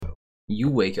you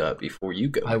wake up before you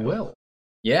go. I will.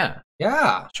 Yeah.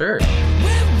 Yeah. Sure.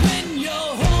 When you're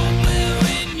home, we're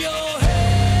in your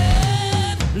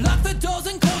head. Lock the doors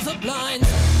and close the blinds.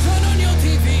 Turn on your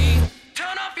TV.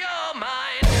 Turn off your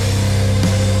mind.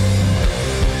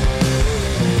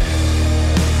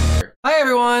 Hi,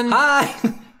 everyone. Hi.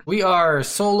 We are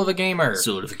Soul of a Gamer.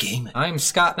 Soul of a Gamer. I'm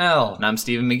Scott Nell, And I'm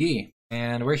Stephen McGee.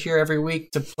 and we're here every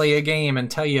week to play a game and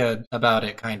tell you about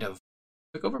it, kind of.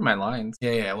 Took over my lines.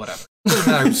 Yeah, whatever.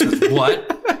 Doesn't matter who says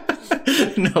what.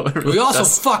 No. We also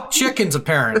fuck chickens,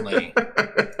 apparently.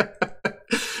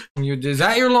 Is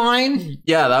that your line?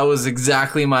 Yeah, that was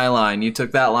exactly my line. You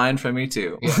took that line from me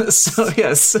too. Yes. So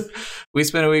yes, we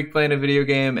spent a week playing a video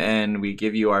game and we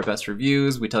give you our best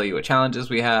reviews. We tell you what challenges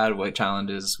we had, what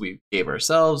challenges we gave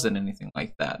ourselves, and anything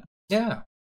like that. Yeah.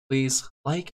 Please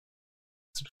like,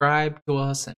 subscribe to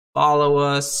us, and follow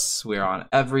us. We're on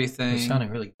everything. You're sounding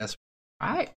really desperate.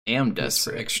 I am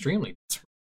desperate. Extremely desperate.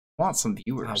 I want some I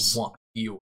viewers. want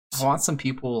you. I want some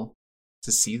people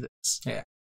to see this.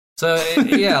 So,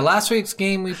 yeah, last week's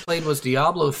game we played was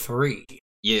Diablo 3.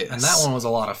 Yes. And that one was a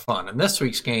lot of fun. And this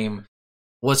week's game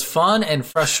was fun and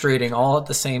frustrating all at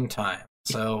the same time.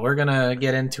 So we're going to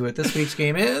get into it. This week's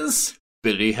game is...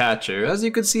 Billy Hatcher, as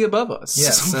you can see above us.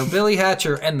 Yes, so Billy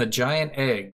Hatcher and the Giant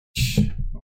Egg.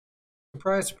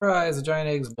 Surprise, surprise, the Giant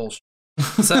Egg's bullshit.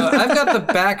 So I've got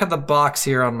the back of the box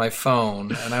here on my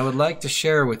phone, and I would like to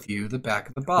share with you the back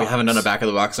of the box. We haven't done a back of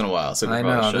the box in a while, so we I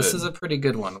probably know, should. this is a pretty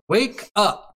good one. Wake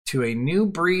up to a new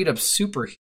breed of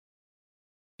superhero.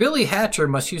 Billy Hatcher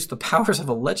must use the powers of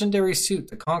a legendary suit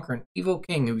to conquer an evil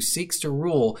king who seeks to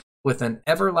rule with an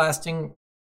everlasting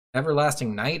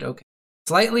night? Okay.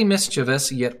 Slightly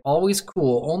mischievous, yet always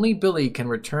cool, only Billy can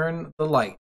return the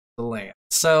light to the land.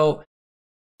 So,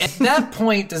 at that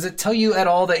point, does it tell you at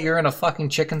all that you're in a fucking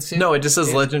chicken suit? No, it just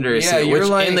says legendary yeah, suit, you're which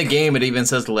like- in the game it even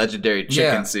says legendary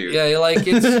chicken suit. Yeah, you're like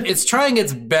it's trying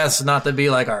its best not to be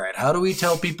like, all right, how do we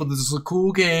tell people this is a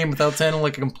cool game without sounding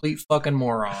like a complete fucking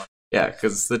moron? Yeah,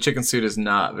 because the chicken suit is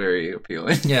not very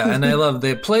appealing. Yeah, and I love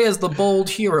they play as the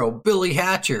bold hero, Billy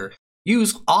Hatcher.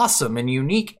 Use awesome and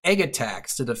unique egg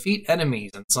attacks to defeat enemies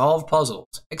and solve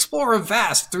puzzles. Explore a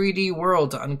vast 3D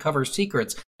world to uncover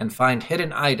secrets and find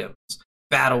hidden items.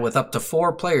 Battle with up to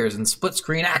 4 players in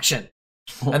split-screen action.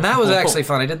 And that was actually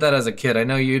fun. I did that as a kid. I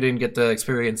know you didn't get to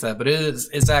experience that, but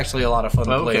it's actually a lot of fun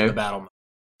to play in the battle mode.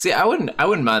 See, I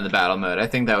wouldn't mind the battle mode. I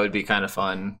think that would be kind of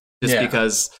fun, just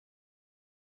because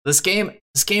this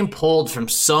game pulled from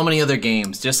so many other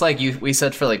games, just like we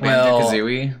said for like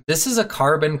Banjo-Kazooie. This is a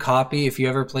carbon copy. If you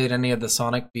ever played any of the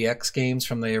Sonic DX games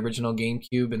from the original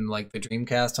GameCube and like the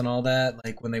Dreamcast and all that,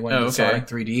 like when they went into Sonic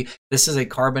 3D, this is a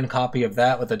carbon copy of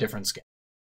that with a different skin.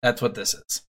 That's what this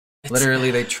is. Literally,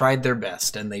 they tried their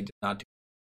best and they did not do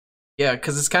it. Yeah,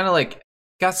 because it's kind of like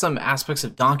got some aspects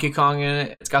of Donkey Kong in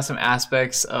it. It's got some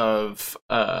aspects of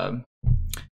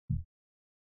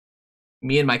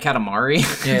Me and My Katamari.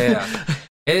 Yeah.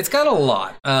 It's got a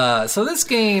lot. So this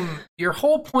game, your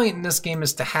whole point in this game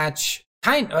is to hatch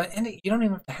and you don't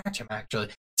even have to hatch them, actually.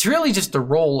 It's really just to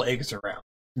roll eggs around.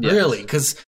 Yes. Really,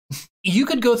 because you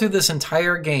could go through this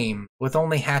entire game with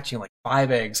only hatching like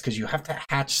 5 eggs, because you have to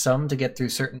hatch some to get through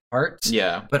certain parts.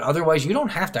 Yeah. But otherwise, you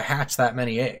don't have to hatch that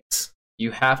many eggs.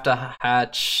 You have to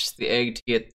hatch the egg to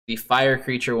get the fire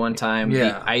creature one time,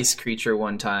 the ice creature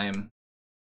one time,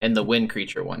 and the wind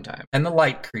creature one time. And the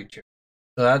light creature.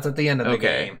 So that's at the end of the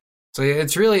game. So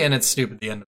it's really, and it's stupid at the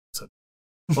end of it. So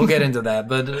we'll get into that.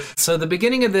 But so the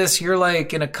beginning of this, you're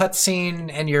like in a cutscene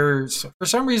and you're, for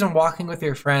some reason, walking with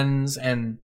your friends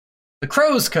and the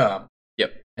crows come.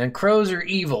 Yep. And crows are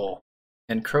evil.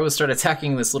 And crows start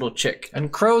attacking this little chick.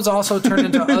 And crows also turn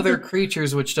into other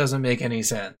creatures, which doesn't make any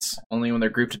sense. Only when they're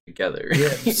grouped together.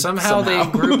 Yeah, somehow they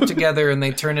group together and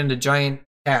they turn into giant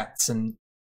cats and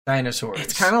dinosaurs.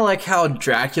 It's kind of like how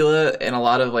Dracula in a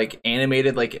lot of like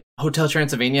animated like Hotel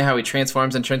Transylvania, how he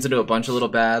transforms and turns into a bunch of little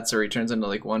bats, or he turns into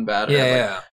like one bat.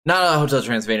 Yeah. Not a Hotel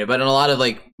Transylvania, but in a lot of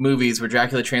like movies where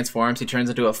Dracula transforms, he turns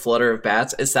into a flutter of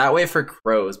bats. It's that way for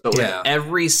crows, but with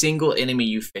every single enemy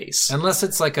you face. Unless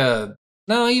it's like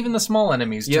no, even the small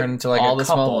enemies turn into like all a the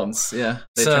couple. small ones. Yeah,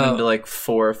 they turn into like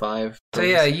 4 or 5. So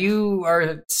yeah, you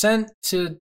are sent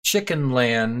to Chicken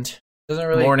Land.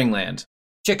 Morning Land.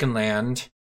 Chicken Land.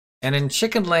 And in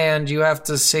Chicken Land, you have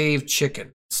to save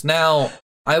chickens. Now,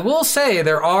 I will say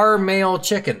there are male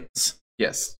chickens.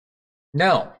 Yes.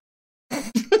 No.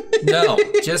 No.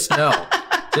 Just no.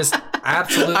 Just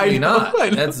absolutely not.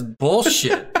 That's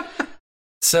bullshit.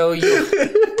 So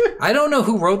I don't know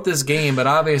who wrote this game, but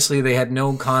obviously they had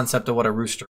no concept of what a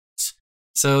rooster is.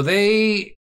 So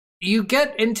you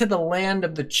get into the land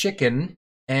of the chicken,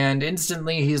 and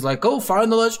instantly he's like, "Go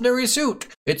find the legendary suit.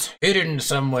 It's hidden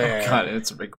somewhere." Oh God,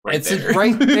 it's like It's there.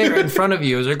 right there in front of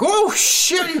you. It's like, "Oh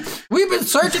shit, we've been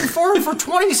searching for it for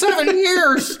 27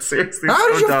 years. Seriously, How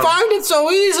so did you dumb. find it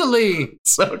so easily?"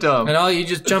 So dumb. And all you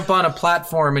just jump on a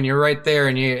platform and you're right there,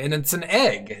 and it's an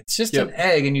egg. It's just Yep. an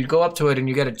egg, and you go up to it and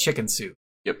you get a chicken suit.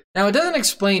 Yep. Now it doesn't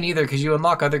explain either, because you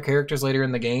unlock other characters later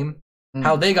in the game Mm.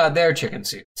 how they got their chicken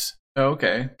suits. Oh,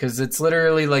 okay. Because it's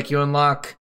literally like you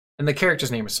unlock, and the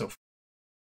character's name is so funny.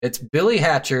 It's Billy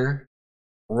Hatcher,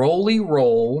 Roly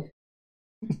Roll,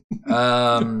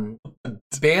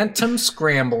 Bantam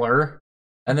Scrambler,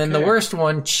 and then the Okay. worst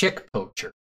one, Chick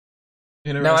Poacher.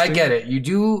 Now I get it.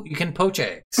 You can poach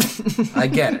eggs. I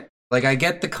get it. Like, I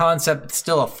get the concept. It's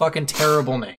still a fucking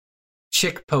terrible name.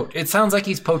 Chick poach. It sounds like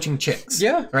he's poaching chicks.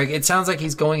 Yeah. Right. It sounds like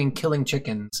he's going and killing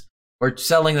chickens or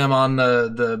selling them on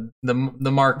the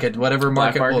market, whatever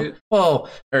Black market. market? Well,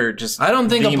 Or just I don't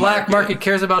think the a black market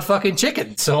cares about fucking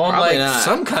chickens. So I'm Probably like, not.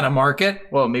 some kind of market.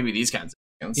 Well, maybe these kinds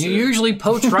of things. You usually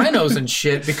poach rhinos and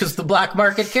shit because the black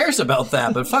market cares about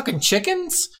that. But fucking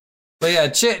chickens? But yeah,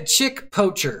 chick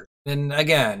poacher. And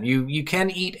again, you can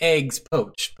eat eggs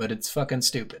poached, but it's fucking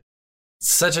stupid.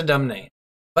 It's such a dumb name.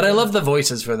 But I love the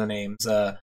voices for the names.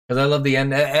 Because I love the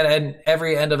end. At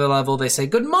every end of a level, they say,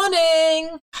 "Good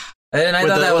morning." And I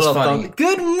With thought the that was little funny. thumb.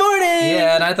 Good morning.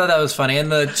 Yeah, and I thought that was funny. And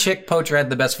the chick poacher had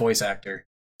the best voice actor.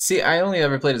 See, I only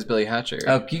ever played as Billy Hatcher.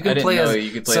 Oh, you I can didn't play know as.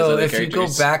 you could play So as other if you go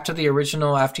characters. back to the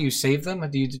original after you save them,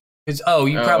 do you? You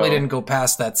probably Oh. didn't go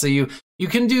past that. So you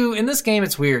can do in this game.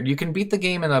 It's weird. You can beat the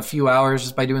game in a few hours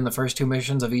just by doing the first 2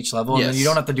 missions of each level, and then Yes. you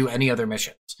don't have to do any other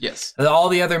missions. Yes. All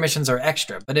the other missions are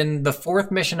extra. But in the 4th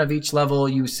mission of each level,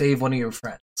 you save one of your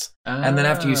friends, and then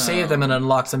after you save them, it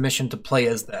unlocks a mission to play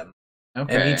as them.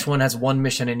 Okay. And each one has 1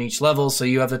 mission in each level, so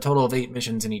you have a total of 8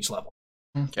 missions in each level.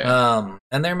 Okay.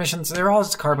 And their missions, they're all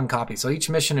just carbon copies. So each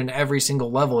mission in every single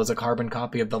level is a carbon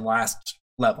copy of the last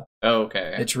level.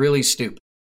 Okay. It's really stupid.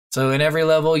 So in every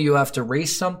level, you have to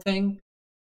race something,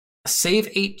 save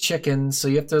 8 chickens. So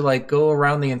you have to like go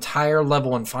around the entire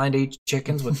level and find 8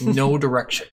 chickens with no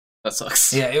direction. That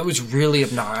sucks. Yeah, it was really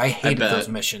obnoxious. I hated bet. those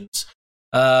missions.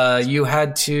 You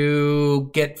had to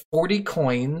get 40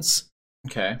 coins.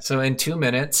 Okay. So in 2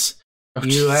 minutes, Oh,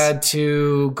 you jeez. had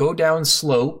to go down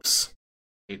slopes.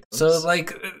 Hate So those.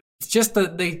 like, it's just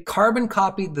they carbon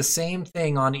copied the same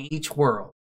thing on each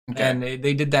world, Okay. and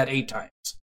they did that 8 times,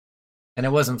 and it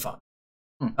wasn't fun.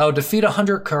 Hmm. Oh, defeat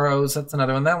 100 crows. That's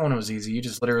another one. That one was easy. You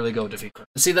just literally go defeat crows.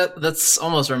 See, that's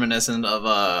almost reminiscent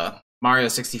of Mario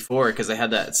 64 because they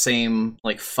had that same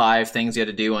like 5 things you had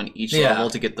to do on each Yeah. level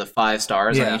to get the 5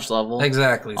 stars Yeah, on each level.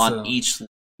 Exactly. On so, each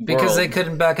because they world.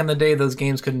 couldn't back in the day. Those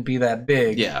games couldn't be that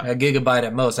big. Yeah. A gigabyte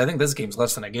at most. I think this game's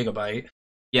less than a gigabyte.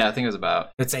 Yeah, I think it was about.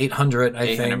 It's 800, I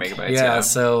 800 think. megabytes, Yeah, yeah.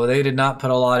 so they did not put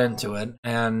a lot into it.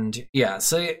 And yeah,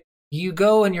 so you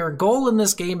go, and your goal in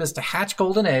this game is to hatch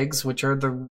golden eggs, which are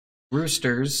the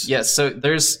roosters. Yes, so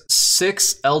there's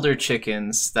 6 elder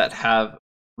chickens that have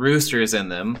roosters in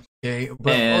them. Okay,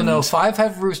 but And- no, 5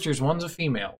 have roosters. One's a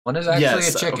female. One is actually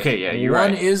Yes, a chicken. okay, yeah, you're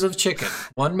One right. is of chicken.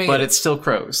 One made But it. it's still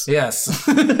crows. Yes.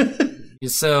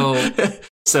 So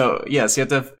So yes, you have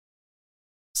to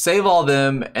save all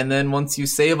them, and then once you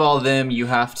save all them, you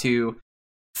have to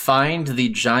find the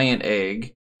giant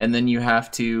egg, and then you have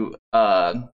to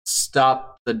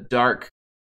stop the Dark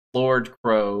Lord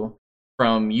Crow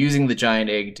from using the giant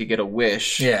egg to get a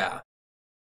wish. yeah,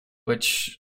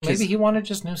 which maybe he wanted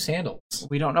just new sandals.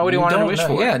 We don't know what he We wanted to don't wish know.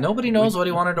 for. Yeah, nobody knows what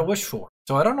he wanted to wish for.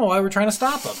 So I don't know why we're trying to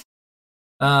stop him.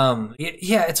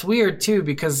 Yeah, it's weird too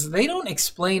because they don't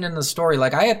explain in the story.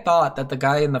 Like I had thought that the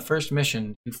guy in the first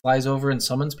mission who flies over and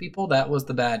summons people, that was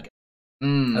the bad guy.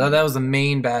 Mm, I thought that was the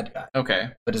main bad guy, okay.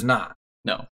 but it's not.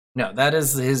 No. No, that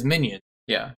is his minion.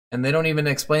 Yeah. And they don't even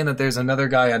explain that there's another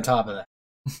guy on top of that.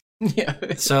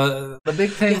 Yeah. So the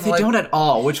big thing, Yeah, they like, don't at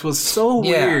all, which was so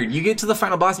Yeah. weird. You get to the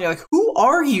final boss and you're like, who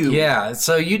are you? yeah.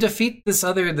 So you defeat this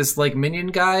like minion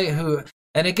guy who,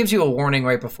 and it gives you a warning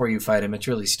right before you fight him. It's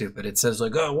really stupid. It says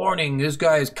like, "Oh, warning! This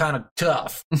guy is kind of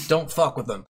tough. Don't fuck with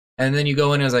him." And then you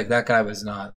go in and it's like, that guy was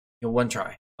not. One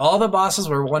try. All the bosses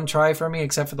were one try for me,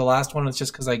 except for the last one. It's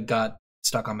just because I got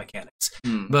stuck on mechanics.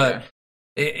 Hmm, But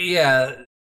okay. yeah,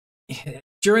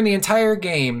 during the entire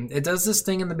game, it does this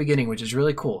thing in the beginning, which is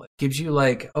really cool. It gives you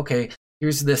like, okay,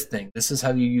 here's this thing. This is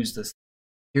how you use this.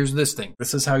 Here's this thing.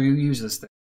 This is how you use this thing.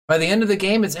 By the end of the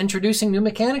game, it's introducing new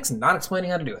mechanics and not explaining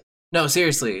how to do it. No,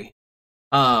 seriously.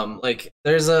 Like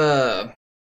there's a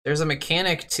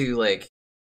mechanic to like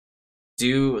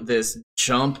do this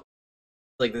jump,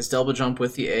 like this double jump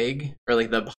with the egg, or like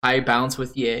the high bounce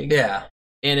with the egg. Yeah.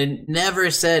 and it never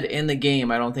said in the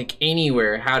game, I don't think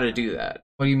anywhere, how to do that.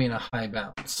 What do you mean a high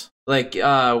bounce? Like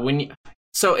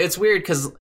so it's weird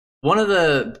because one of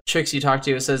the tricks you talk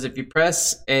to, it says if you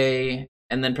press A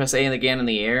and then press A again in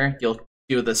the air, you'll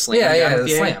do the slam. Yeah, with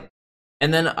the A. slam.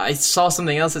 And then I saw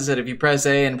something else that said if you press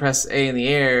A and press A in the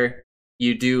air,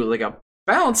 you do like a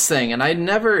bounce thing, and I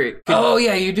never could. Oh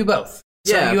yeah, you do both.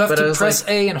 So Yeah, you have but I to was press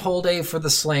like- A and hold A for the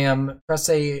slam, press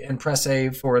A and press A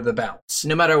for the bounce.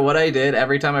 No matter what I did,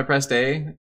 every time I pressed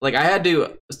A, like I had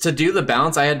to do the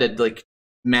bounce, I had to like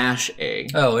mash A.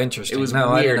 Oh, interesting. It was No,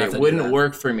 I didn't weird. have to It do wouldn't that.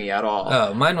 work for me at all.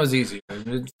 Oh, mine was easy.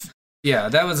 Yeah,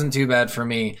 that wasn't too bad for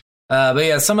me. But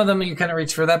yeah, some of them you kind of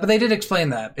reach for that, but they did explain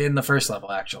that in the first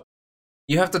level, actually.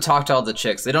 You have to talk to all the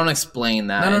chicks. They don't explain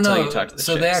that until you talk to the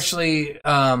So chicks. they actually,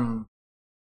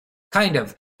 kind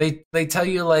of, they tell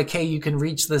you like, hey, you can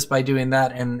reach this by doing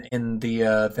that in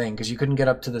the thing because you couldn't get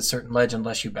up to the certain ledge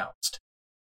unless you bounced.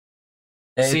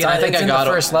 See, I think it's I in got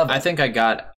the first level. I think I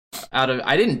got out of.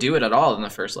 I didn't do it at all in the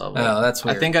first level. Oh, that's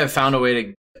weird. I think I found a way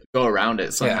to go around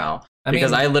it somehow. I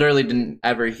Because mean- I literally didn't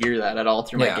ever hear that at all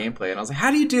through my Yeah. gameplay, and I was like, "How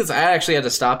do you do this?" I actually had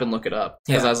to stop and look it up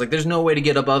because Yeah. I was like, "There's no way to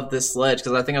get above this ledge."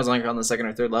 Because I think I was like on the second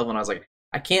or third level, and I was like,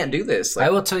 "I can't do this." Like, I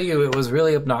will tell you, it was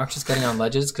really obnoxious getting on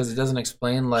ledges because it doesn't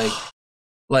explain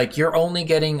like you're only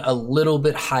getting a little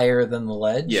bit higher than the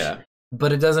ledge. yeah,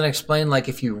 But it doesn't explain like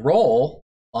if you roll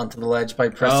onto the ledge by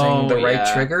pressing the right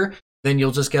yeah. trigger, then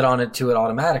you'll just get on it to it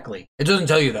automatically. It doesn't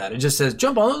tell you that. It just says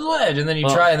jump on the ledge, and then you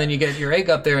Well- try, and then you get your egg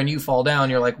up there, and you fall down.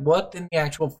 You're like, what in the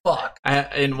actual fuck?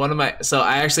 in one of my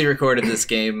I actually recorded this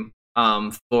game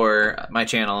for my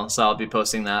channel, so I'll be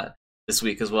posting that this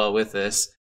week as well with this.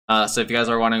 So if you guys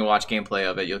are wanting to watch gameplay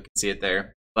of it, you can see it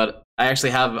there. But I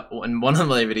actually have in one of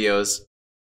my videos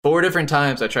 4 different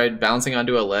times I tried bouncing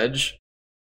onto a ledge,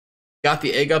 got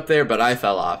the egg up there, but I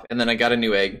fell off, and then I got a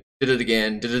new egg. Did it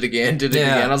again, did it again, did it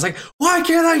Yeah. again. I was like, why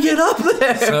can't I get up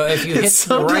there? So if you hit It's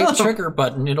so the right dumb. trigger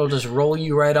button, it'll just roll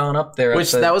you right on up there. at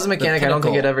Which the- that was a the mechanic I don't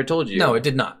think it pinnacle. ever told you. No, it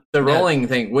did not. the That- rolling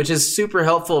thing, which is super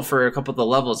helpful for a couple of the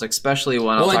levels, especially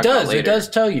when I'll Well, it talk about does. later. It does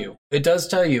tell you. It does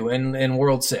tell you in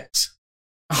World 6.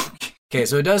 Okay,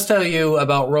 so it does tell you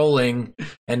about rolling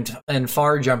and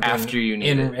far jumping After you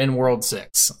need it. in World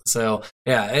 6. So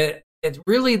yeah, it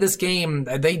really, this game,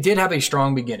 they did have a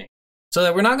strong beginning. So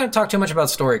that we're not going to talk too much about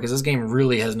story because this game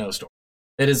really has no story.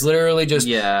 It is literally just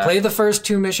Yeah. play the first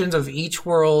 2 missions of each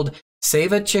world,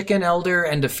 save a chicken elder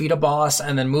and defeat a boss,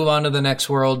 and then move on to the next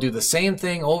world. Do the same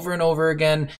thing over and over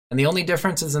again. And the only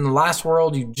difference is in the last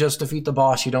world, you just defeat the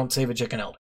boss. You don't save a chicken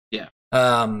elder. Yeah.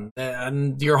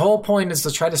 And your whole point is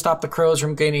to try to stop the crows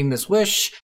from gaining this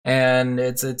wish. And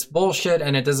it's bullshit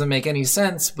and it doesn't make any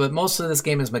sense. But most of this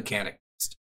game is mechanic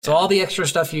based. So all the extra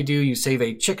stuff you do, you save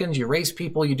 8 chickens, you race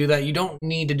people, you do that. You don't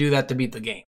need to do that to beat the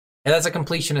game. And that's a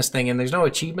completionist thing. And there's no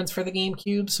achievements for the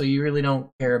GameCube, so you really don't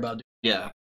care about doing Yeah.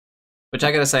 Which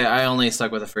I gotta say, I only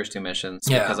stuck with the first 2 missions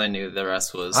Yeah. because I knew the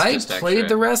rest was I just played extra.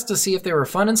 the rest to see if they were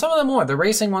fun, and some of them were. The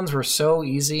racing ones were so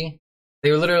easy.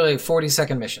 They were literally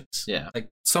 40-second missions. Yeah. Like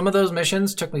some of those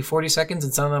missions took me 40 seconds,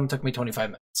 and some of them took me 25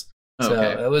 minutes. So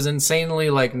Okay. it was insanely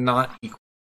not equal.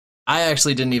 I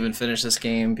actually didn't even finish this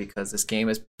game because this game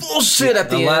is bullshit at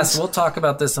the end. last. We'll talk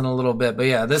about this in a little bit, but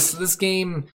yeah, this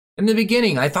game. In the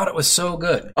beginning, I thought it was so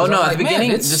good. 'Cause Oh, no, I'm at like, the man,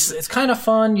 beginning, it's kind of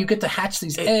fun. You get to hatch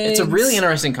these eggs. It's a really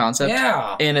interesting concept.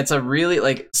 Yeah. And it's a really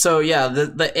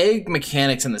the egg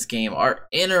mechanics in this game are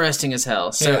interesting as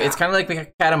hell. So Yeah. it's kind of like the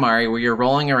Katamari where you're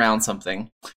rolling around something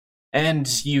and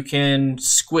you can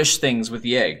squish things with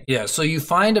the egg. Yeah, so you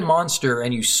find a monster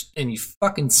and you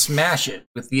fucking smash it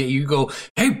with the. You go,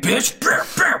 hey bitch, bam,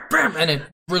 bam, bam, and it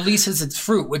releases its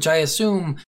fruit, which I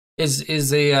assume is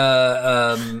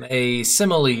a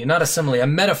simile, not a simile, a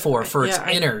metaphor for its Yeah,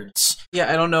 innards.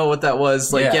 Yeah, I don't know what that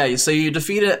was. Like, Yeah. yeah, so you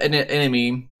defeat an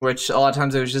enemy, which a lot of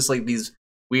times it was just like these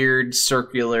weird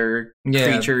circular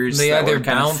creatures. They that either were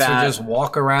kind of bounce fat. or just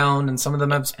walk around, and some of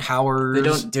them have powers. They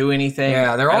don't do anything.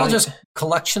 Yeah, they're I all don't- just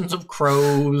collections of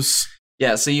crows.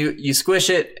 Yeah, so you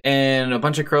squish it, and a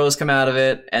bunch of crows come out of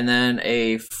it, and then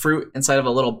a fruit inside of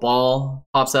a little ball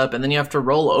pops up, and then you have to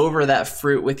roll over that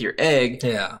fruit with your egg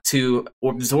Yeah. to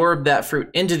absorb that fruit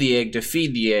into the egg to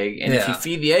feed the egg. And if you Yeah.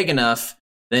 feed the egg enough,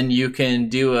 then you can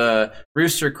do a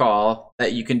rooster call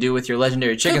that you can do with your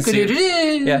legendary chicken suit.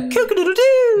 Yeah,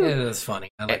 Cook-a-doodle-doo. Yeah, that's funny.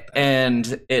 I like that.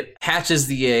 And it hatches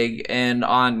the egg, and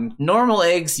on normal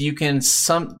eggs you can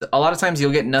a lot of times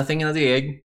you'll get nothing in the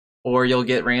egg, or you'll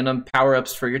get random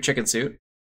power-ups for your chicken suit.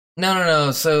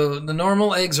 No. So the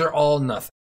normal eggs are all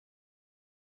nothing.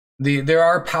 There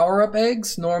are power up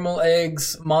eggs, normal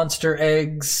eggs, monster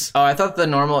eggs. Oh, I thought the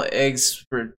normal eggs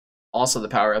were also the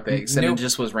power up eggs, and Nope. it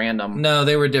just was random. No,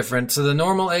 they were different. So the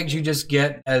normal eggs you just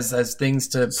get as things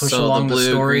to push so along the blue,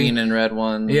 story. green, and red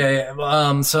one.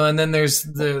 Yeah. So and then there's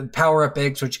the power up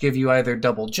eggs, which give you either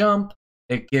double jump.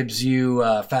 It gives you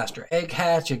faster egg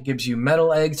hatch. It gives you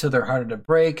metal eggs, so they're harder to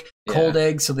break. Cold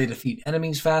eggs, so they defeat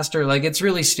enemies faster. Like, it's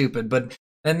really stupid, but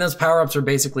then those power ups are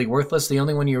basically worthless. The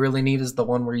only one you really need is the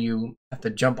one where you have to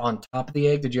jump on top of the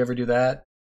egg. Did you ever do that?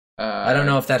 I don't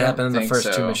know if that happened in the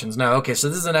first two missions. No, okay, so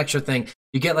this is an extra thing.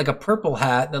 You get like a purple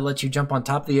hat that lets you jump on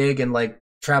top of the egg and like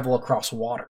travel across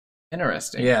water.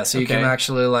 Interesting. Yeah, so you can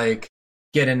actually like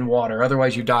get in water.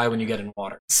 Otherwise, you die when you get in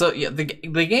water. So yeah, the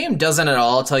game doesn't at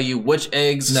all tell you which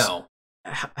eggs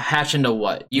hatch into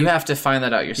what. You have to find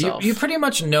that out yourself. You pretty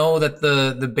much know that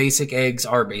the basic eggs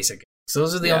are basic eggs. So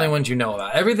those are the only ones you know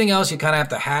about. Everything else you kind of have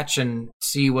to hatch and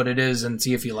see what it is and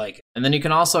see if you like it. And then you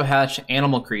can also hatch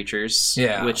animal creatures.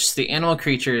 Yeah. Which the animal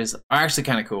creatures are actually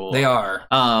kind of cool. They are.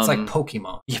 It's like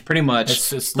Pokemon. Yeah, pretty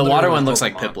much. It's the water one Pokemon. looks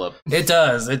like Piplup. It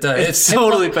does. It's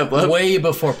totally Piplup. Way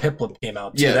before Piplup came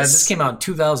out, too. Yes. This came out in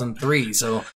 2003,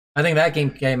 so I think that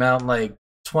game came out in like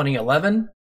 2011.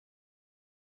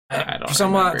 I don't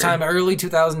Somewhat remember. time early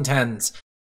 2010s.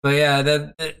 But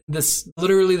yeah, this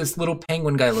little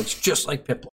penguin guy looks just like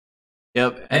Piplup.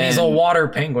 Yep. And he's a water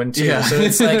penguin too. Yeah. So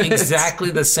it's like exactly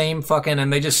the same fucking,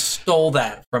 and they just stole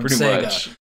that from Pretty Sega.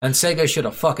 much. And Sega should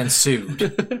have fucking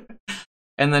sued.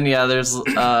 And then there's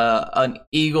an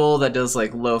eagle that does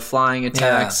like low flying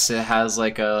attacks. It has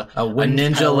like a wind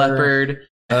ninja power. leopard. It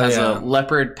has yeah. a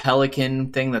leopard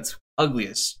pelican thing that's ugly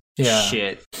as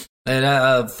shit. And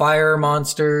a fire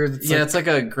monster. It's like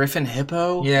a griffin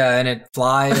hippo. Yeah, and it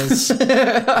flies.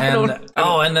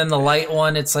 And then the light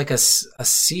one, it's like a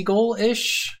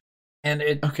seagull-ish. And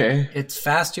it's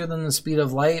faster than the speed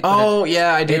of light. Oh,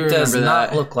 yeah, I do remember that. It does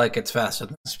not look like it's faster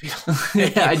than the speed of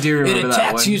light. Yeah, I do remember that one. It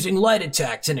attacks using light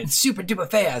attacks, and it's super duper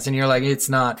fast. And you're like, it's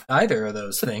not either of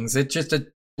those things. It just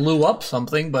blew up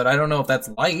something, but I don't know if that's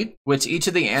light. Which each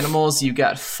of the animals, you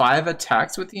got 5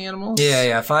 attacks with the animals?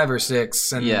 Yeah, 5 or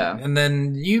 6. And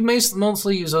then you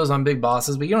mostly use those on big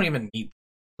bosses, but you don't even need them.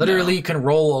 Literally, you can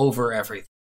roll over everything.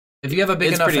 If you have a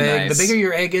big enough egg, the bigger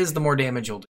your egg is, the more damage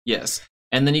you'll do. Yes.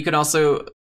 And then you can also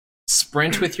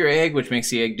sprint with your egg, which makes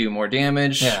the egg do more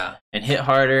damage and hit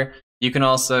harder. You can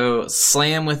also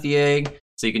slam with the egg,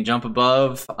 so you can jump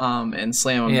above and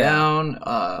slam them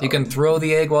down. You can throw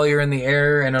the egg while you're in the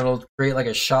air, and it'll create like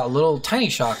a little tiny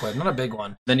shockwave, not a big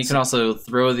one. Then you can also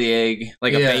throw the egg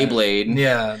like a Beyblade.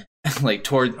 Yeah. Like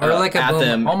toward or like at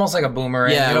them. Almost like a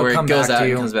boomerang. Yeah, it'll where come it goes back out to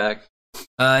you. and comes back.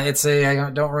 I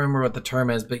don't remember what the term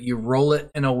is, but you roll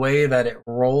it in a way that it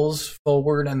rolls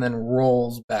forward and then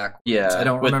rolls backwards. Yeah, I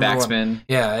don't with remember backspin.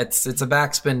 It's a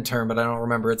backspin term, but I don't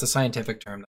remember. It's a scientific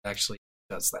term that actually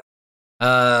does that.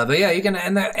 But yeah, you can,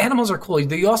 and the animals are cool.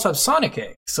 You also have Sonic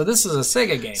eggs, so this is a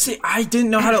Sega game. See, I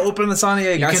didn't know how to open the Sonic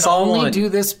egg. You I can saw only one. do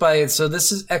this so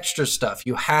this is extra stuff.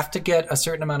 You have to get a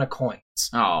certain amount of coins.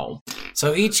 Oh.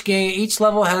 So each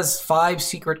level has 5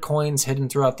 secret coins hidden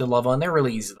throughout the level, and they're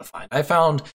really easy to find. I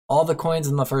found all the coins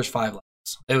in the first 5 levels.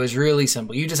 It was really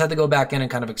simple. You just had to go back in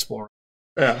and kind of explore.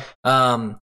 Yeah.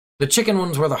 The chicken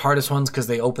ones were the hardest ones because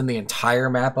they opened the entire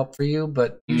map up for you,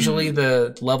 but usually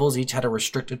the levels each had a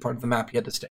restricted part of the map you had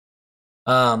to stay.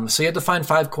 So you had to find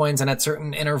 5 coins, and at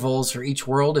certain intervals for each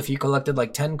world, if you collected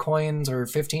like 10 coins or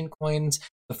 15 coins,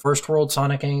 the first world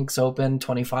Sonic eggs open,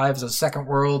 25 is the second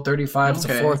world, 35 is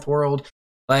the fourth world,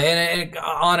 and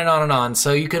on and on and on.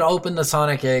 So you could open the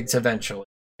Sonic eggs eventually.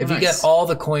 If you get all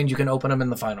the coins, you can open them in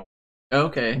the final.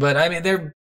 Okay. But I mean,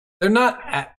 they're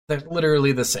they're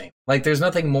literally the same. Like, there's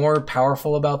nothing more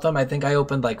powerful about them. I think I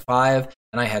opened like 5,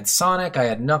 and I had Sonic, I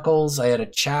had Knuckles, I had a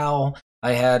Chow,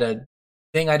 I had a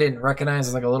thing I didn't recognize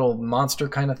as like a little monster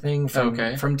kind of thing from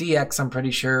DX, I'm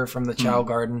pretty sure, from the Chow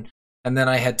Garden. And then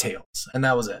I had Tails, and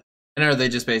that was it. And are they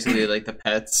just basically like the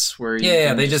pets where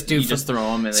they just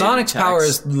throw them? And Sonic's power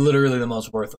is literally the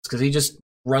most worthless because he just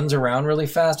runs around really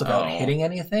fast without hitting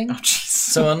anything. Oh, jeez.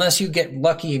 So unless you get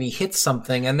lucky and he hits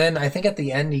something, and then I think at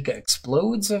the end he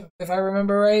explodes, if I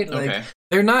remember right. Like,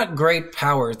 they're not great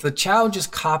powers. The Chow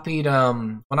just copied.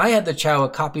 When I had the Chow,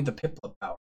 it copied the Piplup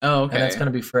power. Oh, okay. And that's going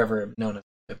to be forever known as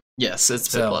Piplup. Yes, it's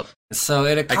Piplup. So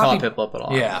it copied, I call it Piplup at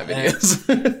all in my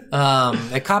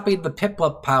videos. It copied the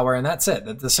Piplup power, and that's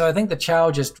it. So I think the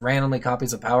Chow just randomly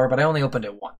copies a power, but I only opened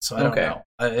it once, so I don't know.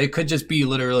 It could just be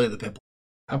literally the Piplup.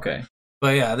 Okay.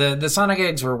 But yeah, the Sonic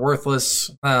eggs were worthless.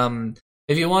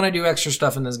 If you want to do extra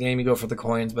stuff in this game, you go for the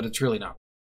coins, but it's really not.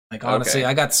 Like, honestly,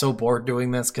 I got so bored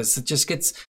doing this because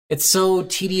it's so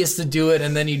tedious to do it,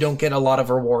 and then you don't get a lot of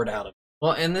reward out of it.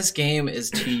 Well, and this game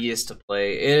is tedious to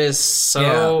play. It is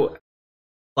so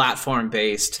platform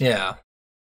based Yeah.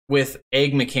 with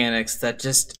egg mechanics that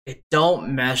just it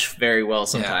don't mesh very well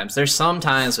sometimes. There's some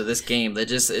times with this game that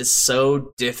just is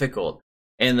so difficult.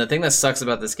 And the thing that sucks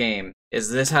about this game is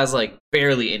this has like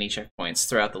barely any checkpoints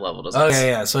throughout the level. Doesn't it?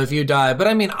 Yeah. So if you die, but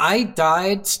I mean, I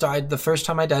died. The first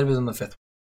time I died was in the 5th.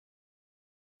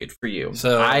 Good for you.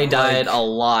 So, I died like, a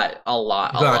lot.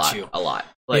 Got A lot.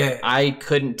 Like Yeah. I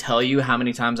couldn't tell you how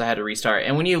many times I had to restart.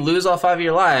 And when you lose all 5 of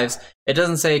your lives, it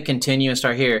doesn't say continue and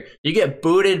start here. You get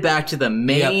booted back to the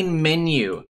main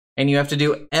menu, and you have to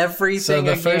do everything. So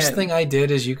the again. first thing I did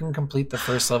is you can complete the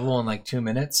first level in like 2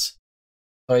 minutes.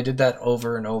 So I did that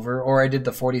over and over, or I did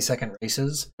the 40-second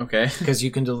races Okay. because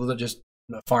you can just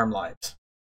farm lives.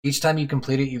 Each time you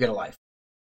complete it, you get a life.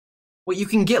 What, you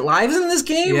can get lives in this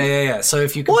game? Yeah. So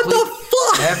if you What complete, the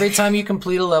fuck? every time you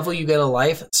complete a level, you get a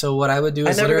life. So what I would do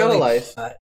is I never got a literally,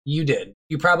 life. You did.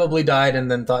 You probably died and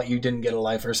then thought you didn't get a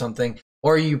life or something.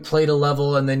 Or you played a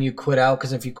level and then you quit out,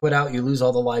 because if you quit out, you lose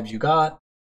all the lives you got.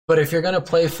 But if you're going to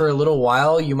play for a little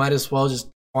while, you might as well just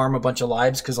farm a bunch of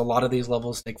lives, because a lot of these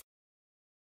levels take...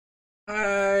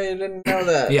 I didn't know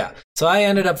that. Yeah. So I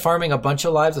ended up farming a bunch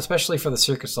of lives, especially for the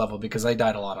circus level, because I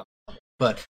died a lot on it.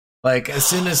 But like as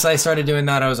soon as I started doing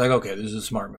that, I was like, okay, this is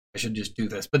smart. I should just do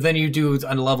this. But then you do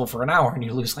a level for an hour and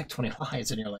you lose like 20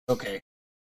 lives, and you're like, okay,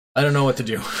 I don't know what to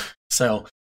do. So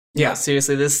yeah.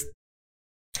 Seriously, this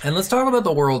And let's talk about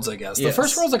the worlds, I guess. Yes. The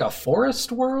first world's like a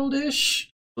forest world-ish.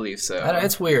 I believe so.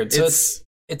 It's weird. So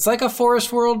it's like a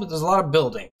forest world, but there's a lot of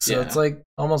buildings. So Yeah. it's like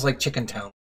almost like Chicken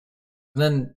Town. And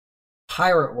then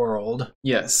Pirate World.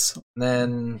 Yes. And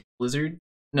then Blizzard?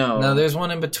 No. no, there's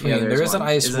one in between. Yeah, there's there is an one.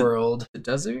 ice Is it- world. The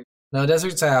desert? No,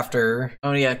 desert's after.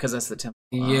 Oh yeah, because that's the temple.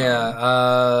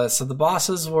 Yeah. So the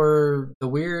bosses were the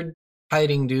weird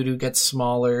hiding dude who gets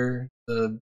smaller,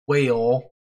 the whale.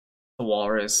 The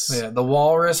walrus. Yeah, the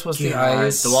walrus was the God,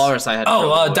 ice. The walrus I had. trouble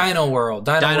with. Dino World.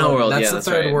 Dino World, That's yeah, the that's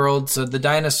third right. world. So the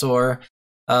dinosaur.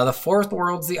 The fourth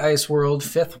world's the ice world.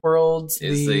 Fifth world's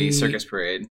Is the circus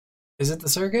parade. Is it the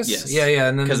circus? Yes. Yeah.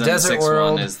 And then the Because desert the sixth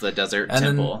world. one is the desert and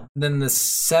temple. then the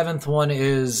seventh one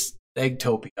is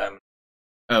Eggtopia.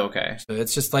 Oh, okay. So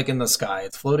it's just like in the sky.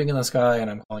 It's floating in the sky,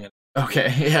 and I'm calling it.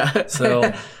 Okay, yeah.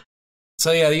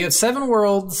 So yeah, you have 7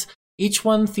 worlds, each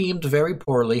one themed very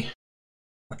poorly.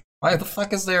 Why the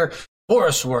fuck is there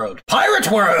Forest World,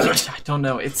 Pirate World? I don't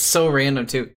know. It's so random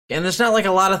too, and there's not like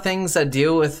a lot of things that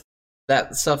deal with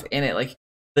that stuff in it. Like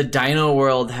the Dino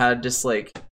World had just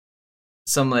like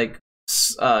some like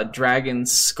dragon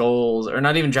skulls, or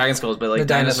not even dragon skulls, but like The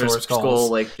dinosaur dinosaur skulls.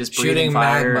 skull, like just breathing Shooting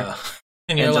fire, magma.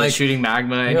 And and you're just like, shooting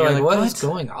magma, and you're you're like, like, what is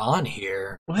going on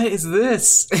here? What is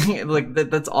this? Like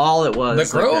that's all it was.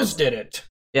 The Like, crows that's- did it.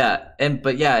 Yeah,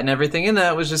 and everything in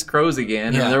that was just crows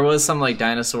again. Yeah. And there was some like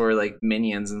dinosaur like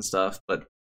minions and stuff, but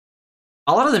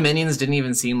a lot of the minions didn't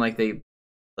even seem like they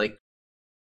like.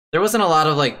 There wasn't a lot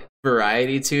of like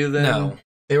variety to them. No,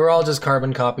 they were all just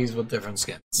carbon copies with different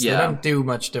skins. Yeah. They don't do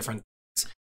much different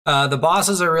things. The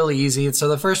bosses are really easy. So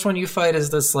the first one you fight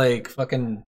is this like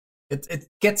fucking. It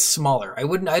gets smaller.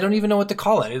 I don't even know what to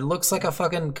call it. It looks like a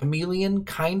fucking chameleon,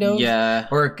 kind of. Yeah.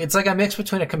 Or it's like a mix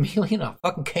between a chameleon and a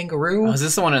fucking kangaroo. Oh, is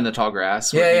this the one in the tall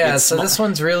grass? where he Yeah. gets So small- this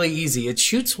one's really easy. It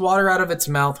shoots water out of its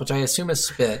mouth, which I assume is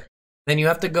spit. Then you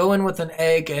have to go in with an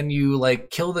egg and you like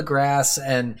kill the grass,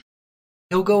 and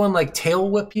he'll go and like tail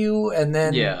whip you, and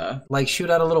then like shoot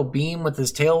out a little beam with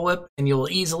his tail whip, and you'll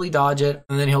easily dodge it.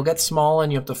 And then he'll get small,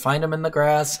 and you have to find him in the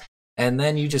grass. And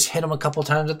then you just hit him a couple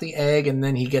times with the egg, and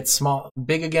then he gets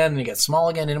big again, and he gets small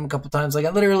again, hit him a couple times.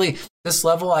 Like, literally, this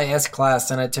level I S-classed,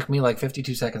 and it took me like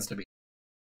 52 seconds to beat.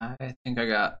 I think I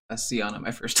got a C on it my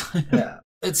first time. Yeah.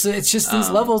 It's just these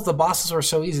levels, the bosses were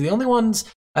so easy. The only ones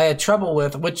I had trouble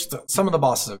with, which some of the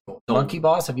bosses are cool. The monkey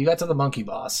boss, have you got to the monkey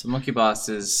boss? The monkey boss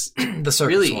is The circus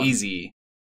really one. easy,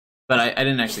 but I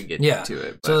didn't actually get to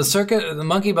it. So but- the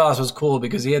monkey boss was cool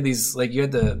because he had these, like, you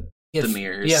had the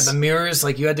mirrors. Yeah, the mirrors.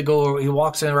 Like, you had to go, he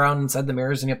walks around inside the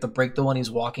mirrors, and you have to break the one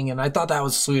he's walking in. I thought that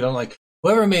was sweet. I'm like,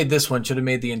 whoever made this one should have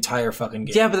made the entire fucking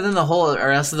game. Yeah, but then the whole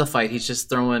rest of the fight, he's just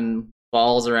throwing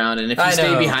balls around, and if you I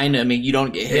stay know. behind him, you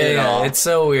don't get hit at all. It's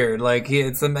so weird. Like,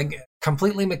 it's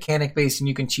completely mechanic based, and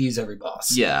you can cheese every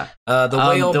boss. Yeah. The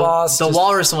whale boss. The just-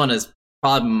 walrus one is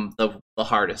probably the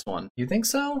hardest one. You think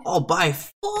so? Oh, by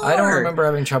far. I don't remember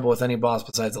having trouble with any boss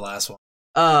besides the last one.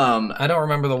 Um, I don't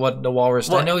remember the walrus.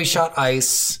 I What- know he shot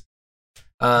ice.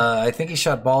 I think he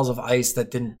shot balls of ice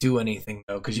that didn't do anything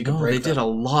though, because you could no, break they them. did a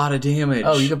lot of damage.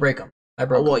 Oh, you could break them. I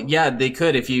broke Well, them. yeah, they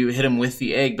could if you hit him with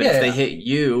the egg, but Yeah, if they yeah. hit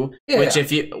you,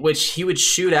 Yeah, which he would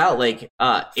shoot out like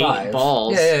 8 5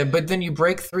 balls. Yeah, but then you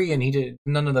break 3, and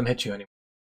none of them hit you anymore.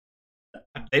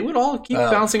 They would all keep Oh.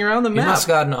 bouncing around the You map. must have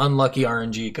gotten unlucky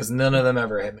RNG because none of them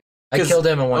ever hit me. I 'Cause- killed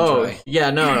him in one try.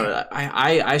 yeah, no,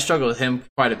 I struggled with him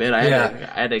quite a bit. I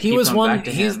had to He keep was coming one. back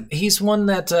to him. He's one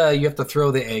that you have to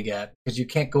throw the egg at because you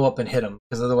can't go up and hit him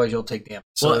because otherwise you'll take damage.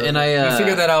 So Well, and I, you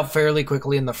figure that out fairly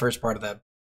quickly in the first part of that.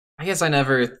 I guess I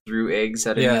never threw eggs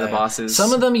at any of the bosses.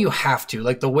 Some of them you have to,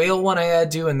 like the whale one I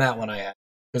had to, and that one I had,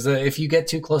 because if you get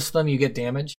too close to them, you get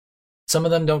damage. Some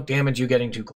of them don't damage you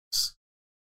getting too close.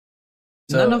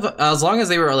 None of as long as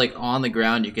they were like on the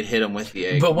ground, you could hit them with the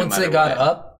egg. But no once they matter got what.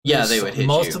 up, Yeah, they would hit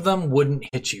most you. of them wouldn't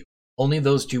hit you. Only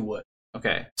those two would.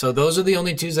 Okay. So those are the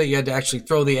only twos that you had to actually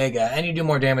throw the egg at, and you do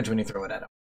more damage when you throw it at them.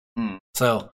 Hmm.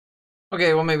 So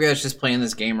Okay, well maybe I was just playing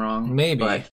this game wrong. maybe.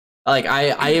 But, like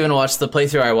I even watched the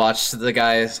playthrough I watched. The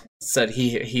guy said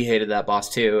he hated that boss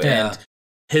too, Yeah. and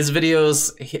his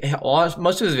videos,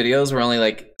 most of his videos were only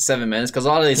like 7 minutes because a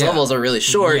lot of these Yeah. levels are really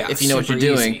short Yeah, if you know what you're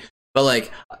super doing. easy. But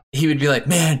like he would be like,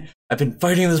 "Man, I've been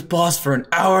fighting this boss for an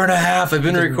hour and a half. I've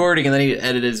been recording," and then he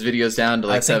edited his videos down to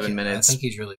I like think 7 minutes. I think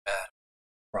he's really bad.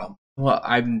 Problem. Well,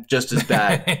 I'm just as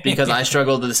bad because I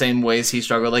struggled the same ways he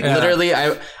struggled. Like Yeah. literally,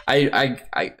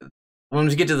 I when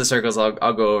we get to the circles, I'll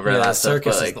go over Yeah, that the stuff.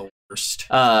 circus But is like, the worst.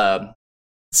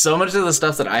 so much of the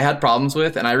stuff that I had problems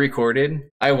with and I recorded,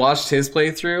 I watched his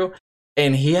playthrough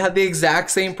and he had the exact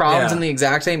same problems Yeah. in the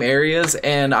exact same areas.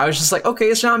 And I was just like, okay,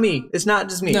 it's not me. It's not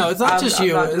just me. No, it's not I'm- just I'm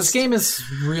you. not This just- game is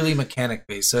really mechanic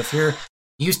based. So if you're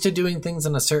used to doing things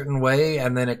in a certain way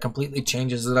and then it completely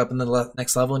changes it up in the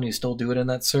next level and you still do it in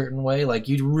that certain way, like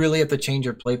you really have to change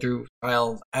your playthrough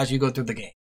style as you go through the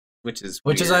game. which is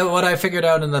Which is weird. what I figured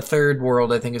out in the third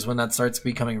world, I think, is when that starts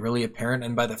becoming really apparent.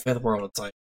 And by the fifth world, it's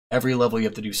like every level you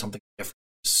have to do something different.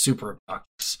 Super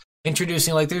obnoxious.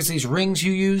 Introducing, like, there's these rings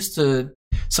you use to.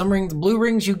 Some rings, blue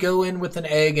rings, you go in with an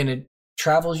egg and it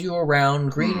travels you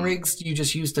around. Green rings, you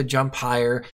just use to jump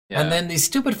higher. Yeah. And then these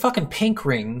stupid fucking pink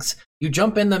rings, you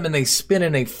jump in them and they spin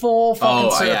in a full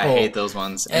fucking circle. I hate those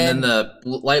ones. And then And- the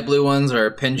light blue ones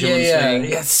are pendulum swing.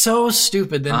 Yeah, it's so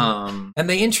stupid. Then, and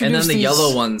they introduce and then the these,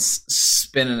 yellow ones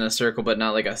spin in a circle, but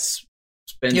not like a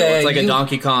spindle. Yeah, it's like a you-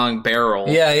 Donkey Kong barrel.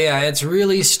 Yeah, it's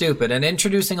really stupid. And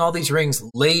introducing all these rings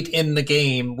late in the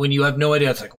game when you have no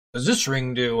idea, it's like, what does this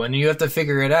ring do? And you have to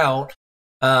figure it out.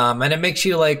 And it makes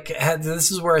you like,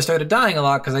 this is where I started dying a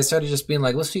lot because I started just being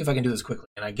like, let's see if I can do this quickly.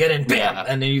 And I get in, bam, Yeah.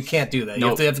 and then you can't do that. You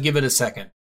Nope. have to give it a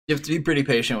second. You have to be pretty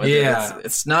patient with Yeah. it.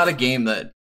 It's not a game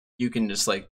that you can just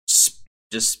like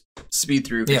just speed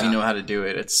through because Yeah. you know how to do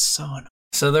it. It's so annoying.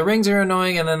 So the rings are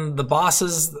annoying, and then the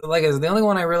bosses, like the only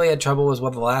one I really had trouble was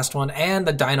with the last one and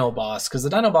the Dino boss, because the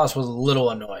Dino boss was a little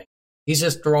annoying. He's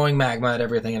just throwing magma at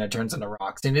everything and it turns into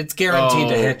rocks, and it's guaranteed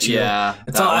to hit you. Yeah,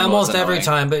 It's that all, one almost was every annoying.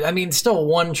 time, but I mean, still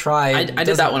one try. I did that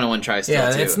doesn't- one in one try still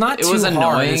Yeah, too. it's not it was too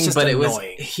hard, annoying, it's just but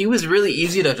annoying. he was really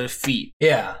easy to defeat.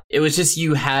 Yeah, It was just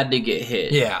you had to get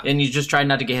hit. Yeah. And you just tried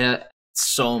not to get hit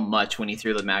so much when he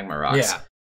threw the magma rocks. yeah.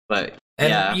 But And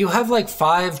yeah. you have like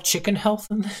 5 chicken health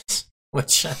in this,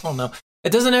 which I don't know. It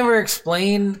doesn't ever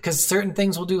explain because certain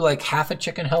things will do like half a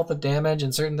chicken health of damage,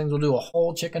 and certain things will do a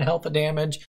whole chicken health of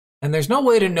damage. And there's no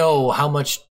way to know how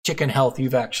much chicken health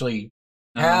you've actually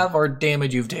have or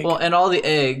damage you've taken. Well, and all the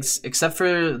eggs, except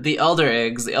for the elder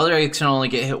eggs can only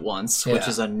get hit once, which Yeah.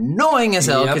 is annoying as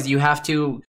hell Yep. because you have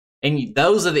to, and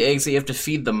those are the eggs that you have to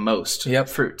feed the most Yep.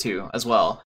 fruit to as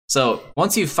well. So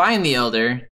once you find the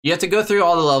elder, you have to go through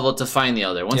all the level to find the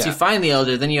elder. Once Yeah. you find the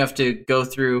elder, then you have to go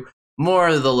through more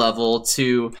of the level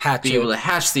to Hatch be it. able to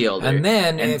hatch the elder. And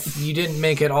then, And- if you didn't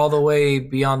make it all the way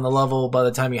beyond the level by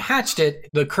the time you hatched it,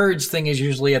 the courage thing is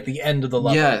usually at the end of the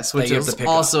level. Yes, that which you have is to pick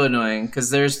up. also annoying because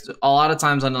there's a lot of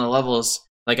times on the levels,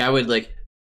 like I would like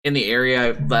in the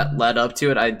area that led up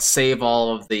to it, I'd save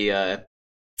all of the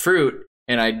fruit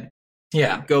and I'd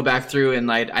Yeah. go back through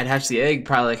and I'd hatch the egg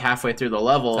probably like halfway through the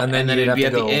level, And and then then you'd it'd be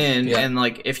have at to the go- end, yeah. and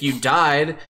like if you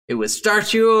died, it would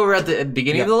start you over at the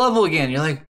beginning Yeah. of the level again. You're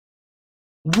like,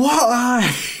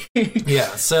 why?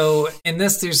 Yeah. So in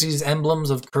this, there's these emblems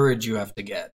of courage you have to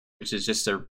get. Which is just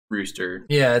a rooster.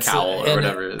 Yeah, it's Cowl or and,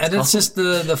 whatever it's and it's called. just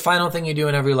the final thing you do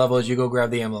in every level is you go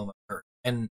grab the emblem of courage.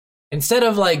 And instead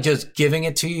of like just giving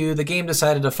it to you, the game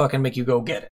decided to fucking make you go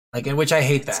get it. Like, which I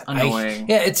hate that. annoying.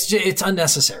 It's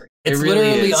unnecessary. It's really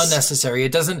literally is. unnecessary.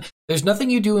 It doesn't. There's nothing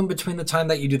you do in between the time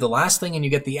that you do the last thing and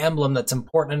you get the emblem that's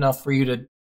important enough for you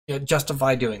to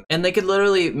justify doing. And they could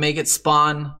literally make it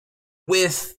spawn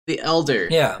with the elder.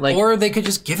 Yeah, like or they could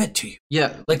just give it to you.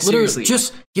 yeah, Like seriously, literally,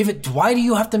 just give it. Why do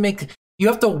you have to make? You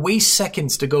have to waste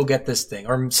seconds to go get this thing,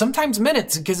 or sometimes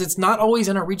minutes, because it's not always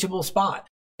in a reachable spot,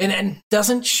 and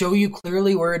doesn't show you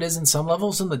clearly where it is in some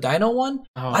levels. In the Dino one,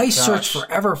 Oh, I gosh. searched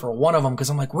forever for one of them because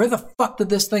I'm like, where the fuck did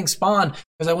this thing spawn?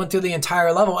 because I went through the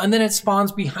entire level, and then it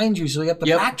spawns behind you, so you have to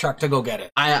backtrack to go get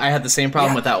it. I had the same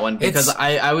problem with that one because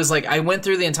I was like, I went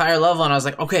through the entire level and I was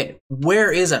like, okay,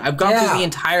 where is it? I've gone through the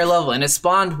entire level and it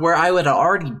spawned where I would have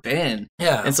already been.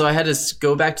 Yeah. And so I had to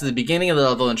go back to the beginning of the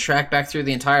level and track back through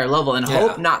the entire level and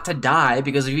hope not to die,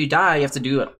 because if you die, you have to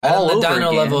do it all over again. On the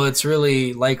dino level, it's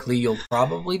really likely you'll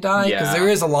probably die, because there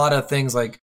is a lot of things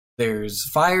like there's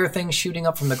fire things shooting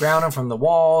up from the ground and from the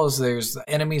walls. There's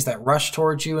enemies that rush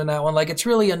towards you in that one. Like, it's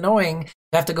really annoying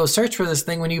to have to go search for this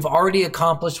thing when you've already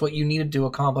accomplished what you needed to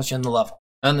accomplish in the level.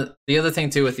 And the other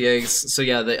thing too with the eggs, so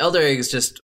yeah, the Elder Egg is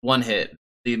just one hit.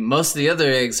 Most of the other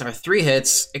eggs are 3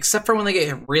 hits, except for when they get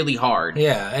hit really hard.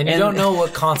 Yeah, and you don't know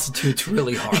what constitutes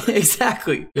really hard.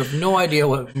 Exactly. You have no idea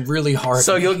what really hard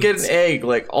So you'll get an egg,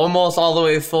 like, almost all the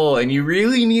way full, and you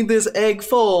really need this egg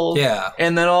full. Yeah.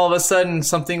 And then all of a sudden,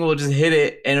 something will just hit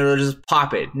it, and it'll just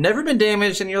pop it. Never been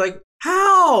damaged, and you're like,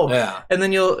 how? Yeah. And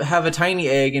then you'll have a tiny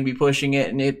egg and be pushing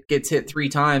it, and it gets hit 3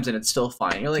 times, and it's still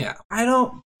fine. You're like, I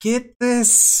don't get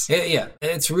this. Yeah,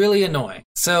 it's really annoying.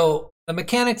 So the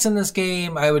mechanics in this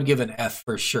game, I would give an F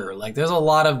for sure. Like, there's a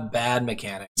lot of bad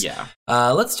mechanics. Yeah.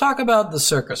 Let's talk about the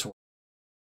Circus World.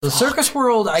 The Circus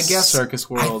World, I guess, Circus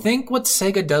World. I think what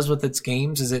Sega does with its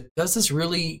games is it does this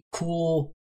really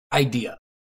cool idea.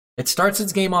 It starts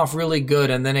its game off really good,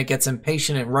 and then it gets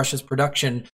impatient and rushes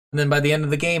production, and then by the end of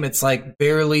the game, it's like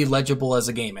barely legible as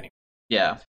a game anymore.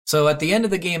 Yeah. So at the end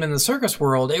of the game in the Circus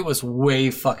World, it was way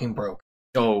fucking broken.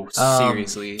 Oh,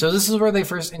 seriously. So this is where they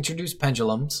first introduced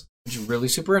pendulums, which is really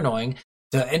super annoying.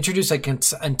 To introduce an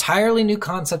entirely new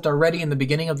concept already in the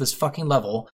beginning of this fucking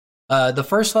level. The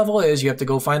first level is you have to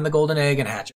go find the golden egg and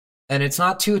hatch it. And it's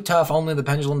not too tough, only the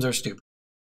pendulums are stupid.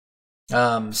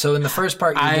 So in the first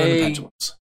part, you're doing the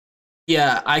pendulums.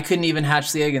 Yeah, I couldn't even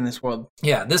hatch the egg in this world.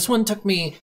 Yeah, this one took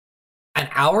me an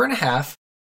hour and a half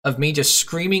of me just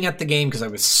screaming at the game because I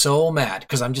was so mad.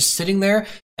 Because I'm just sitting there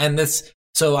and this...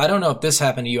 So I don't know if this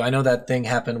happened to you. I know that thing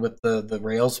happened with the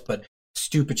rails, but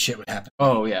stupid shit would happen.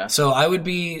 Oh, yeah. So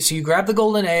you grab the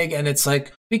golden egg and it's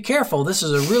like, be careful, this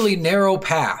is a really narrow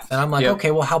path. And I'm like,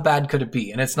 okay, well, how bad could it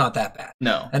be? And it's not that bad.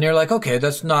 No. And you're like, okay,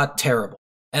 that's not terrible.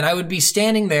 And I would be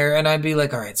standing there and I'd be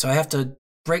like, all right, so I have to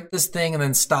break this thing and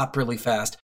then stop really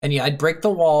fast. And I'd break the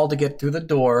wall to get through the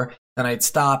door. Then I'd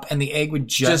stop, and the egg would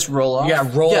just roll off? Yeah,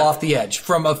 roll off the edge.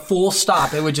 From a full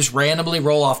stop, it would just randomly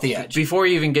roll off the edge. Before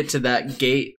you even get to that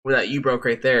gate that you broke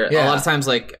right there, a lot of times,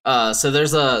 like, so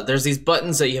there's these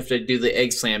buttons that you have to do the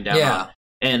egg slam down on.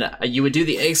 And you would do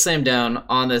the egg slam down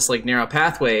on this, like, narrow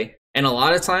pathway, and a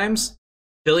lot of times,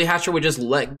 Billy Hatcher would just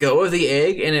let go of the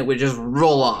egg, and it would just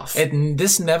roll off.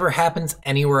 This never happens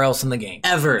anywhere else in the game.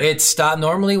 Ever.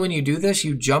 Normally, when you do this,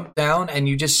 you jump down, and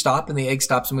you just stop, and the egg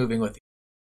stops moving with you.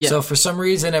 Yeah. So for some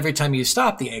reason, every time you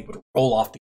stop, the egg would roll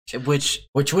off the edge.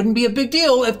 Which wouldn't be a big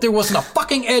deal if there wasn't a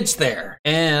fucking edge there.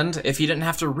 And if you didn't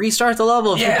have to restart the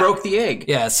level if you broke the egg.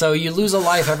 Yeah, so you lose a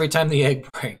life every time the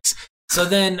egg breaks. So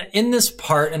then in this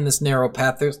part, in this narrow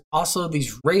path, there's also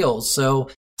these rails.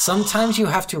 So sometimes you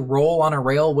have to roll on a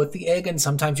rail with the egg, and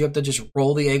sometimes you have to just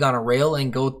roll the egg on a rail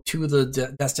and go to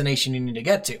the destination you need to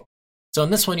get to. So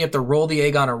in this one, you have to roll the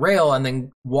egg on a rail and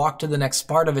then walk to the next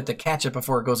part of it to catch it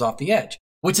before it goes off the edge.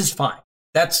 Which is fine.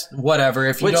 That's whatever.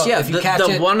 If you catch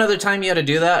it. One other time you had to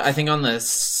do that, I think on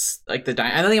this, like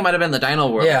I think it might have been the Dino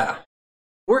World. Yeah.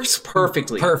 Works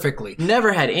perfectly. Perfectly.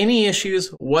 Never had any issues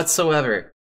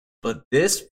whatsoever. But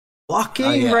this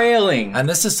fucking railing. And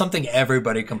this is something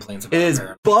everybody complains about. It is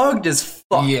bugged as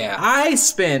fuck. Yeah.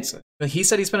 He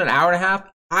said he spent an hour and a half.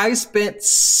 I spent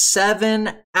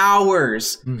 7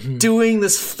 hours doing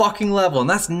this fucking level. And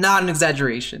that's not an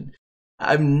exaggeration.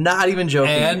 I'm not even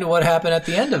joking. And what happened at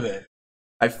the end of it?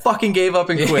 I fucking gave up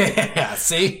and quit. Yeah,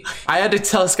 see? I had to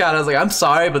tell Scott, I was like, I'm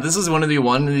sorry, but this is one of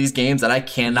these games that I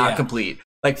cannot complete.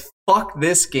 Like, fuck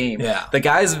this game. Yeah. The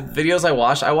guy's videos I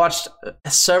watched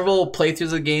several playthroughs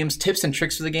of the games, tips and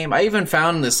tricks for the game. I even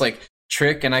found this, like,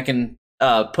 trick, and I can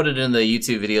put it in the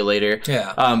YouTube video later.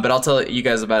 Yeah. But I'll tell you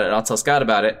guys about it, and I'll tell Scott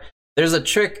about it. There's a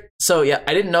trick. So, yeah,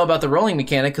 I didn't know about the rolling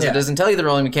mechanic, because it doesn't tell you the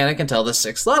rolling mechanic until the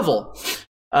 6th level.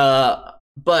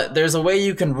 But there's a way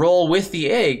you can roll with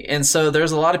the egg. And so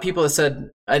there's a lot of people that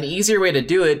said an easier way to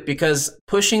do it, because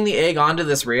pushing the egg onto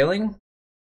this railing,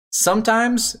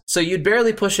 sometimes, so you'd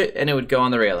barely push it and it would go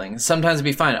on the railing. Sometimes it'd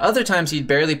be fine. Other times you'd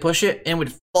barely push it and it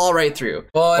would fall right through.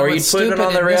 Or you'd put it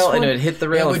on the rail and it would hit the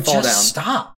rail and fall down. It would just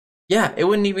stop. Yeah, it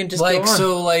wouldn't even just go on.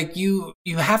 So like you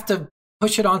have to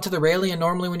push it onto the railing, and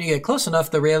normally when you get close enough,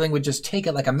 the railing would just take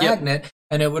it like a magnet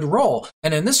and it would roll.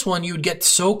 And in this one, you would get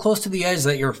so close to the edge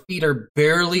that your feet are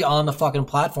barely on the fucking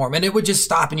platform, and it would just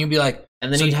stop, and you'd be like...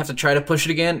 And then you'd have to try to push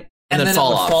it again. and then it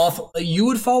fall would off. You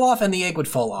would fall off, and the egg would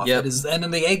fall off. Yep. And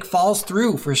then the egg falls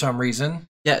through for some reason.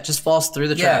 Yeah, it just falls through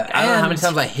the Yeah, track. I don't know how many and-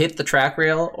 times I hit the track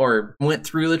rail or went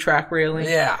through the track railing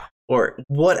Yeah. or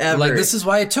whatever. Like, this is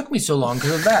why it took me so long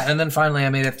because of that. And then finally I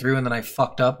made it through, and then I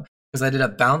fucked up because I did a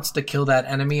bounce to kill that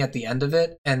enemy at the end of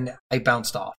it, and I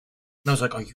bounced off. And I was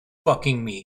like, are you fucking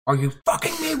me? Are you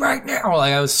fucking me right now?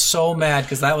 Like, I was so mad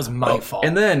because that was my fault.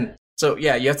 And then, so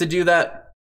yeah, you have to do that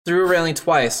through a railing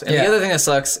twice. And Yeah. the other thing that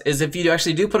sucks is if you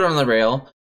actually do put it on the rail,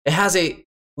 it has a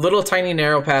little tiny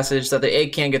narrow passage that the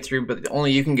egg can't get through, but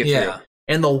only you can get Yeah. through.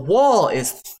 And the wall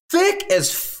is thick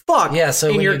as fuck. Yeah, so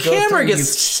and when your you go camera through, gets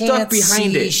you stuck can't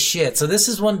behind see it. Shit. So this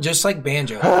is one just like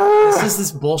Banjo. This is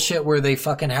this bullshit where they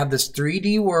fucking have this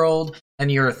 3D world,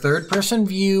 and you're a third-person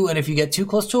view, and if you get too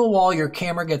close to a wall, your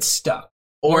camera gets stuck.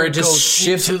 Or it goes just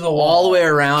shifts into the all wall. the way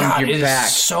around God, your it is back.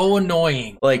 so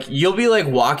annoying. Like, you'll be like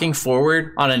walking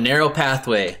forward on a narrow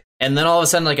pathway, and then all of a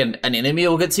sudden, like an enemy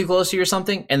will get too close to you or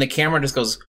something, and the camera just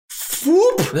goes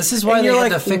whoop. This is why And they you're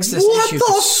had like, to fix this "What issue. the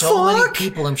 'Cause so many fuck?"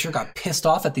 people, I'm sure, got pissed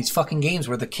off at these fucking games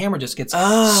where the camera just gets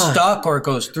Ah. stuck or it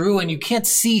goes through, and you can't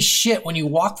see shit when you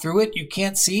walk through it. You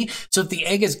can't see. So if the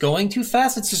egg is going too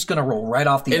fast, it's just gonna roll right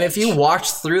off the And edge. if you walked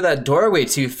through that doorway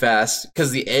too fast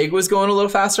because the egg was going a little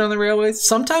faster on the railway,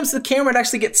 sometimes the camera would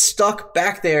actually get stuck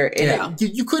back there, and Yeah.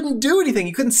 you couldn't do anything.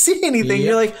 You couldn't see anything. Yep.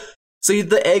 You're like, so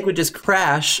the egg would just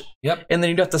crash, Yep. and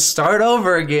then you'd have to start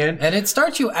over again. And it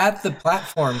starts you at the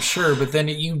platform, sure, but then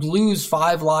you lose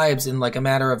 5 lives in like a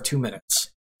matter of 2 minutes.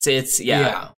 Yeah.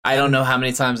 Yeah. I don't know how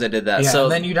many times I did that. Yeah, So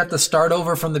and then you'd have to start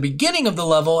over from the beginning of the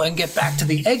level and get back to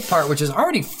the egg part, which is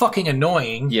already fucking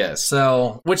annoying. yes,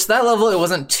 So, which that level it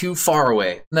wasn't too far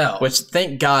away. no. Which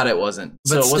thank God it wasn't.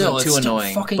 So but it still, wasn't it's too still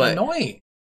annoying. fucking But annoying.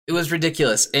 it was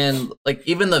ridiculous. And like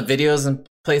even the videos and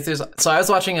playthroughs. So I was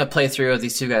watching a playthrough of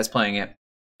these two guys playing it,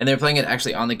 and they were playing it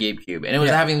actually on the GameCube, and it was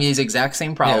Yeah. having these exact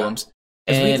same problems.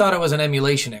 Because we And- thought it was an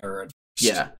emulation error. At first.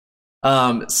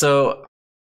 Yeah. So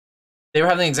they were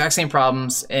having the exact same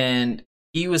problems, and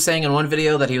he was saying in one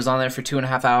video that he was on there for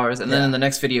 2.5 hours, and then Yeah. in the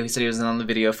next video he said he was on the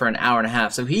video for an hour and a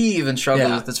half. So he even struggled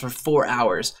Yeah. with this for 4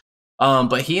 hours.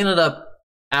 But he ended up,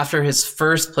 after his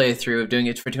first playthrough of doing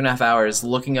it for 2.5 hours,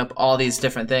 looking up all these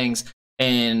different things,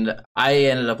 and I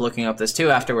ended up looking up this too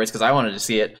afterwards because I wanted to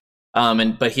see it.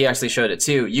 But he actually showed it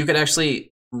too. You could actually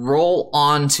roll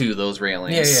onto those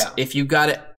railings Yeah. if you got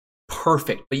it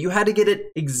perfect, but you had to get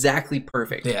it exactly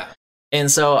perfect. Yeah. And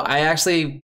so I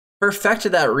actually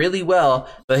perfected that really well.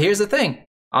 But here's the thing.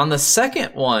 On the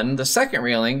second one, the second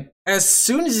railing, as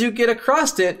soon as you get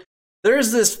across it,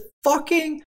 there's this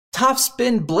fucking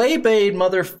topspin Beyblade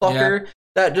motherfucker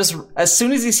that just, as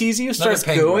soon as he sees you, starts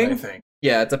Another penguin, I going. think.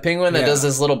 Yeah, it's a penguin that Yeah. does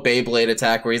this little Beyblade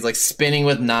attack where he's like spinning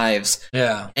with knives.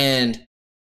 Yeah. And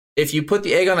if you put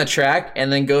the egg on the track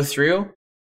and then go through,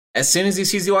 as soon as he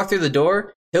sees you walk through the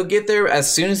door, he'll get there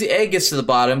as soon as the egg gets to the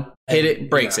bottom, hit it,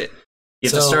 breaks Yeah. it. You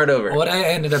have to start over. What I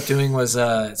ended up doing was,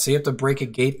 so you have to break a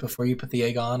gate before you put the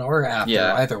egg on, or after,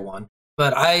 Yeah. either one.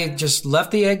 But I just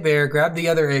left the egg there, grabbed the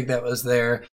other egg that was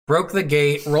there, broke the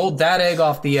gate, rolled that egg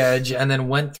off the edge, and then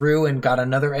went through and got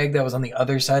another egg that was on the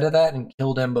other side of that and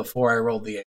killed him before I rolled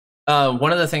the egg.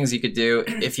 One of the things you could do,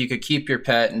 if you could keep your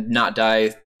pet and not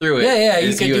die through it. Yeah, you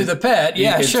is could do would- the pet. you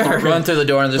Yeah, could sure. Run through the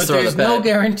door and just But throw the there's pet. no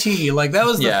guarantee. Like, that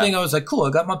was the Yeah. thing. I was like, cool, I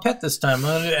got my pet this time.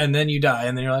 And then you die.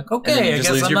 And then you're like, then okay, you I just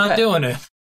guess lose I'm your not pet. doing it.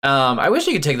 I wish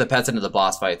you could take the pets into the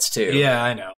boss fights too. Yeah,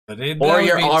 I know. But that Or would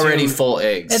you're be already too- full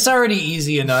eggs. It's already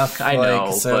easy enough. I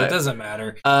know, so but- it doesn't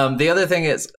matter. The other thing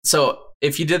is, so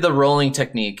if you did the rolling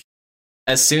technique,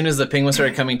 as soon as the penguin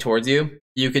started coming towards you,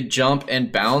 you could jump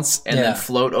and bounce and Yeah. then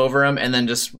float over him and then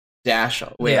just dash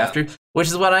away Yeah. after, which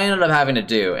is what I ended up having to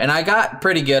do. And I got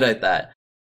pretty good at that.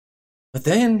 But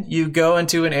then you go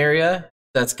into an area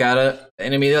that's got an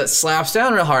enemy that slaps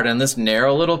down real hard on this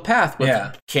narrow little path with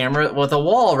Yeah. a camera with a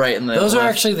wall right in the Those are left.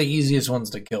 actually the easiest ones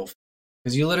to kill.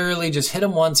 Because you literally just hit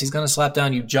him once, he's going to slap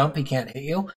down, you jump, he can't hit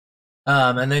you.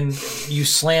 And then you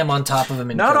slam on top of him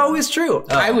and Not kill him. always true.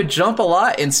 Oh. I would jump a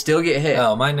lot and still get hit.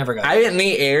 Oh, mine never got I in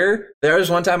the air. There was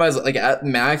one time I was like at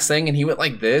Max thing, and he went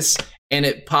like this, and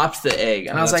it popped the egg,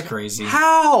 and I was That's like, crazy.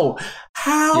 How?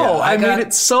 Yeah, I got- made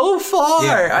it so far.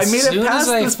 I made it past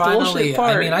this bullshit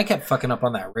part. I mean, I kept fucking up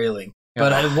on that railing. Yeah.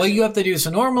 But what you have to do, so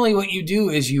normally what you do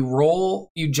is you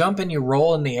jump and you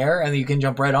roll in the air, and you can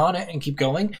jump right on it and keep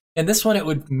going. And this one, it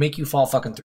would make you fall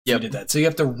fucking through if Yep. you did that. So you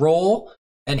have to roll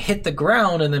and hit the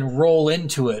ground and then roll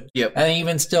into it. Yep. And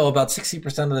even still, about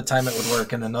 60% of the time it would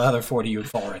work, and then the other 40 you would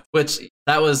fall right. Which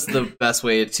that was the best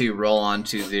way to roll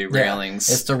onto the railings.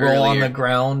 It's to roll on earlier. the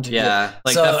ground. Yeah,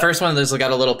 like So- the first one, there's got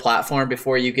a little platform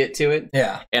before you get to it,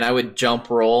 Yeah. and I would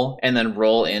jump, roll, and then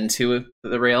roll into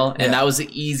the rail, and that was the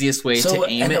easiest way to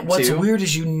aim and it. What's too. weird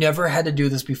is you never had to do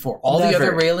this before. All the Never.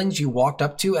 other railings you walked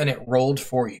up to, and it rolled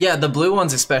for you. Yeah, the blue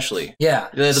ones especially. Yeah,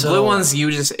 The blue ones,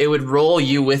 it would roll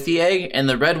you with the egg, and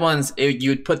the red ones,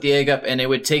 you would put the egg up, and it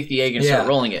would take the egg and start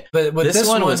rolling it. But with this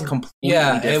one was completely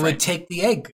different. it would take the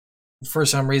egg for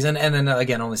some reason, and then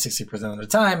again, only 60% of the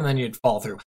time, and then you'd fall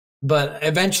through. But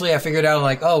eventually I figured out,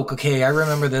 like, oh, okay, I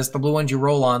remember this. The blue ones you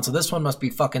roll on, so this one must be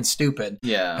fucking stupid.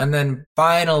 Yeah. And then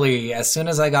finally, as soon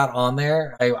as I got on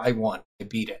there, I won. I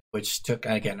beat it, which took,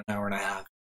 again, an hour and a half.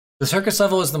 The circus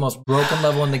level is the most broken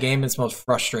level in the game. It's the most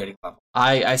frustrating level.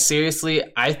 I seriously,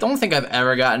 I don't think I've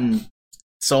ever gotten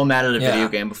so mad at a video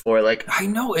game before. Like, I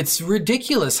know, it's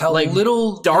ridiculous how like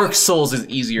little... Dark Souls is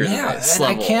easier than this and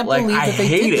level. I can't believe that they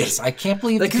hate did it. this. I can't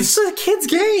believe Like, this is a kid's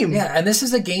game. Yeah, and this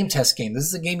is a game test game. This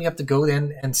is a game you have to go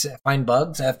in and find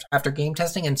bugs after game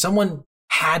testing, and someone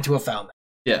had to have found that.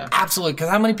 Yeah. Absolutely, because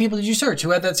how many people did you search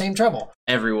who had that same trouble?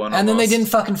 Everyone. And then they almost. didn't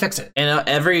fucking fix it. And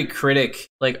every critic,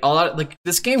 like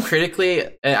this game critically,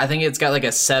 I think it's got like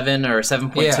a 7 or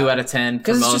 7.2 out of 10 for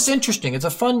Because it's most. just interesting. It's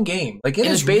a fun game. Like, it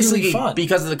And is it's basically really fun.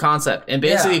 because of the concept, and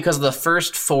basically because of the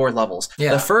first 4 levels.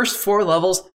 Yeah. The first 4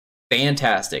 levels,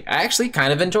 fantastic. I actually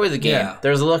kind of enjoy the game. Yeah.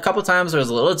 There's a couple times it was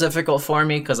a little difficult for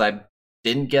me because I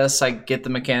didn't guess I get the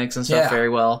mechanics and stuff very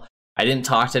well. I didn't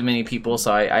talk to many people,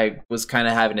 so I was kind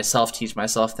of having to self-teach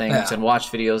myself things and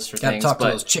watch videos for Gotta things. talk to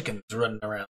But those chickens running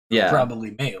around. Yeah.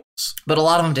 Probably males. but a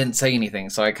lot of them didn't say anything,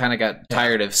 so I kind of got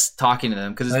tired of talking to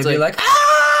them because it's They'd be like,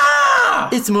 ah,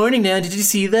 it's morning now. Did you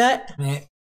see that?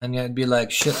 and you'd be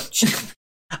like, shut up, chicken.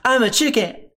 I'm a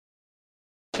chicken.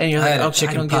 And you're I like, had a okay, I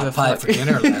chicken don't give a pot pie fuck. for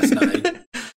dinner last night.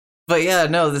 But yeah,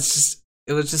 no, it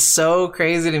was just so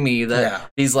crazy to me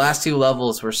that these last 2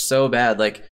 levels were so bad.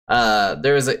 Like,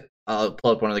 there was I'll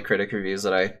pull up one of the critic reviews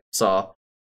that I saw.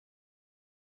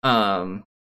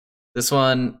 This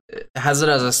one has it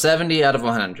as a 70 out of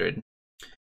 100.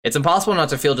 It's impossible not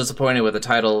to feel disappointed with a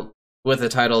title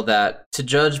that, to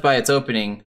judge by its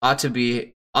opening, ought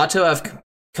to have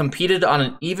competed on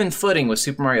an even footing with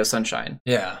Super Mario Sunshine.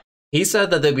 Yeah. He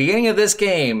said that the beginning of this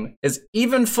game is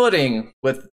even footing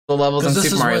with the levels in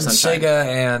Super Mario Sunshine. Sega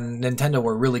and Nintendo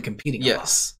were really competing.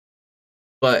 Yes.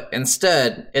 But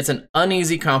instead, it's an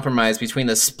uneasy compromise between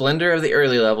the splendor of the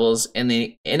early levels and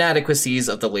the inadequacies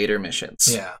of the later missions.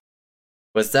 Yeah.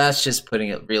 But that's just putting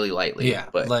it really lightly. Yeah.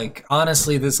 But like,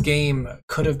 honestly, this game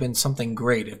could have been something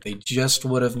great if they just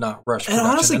would have not rushed it production.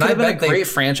 honestly could have been a great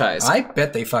franchise. I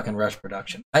bet they fucking rushed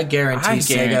production. I guarantee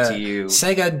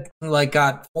Sega like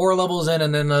got 4 levels in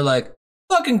and then they're like,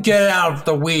 fucking get it out of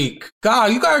the week.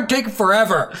 God, you gotta take it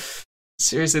forever.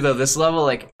 Seriously though, this level,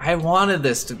 like, I wanted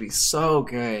this to be so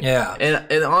good. Yeah.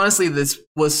 And honestly, it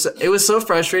was so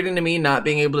frustrating to me not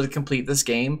being able to complete this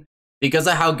game because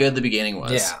of how good the beginning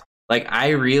was. Yeah. Like, I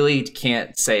really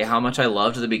can't say how much I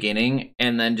loved the beginning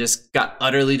and then just got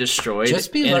utterly destroyed.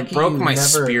 Just be and lucky it broke my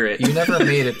never, spirit. You never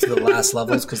made it to the last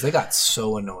levels because they got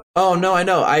so annoying. Oh, no, I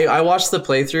know. I watched the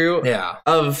playthrough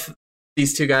of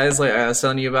these 2 guys like I was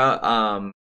telling you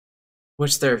about,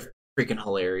 which they're freaking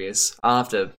hilarious. I'll have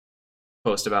to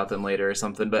post about them later or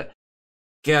something, but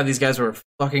yeah, these guys were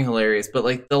fucking hilarious. But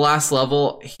like the last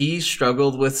level, he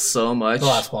struggled with so much. The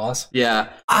last boss. Yeah.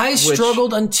 I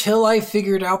struggled until I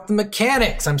figured out the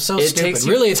mechanics. I'm so stupid.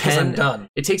 Really, it's because I'm done.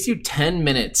 It takes you 10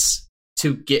 minutes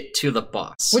to get to the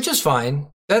boss. Which is fine.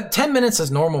 That 10 minutes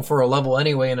is normal for a level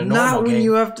anyway in a normal Not when game.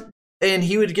 you have to, and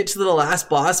he would get to the last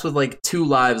boss with like 2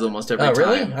 lives almost every time. Oh,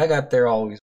 really? I got there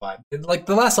always 5. Like,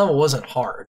 the last level wasn't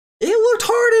hard. It looked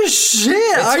hard as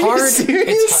shit. Are you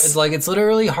serious? It's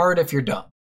literally hard if you're dumb.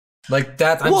 Like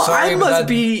that. I'm sorry, I must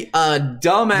be a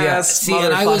dumbass. See,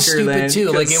 and I was stupid then,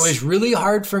 too. Like, it was really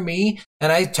hard for me.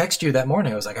 And I texted you that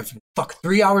morning. I was like, I've been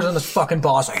 3 hours on this fucking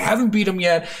boss. I haven't beat him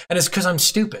yet, and it's because I'm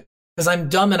stupid. Because I'm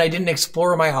dumb and I didn't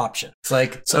explore my options.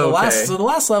 Like, the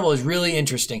last level is really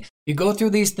interesting. You go through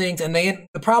these things, and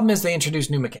the problem is they introduce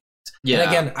new mechanics. Yeah. And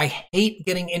again, I hate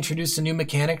getting introduced to new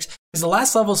mechanics because the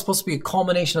last level is supposed to be a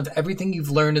culmination of everything you've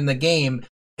learned in the game,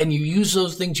 and you use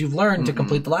those things you've learned to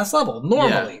complete the last level.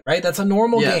 Normally, right? That's a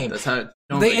normal game. That's how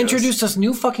they introduced this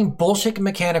new fucking bullshit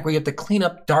mechanic where you have to clean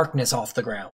up darkness off the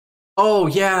ground. Oh,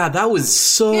 yeah, that was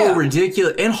so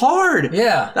ridiculous and hard.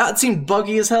 Yeah. That seemed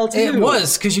buggy as hell, too. It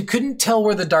was, because you couldn't tell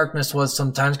where the darkness was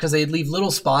sometimes because they'd leave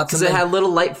little spots. Because it had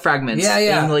little light fragments. Yeah,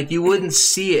 yeah. And, like, you wouldn't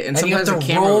see it. And sometimes you have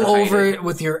to roll over it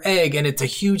with your egg, and it's a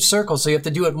huge circle, so you have to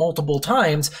do it multiple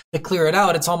times to clear it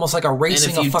out. It's almost like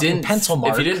erasing a fucking pencil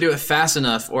mark. If you didn't do it fast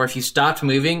enough, or if you stopped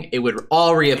moving, it would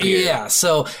all reappear. Yeah,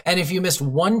 so, and if you missed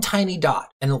one tiny dot,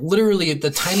 and literally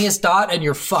the tiniest dot, and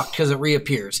you're fucked because it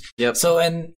reappears. Yep. So,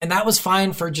 and that was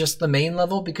fine for just the main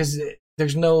level because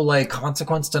there's no like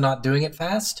consequence to not doing it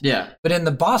fast. Yeah. But in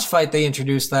the boss fight, they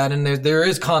introduced that, and there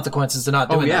is consequences to not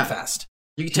doing yeah. that fast.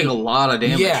 You can take a lot of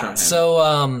damage from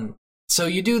Yeah. him. So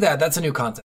you do that. That's a new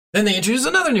concept. Then they introduce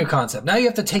another new concept. Now you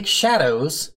have to take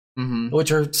shadows,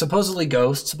 which are supposedly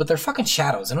ghosts, but they're fucking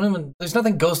shadows. There's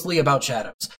nothing ghostly about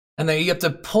shadows. And then you have to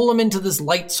pull them into this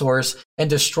light source and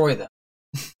destroy them.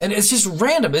 And it's just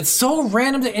random. It's so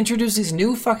random to introduce these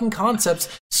new fucking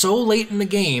concepts so late in the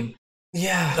game.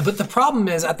 Yeah. But the problem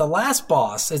is, at the last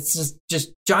boss, it's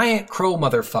just giant crow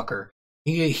motherfucker.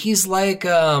 He's like,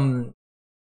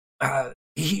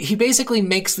 he basically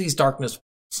makes these darkness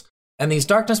pools. And these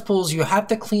darkness pools, you have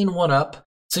to clean one up.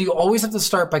 So you always have to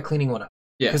start by cleaning one up.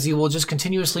 Yeah. Because he will just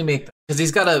continuously make them. Because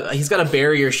he's got a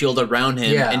barrier shield around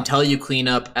him until you clean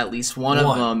up at least one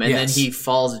of them, and then he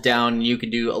falls down and you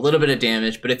can do a little bit of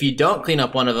damage. But if you don't clean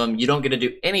up one of them, you don't get to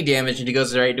do any damage, and he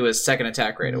goes right to his second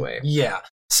attack right away. Yeah.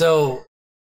 So,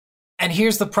 and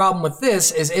here's the problem with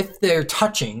this, is if they're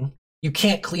touching, you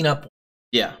can't clean up.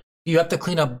 Yeah. You have to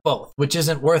clean up both, which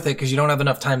isn't worth it because you don't have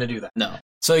enough time to do that. No.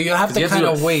 So you have to kind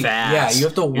of wait. Fast. Yeah, you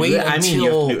have to wait until... you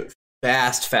have to do it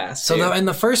fast. So in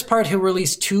the first part, he'll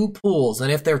release 2 pools,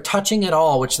 and if they're touching at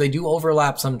all, which they do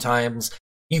overlap sometimes,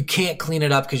 you can't clean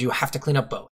it up because you have to clean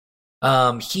up both.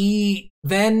 He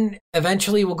then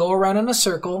eventually will go around in a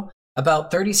circle.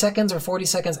 About 30 seconds or 40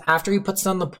 seconds after he puts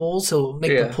down the pools, he'll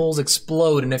make the pools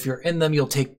explode, and if you're in them, you'll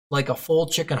take like a full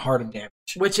chicken heart of damage.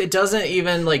 Which it doesn't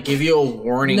even like give you a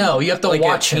warning. No, you have to like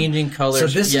watch changing colors. So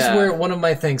this is where one of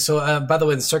my things. So by the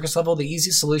way, the circus level, the easy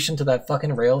solution to that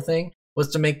fucking rail thing was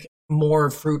to make more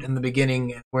fruit in the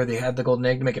beginning where they had the golden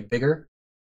egg to make it bigger.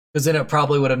 Because then it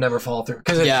probably would have never fallen through.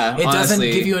 Because it doesn't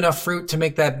give you enough fruit to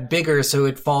make that bigger, so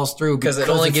it falls through. Because it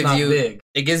only gives you big.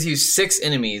 It gives you 6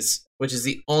 enemies, which is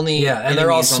the only and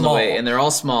they're all small. and they're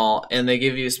all small, and they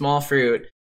give you small fruit,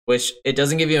 which it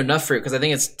doesn't give you enough fruit because I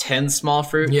think it's 10 small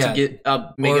fruit to get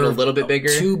make it a little bit bigger.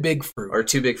 2 big fruit or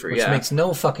 2 big fruit, which makes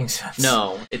no fucking sense.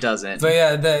 No, it doesn't. But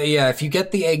if you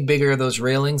get the egg bigger, those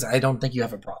railings, I don't think you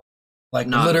have a problem. Like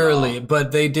Not literally,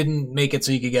 but they didn't make it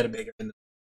so you could get it bigger.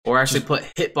 Or actually put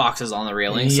hitboxes on the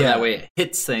railing so that way it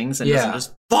hits things and doesn't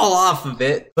just fall off of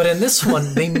it. But in this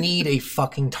one, they need a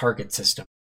fucking target system.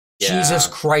 Jesus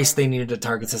Christ, they needed a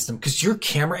target system because your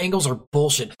camera angles are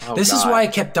bullshit. This is why I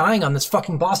kept dying on this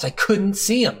fucking boss. I couldn't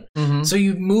see him. So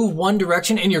you move one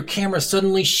direction and your camera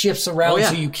suddenly shifts around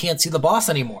so you can't see the boss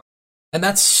anymore. And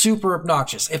that's super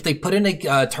obnoxious. If they put in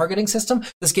a targeting system,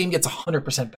 this game gets 100%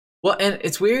 better. Well, and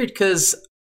it's weird because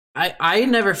I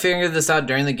never figured this out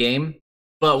during the game.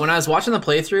 But when I was watching the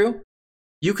playthrough,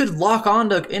 you could lock on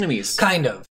to enemies. Kind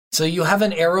of. So you have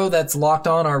an arrow that's locked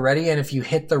on already, and if you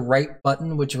hit the right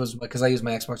button, which was because I use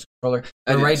my Xbox controller,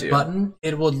 the right button,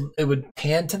 it would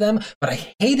pan to them. But I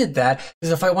hated that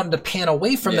because if I wanted to pan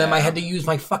away from them, I had to use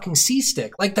my fucking C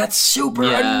stick. Like that's super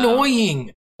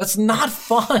annoying. That's not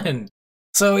fun.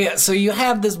 So you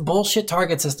have this bullshit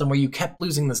target system where you kept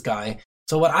losing this guy.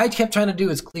 So what I kept trying to do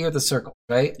is clear the circle,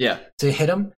 right? Yeah. To hit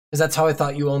him, because that's how I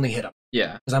thought you only hit him.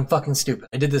 Yeah. Because I'm fucking stupid.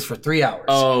 I did this for 3 hours.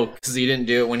 Oh, because you didn't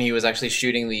do it when he was actually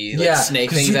shooting the snake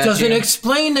things at you? Because it doesn't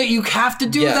explain that you have to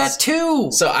do that too.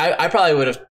 So I probably would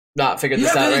have not figured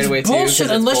this out right away too.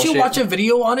 Bullshit. Unless you watch a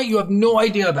video on it, you have no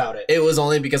idea about it. It was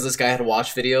only because this guy had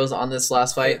watched videos on this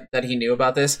last fight that he knew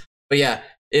about this. But yeah,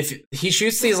 if he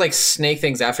shoots these like snake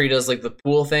things after he does like the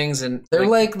pool things, and they're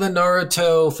like the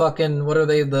Naruto fucking, what are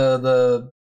they? The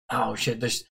oh shit,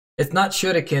 it's not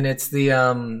shuriken, it's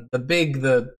the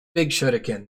big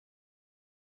shuriken.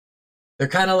 They're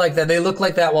kind of like that. They look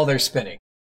like that while they're spinning.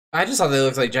 I just thought they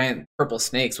looked like giant purple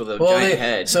snakes with a giant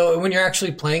head. So when you're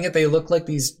actually playing it, they look like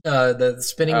these the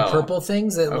spinning purple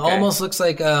things. It almost looks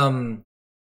like the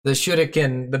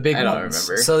shuriken, the big ones. I don't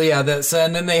remember. So yeah,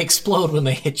 and then they explode when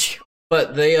they hit you.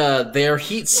 But they are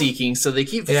heat seeking, so they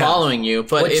keep following you.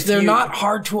 But which they're not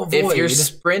hard to avoid. If you're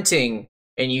sprinting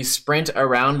and you sprint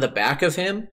around the back of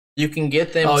him, you can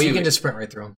get them. You can just sprint right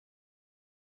through him.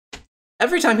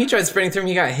 Every time he tried sprinting through him,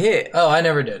 he got hit. Oh, I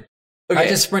never did. Okay. I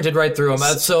just sprinted right through him.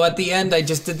 So at the end, I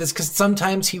just did this because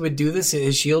sometimes he would do this.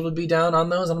 His shield would be down on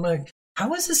those. And I'm like,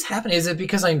 how is this happening? Is it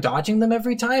because I'm dodging them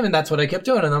every time? And that's what I kept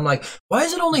doing. And I'm like, why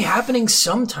is it only happening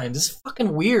sometimes? This is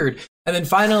fucking weird. And then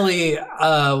finally,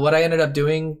 what I ended up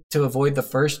doing to avoid the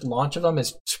first launch of them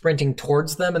is sprinting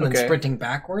towards them and then sprinting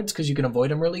backwards because you can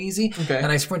avoid them really easy.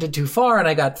 And I sprinted too far and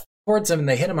I got towards them and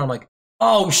they hit him. And I'm like,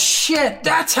 oh shit,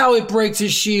 that's how it breaks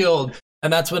his shield.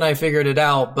 And that's when I figured it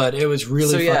out, but it was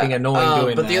really fucking annoying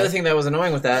doing that. But the other thing that was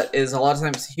annoying with that is a lot of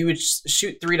times he would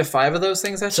shoot 3 to 5 of those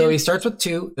things at you. So he starts with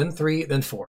 2, then 3, then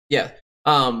 4. Yeah.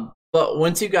 But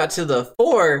once you got to the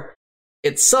 4,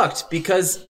 it sucked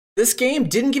because this game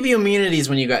didn't give you immunities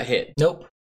when you got hit. Nope.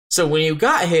 So when you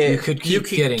got hit, You could keep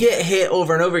getting get hit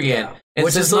over and over again. Yeah. And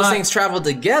Which since is those not- things travel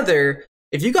together,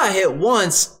 if you got hit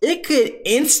once, it could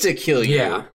insta-kill you.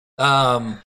 Yeah.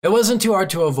 It wasn't too hard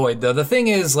to avoid though. The thing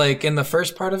is, like in the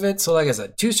first part of it, so like I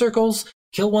said, 2 circles,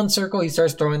 kill 1 circle, he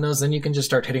starts throwing those, then you can just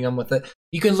start hitting him with it.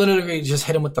 You can literally just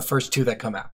hit him with the first 2 that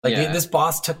come out. Like Yeah. this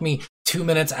boss took me 2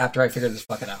 minutes after I figured this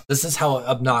fucking out. This is how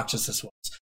obnoxious this was.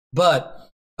 But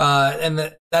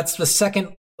that's the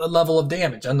second level of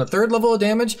damage. On the third level of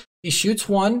damage, he shoots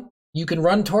 1, you can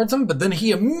run towards him, but then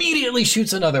he immediately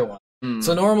shoots another one. Mm.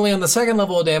 So normally on the second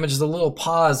level of damage is a little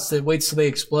pause that waits till they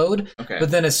explode. Okay.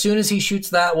 But then as soon as he shoots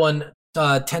that one,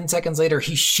 10 seconds later,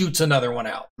 he shoots another one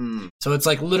out. Mm. So it's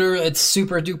like literally, it's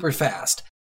super duper fast.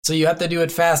 So you have to do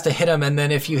it fast to hit him. And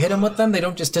then if you hit him with them, they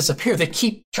don't just disappear. They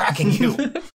keep tracking you.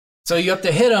 So you have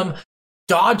to hit them,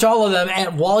 dodge all of them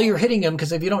and while you're hitting him.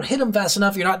 Because if you don't hit him fast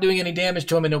enough, you're not doing any damage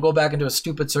to him and he'll go back into a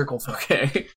stupid circle.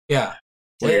 Okay. Yeah.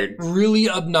 Weird. Really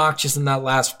obnoxious in that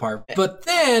last part. But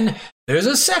then there's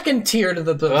a second tier to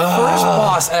the first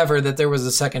boss ever that there was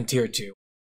a second tier to.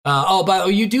 But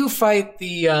you do fight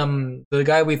the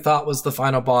guy we thought was the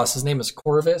final boss. His name is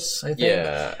Corvus, I think.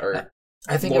 Yeah, or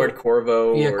I think Lord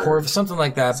Corvo. Yeah, or Corvus, something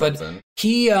like that. something.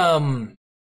 But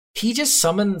he just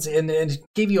summons and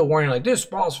gave you a warning like this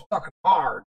boss is fucking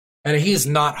hard, and he is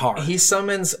not hard. He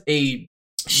summons a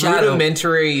Shadow.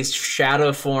 rudimentary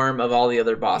shadow form of all the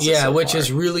other bosses. Yeah, so which far.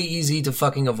 is really easy to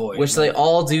fucking avoid. which they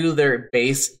all do their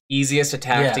base easiest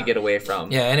attack Yeah. to get away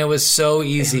from. yeah, and it was so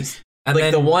easy. And Like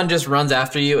then, the one just runs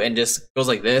after you and just goes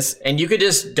like this, and you could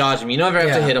just dodge him. You don't ever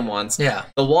have to Yeah. hit him once. yeah.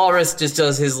 The walrus just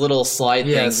does his little slide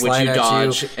Yeah, thing, which slide you at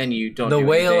dodge you. and you don't. The do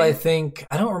whale, anything.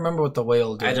 I don't remember what the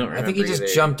whale did. I don't I think he remember just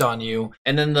either. jumped on you.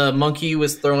 And then the monkey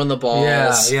was throwing the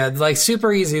balls. Yeah, like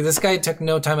super easy. This guy took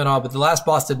no time at all, but the last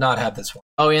boss did not have this one.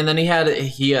 Oh, and then he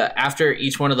after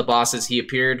each one of the bosses, he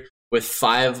appeared with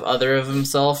 5 other of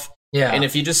himself. Yeah. And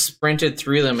if you just sprinted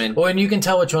through them and Well, and you can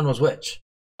tell which one was which.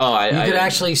 You could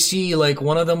actually see like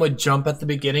one of them would jump at the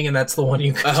beginning, and that's the one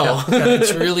you could Oh. tell.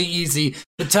 It's really easy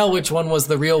to tell which one was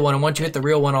the real one, and once you hit the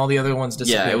real one, all the other ones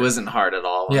disappear. Yeah, it wasn't hard at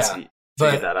all. Once Yeah, you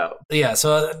but- figured that out. Yeah,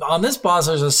 so on this boss,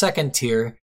 there's a second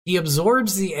tier. He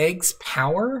absorbs the egg's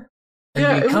power and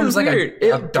Yeah, it becomes was like weird. a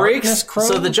It darkness breaks. crow.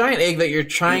 So the giant egg that you're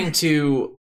trying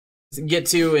to get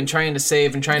to and trying to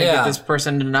save and trying to Yeah. get this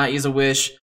person to not use a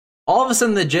wish, all of a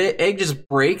sudden the egg just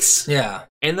breaks, yeah,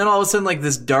 and then all of a sudden like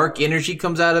this dark energy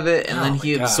comes out of it, and Oh then my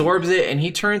he God. absorbs it, and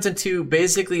he turns into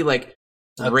basically like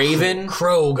a Raven.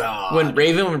 crow god.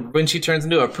 When she turns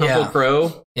into a purple Yeah.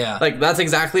 crow, yeah, like that's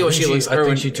exactly what think she looks. I or think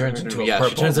when she turns into a yeah, she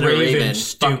purple turns into a raven, raven. Fuck,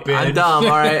 stupid. I'm dumb.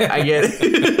 All right, I get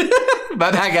it. My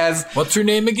bad, guys. what's her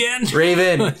name again?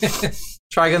 Raven,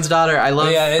 Trigon's daughter. I love.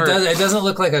 Yeah, her. it doesn't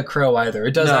look like a crow either.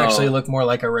 It does No. actually look more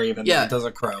like a raven. Yeah. than it does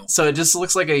a crow. So it just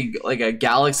looks like a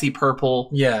galaxy purple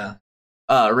Yeah,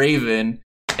 raven,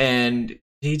 and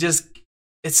it's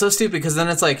so stupid because then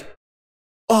it's like,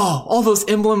 oh, all those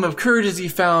emblem of courages you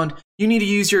found, you need to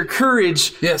use your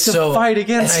courage Yeah, to so- fight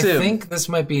against and I him. think this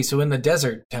might be so. In the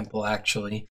desert temple,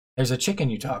 actually, there's a chicken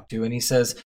you talk to, and he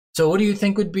says, "So, what do you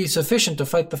think would be sufficient to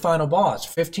fight the final boss?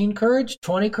 15 courage,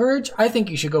 20 courage? I think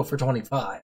you should go for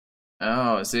 25."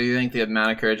 Oh, so you think the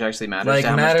amount of courage actually matters to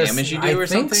how much damage you do I or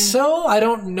think something? so. I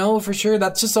don't know for sure.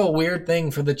 That's just a weird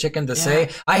thing for the chicken to say.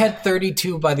 I had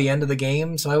 32 by the end of the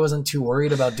game, so I wasn't too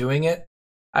worried about doing it.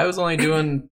 I was only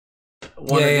doing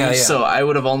one Yeah, of yeah, each, yeah. so I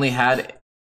would have only had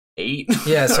 8.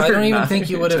 Yeah, so I Or don't even 9, think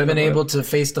you would have been 10. able to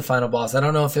face the final boss. I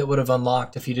don't know if it would have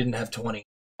unlocked if you didn't have 20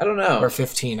 I don't know. or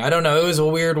 15. I don't know. It was a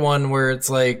weird one where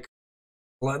it's like,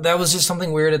 that was just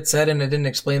something weird it said, and it didn't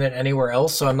explain it anywhere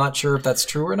else, so I'm not sure if that's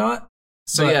true or not.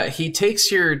 So But- yeah, he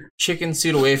takes your chicken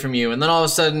suit away from you, and then all of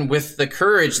a sudden, with the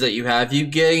courage that you have, you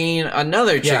gain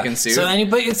another chicken suit. So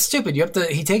but it's stupid. You have to.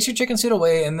 He takes your chicken suit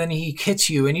away, and then he hits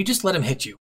you, and you just let him hit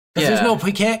you. Because Yeah.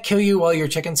 he can't kill you while your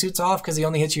chicken suit's off because he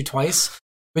only hits you twice.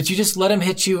 But you just let him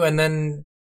hit you, and then.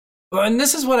 Well, and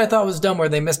this is what I thought was dumb, where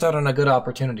they missed out on a good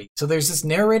opportunity. So there's this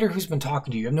narrator who's been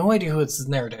talking to you. You have no idea who it's this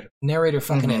narrator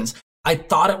fucking Mhm. is. I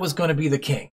thought it was going to be the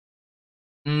king.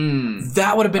 Mm.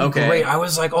 That would have been Okay. great. I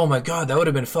was like, oh my god, that would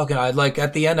have been fucking. I like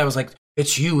at the end, I was like,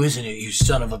 it's you, isn't it? You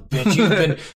son of a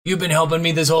bitch. You've been helping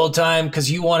me this whole time because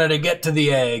you wanted to get to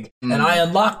the egg, and I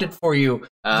unlocked it for you.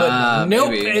 But nope,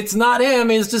 maybe. it's not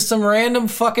him. It's just some random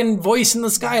fucking voice in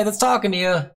the sky that's talking to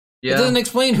you. It Yeah. doesn't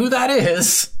explain who that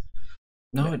is.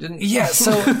 No, it didn't. Yeah,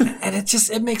 so and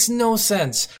it makes no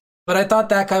sense. But I thought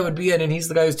that guy would be it, and he's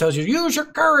the guy who tells you use your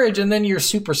courage, and then you're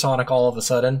supersonic all of a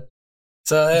sudden.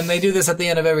 So, and they do this at the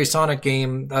end of every Sonic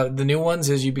game. The new ones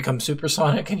is you become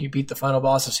supersonic and you beat the final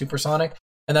boss of supersonic,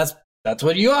 and that's That's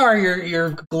what you are.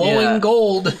 You're glowing Yeah.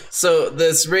 gold. So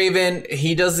this Raven,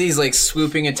 he does these like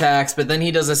swooping attacks, but then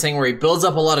he does this thing where he builds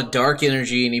up a lot of dark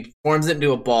energy and he forms it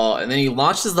into a ball, and then he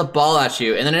launches the ball at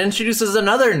you, and then it introduces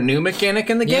another new mechanic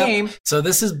in the Yep. game. So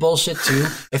this is bullshit too.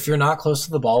 If you're not close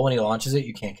to the ball when he launches it,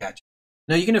 you can't catch it.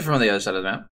 No, you can do it from the other side of the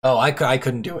map. Oh, I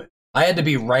couldn't do it. I had to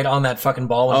be right on that fucking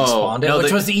ball when he Oh, spawned it, no,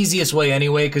 which was the easiest way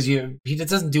anyway, because he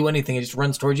doesn't do anything. He just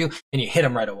runs towards you and you hit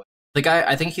him right away. The guy,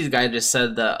 I think he's the guy just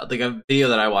said that the video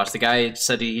that I watched. The guy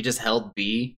said he just held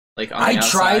B like on the I outside.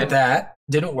 tried that,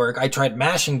 didn't work. I tried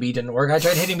mashing B, didn't work. I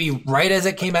tried hitting B right as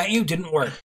it came at you, didn't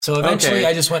work. So eventually Okay.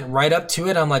 I just went right up to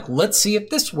it. I'm like, let's see if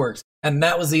this works. And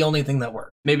that was the only thing that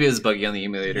worked. Maybe it was buggy on the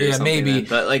emulator. or Yeah, something maybe. then,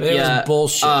 but like But it was yeah,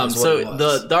 bullshit is what so it was.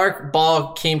 the dark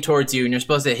ball came towards you, and you're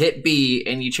supposed to hit B,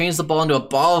 and you change the ball into a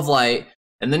ball of light,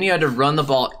 and then you had to run the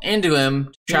ball into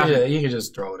him. Trap You could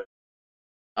just throw it.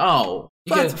 Oh,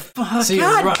 You what could- the fuck? See,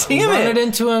 God damn run it! it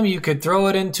into him. You could throw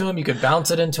it into him. You could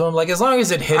bounce it into him. Like as long as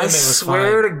it hit him, I it was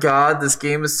swear fine. to God, this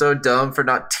game is so dumb for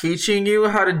not teaching you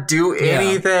how to do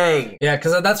anything. Yeah,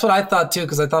 because that's what I thought too.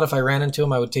 Because I thought if I ran into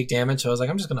him, I would take damage. So I was like,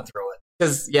 I'm just gonna throw it.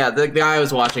 Because yeah, the guy I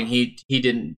was watching, he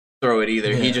didn't throw it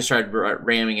either. He Yeah. just tried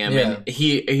ramming him, Yeah. and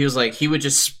he was like he would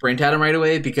just sprint at him right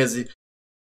away because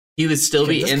he would still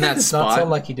be This in guy that does not spot. sound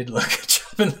like he did a good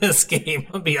job in this game.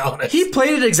 I'll be honest. He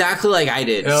played it exactly like I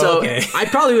did. Oh, So okay. I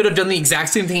probably would have done the exact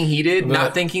same thing he did, But-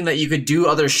 not thinking that you could do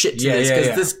other shit to Yeah, this yeah, because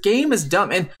yeah. this game is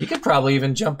dumb. And You could probably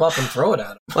even jump up and throw it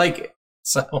at him. like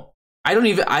So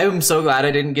I'm so glad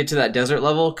I didn't get to that desert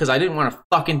level because I didn't want to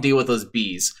fucking deal with those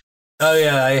bees. oh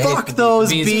yeah, I Fuck hate those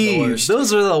bees. Are the bees. worst.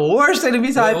 Those are the worst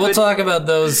enemy type. We'll talk about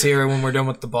those here when we're done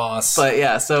with the boss. But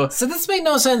yeah, so So this made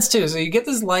no sense too. So you get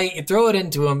this light, you throw it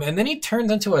into him, and then he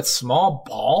turns into a small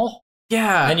ball,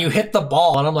 yeah, and you hit the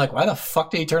ball, and I'm like, why the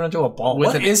fuck did he turn into a ball? With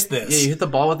What an- is yeah, this? you hit the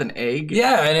ball with an egg.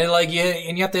 Yeah, and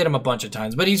you have to hit him a bunch of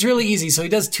times, but he's really easy. So he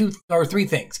does 2 or 3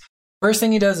 things. First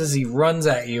thing he does is he runs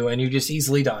at you, and you just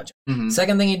easily dodge him. Mhm.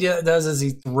 Second thing he does is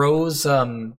he throws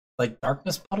like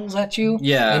darkness puddles at you,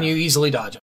 Yeah. and you easily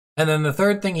dodge him. And then the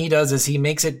third thing he does is he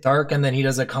makes it dark, and then he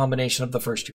does a combination of the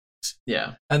first 2.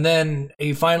 Yeah. And then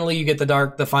you get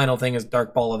the final thing is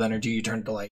dark ball of energy, you turn it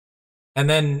to light. And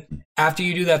then after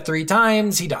you do that 3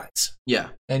 times, he dies. Yeah.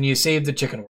 And you save the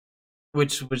chicken.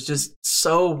 Which was just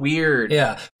so weird.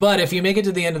 Yeah. But if you make it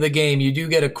to the end of the game, you do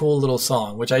get a cool little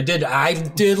song, which I did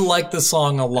like the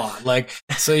song a lot. Like,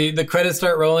 so the credits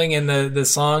start rolling and the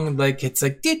song, like, it's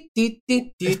like,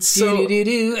 It's so-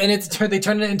 and they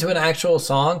turn it into an actual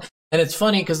song. And it's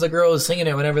funny because the girl is singing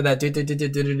it whenever that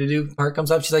do part comes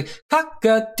up. She's like,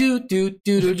 "Kaka do do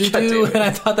do do do God damn do," it. and I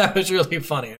thought that was really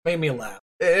funny. It made me laugh.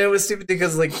 It was stupid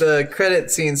because like the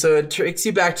credit scene, so it takes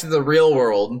you back to the real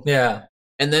world, Yeah,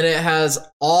 and then it has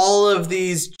all of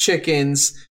these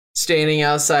chickens standing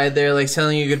outside there, like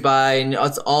telling you goodbye, and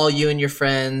it's all you and your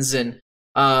friends, and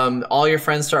all your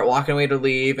friends start walking away to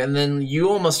leave, and then you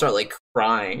almost start like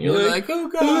crying. You're like, "Oh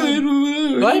God,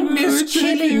 I miss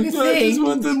killing things."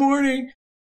 Once in the morning.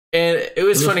 And it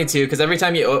was funny too because every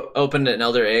time you opened an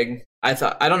elder egg, I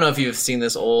don't know if you've seen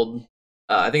this old.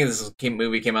 I think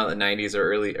movie came out in the 90s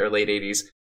or late 80s.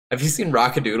 Have you seen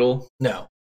Rockadoodle? No.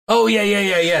 Oh yeah,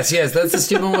 yes. That's the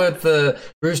stupid one with the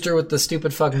rooster with the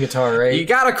stupid fucking guitar, right? You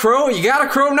got a crow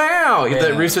now. Yeah.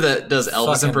 The rooster that does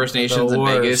Elvis Fucking impersonations the in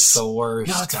worst, Vegas. The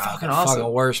worst. No, it's God, fucking the awesome.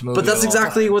 Fucking worst movie. But that's of all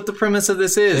exactly time. what the premise of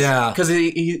this is. Yeah. Because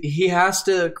he has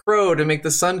to crow to make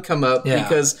the sun come up. Yeah.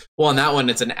 Because, well, in that one,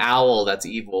 it's an owl that's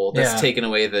evil. That's Yeah. taking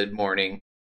away the morning.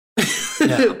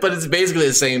 Yeah. But it's basically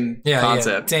the same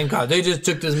concept. Yeah, same concept. They just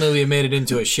took this movie and made it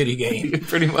into a shitty game.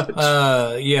 Pretty much.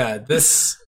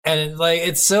 This and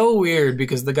it's so weird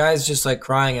because the guy's just like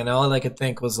crying, and all I could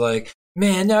think was like,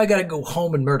 man, now I gotta go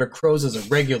home and murder crows as a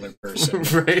regular person.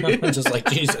 Right. I'm just like,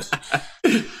 Jesus,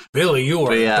 Billy, you are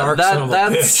But a yeah, dark son of a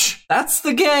bitch. that's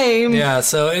the game. Yeah,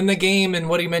 so in the game, and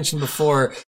what he mentioned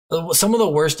before, some of the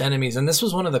worst enemies, and this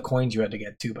was one of the coins you had to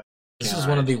get too, but this was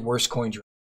one of the worst coins you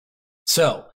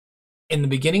So, in the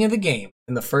beginning of the game,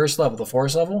 in the first level, the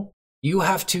forest level,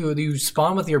 you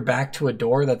spawn with your back to a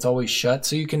door that's always shut,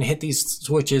 so you can hit these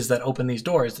switches that open these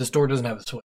doors. This door doesn't have a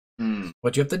switch. Mm.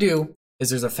 What you have to do is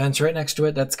there's a fence right next to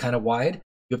it that's kind of wide.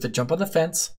 You have to jump on the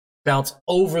fence, bounce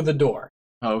over the door.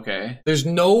 Okay. There's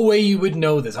no way you would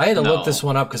know this. I had to No. look this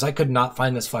one up because I could not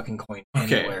find this fucking coin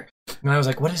Okay. anywhere. And I was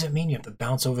like, what does it mean you have to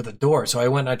bounce over the door? So I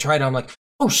went and I tried it. I'm like,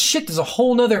 oh shit, there's a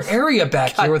whole nother area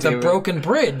back God here with damn a it. broken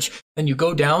bridge. And you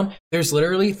go down, there's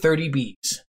literally 30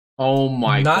 bees. Oh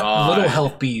my Not god. little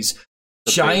health bees, The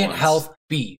big giant ones. health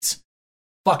bees.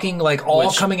 Fucking like all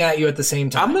Which- coming at you at the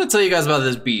same time. I'm going to tell you guys about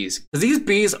these bees. Because these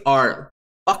bees are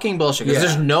fucking bullshit. Because Yeah.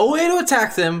 there's no way to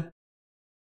attack them.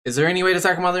 Is there any way to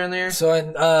attack them while they're in the air? So,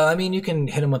 I mean, you can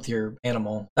hit them with your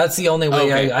animal. That's the only way.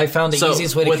 Okay. I found the So,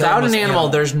 easiest way to kill them without was an animal,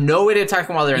 there's no way to attack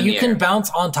them while they're in You the can air.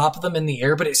 bounce on top of them in the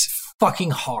air, but it's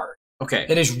fucking hard. Okay.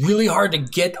 It is really hard to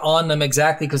get on them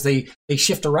exactly because they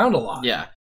shift around a lot. Yeah.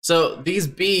 So these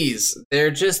bees, they're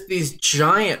just these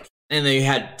giant, and they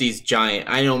had these giant,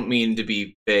 I don't mean to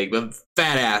be big, but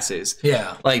fat asses.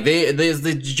 Yeah. Like, there's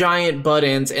the giant butt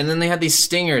ends, and then they had these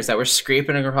stingers that were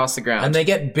scraping across the ground. And they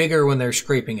get bigger when they're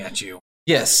scraping at you.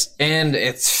 Yes, and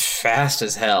it's fast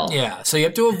as hell. Yeah, so you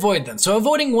have to avoid them. So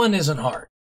avoiding one isn't hard.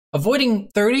 Avoiding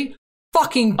 30,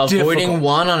 fucking Avoiding difficult.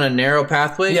 one on a narrow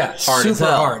pathway, Yeah, hard as super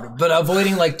hell. hard. But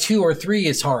avoiding like 2 or 3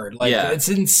 is hard. Like, Yeah. it's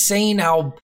insane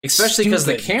how Especially because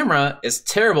the stupid. camera is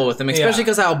terrible with them, especially Yeah.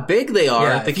 because how big they are.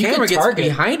 Yeah, The if you camera could gets target-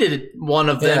 behind one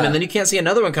of them, Yeah. and then you can't see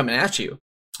another one coming at you.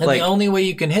 And Like- the only way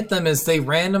you can hit them is they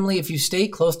randomly, if you stay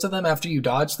close to them after you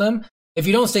dodge them, if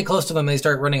you don't stay close to them, they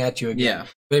start running at you again. Yeah.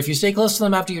 But if you stay close to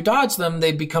them after you dodge them,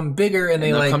 they become bigger and, And they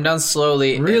they'll like come down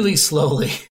slowly, really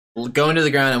slowly. and go into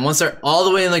the ground, and once they're all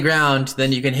the way in the ground,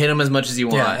 then you can hit them as much as you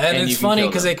want. Yeah, and you it's can funny kill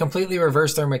because them. they completely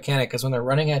reverse their mechanic because when they're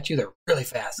running at you, they're really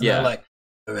fast. And Yeah. they're like,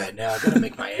 all right, now I gotta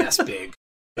make my ass big.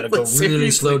 Gotta go Like, really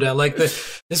seriously. slow down. Like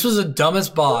this was the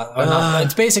dumbest boss. Or not,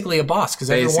 it's basically a boss because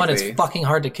every one is Basically. fucking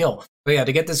hard to kill. But yeah,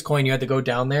 to get this coin, you had to go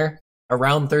down there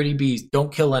around 30 bees.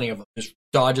 Don't kill any of them. Just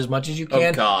dodge as much as you Oh,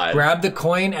 can. God. Grab the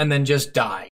coin and then just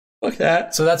die. Fuck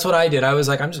that. So that's what I did. I was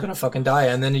like, I'm just gonna fucking die,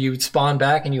 and then you spawn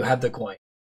back and you have the coin.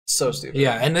 So stupid.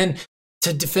 Yeah, and then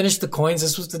to finish the coins,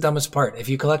 this was the dumbest part. If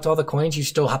you collect all the coins, you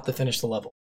still have to finish the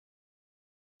level.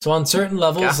 So on certain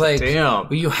levels, God like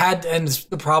damn. you had, and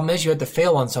the problem is you had to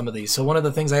fail on some of these. So one of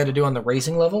the things I had to do on the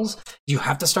racing levels, you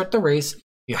have to start the race,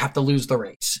 you have to lose the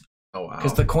race Oh, wow.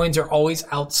 because the coins are always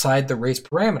outside the race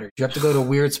parameters. You have to go to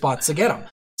weird spots to get them.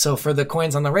 So for the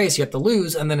coins on the race, you have to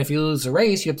lose, and then if you lose the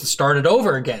race, you have to start it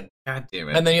over again. God damn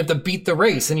it. And then you have to beat the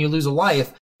race and you lose a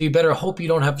life. You better hope you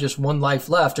don't have just one life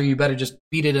left, or you better just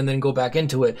beat it and then go back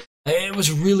into it. It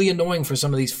was really annoying for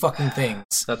some of these fucking things.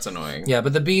 That's annoying. Yeah,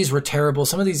 but the bees were terrible.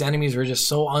 Some of these enemies were just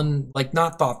so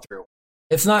not thought through.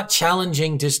 It's not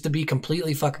challenging just to be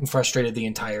completely fucking frustrated the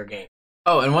entire game.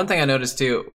 Oh, and one thing I noticed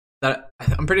too, that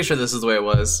I'm pretty sure this is the way it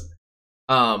was.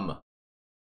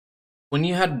 When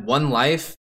you had one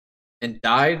life and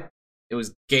died, it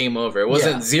was game over. It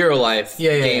wasn't Yeah. 0 life,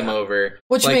 Yeah, game yeah. over.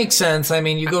 Which Like, makes sense. I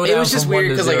mean, you go down it was just from 1 weird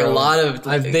to because like a 0. lot of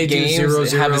They do games 0,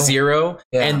 have 0. 0,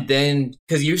 Yeah. and then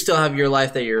because you still have your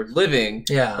life that you're living.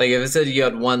 Yeah. Like if it said you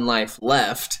had 1 life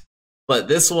left, but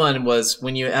this one was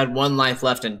when you had 1 life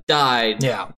left and died.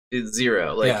 Yeah. It's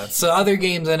 0. Like Yeah. So other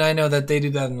games, and I know that they do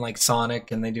that in like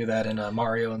Sonic and they do that in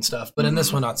Mario and stuff, but in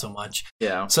this one, not so much.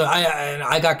 yeah. So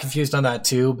I got confused on that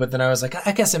too, but then I was like,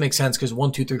 I guess it makes sense because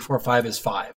 1, 2, 3, 4, 5 is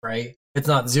 5, right? It's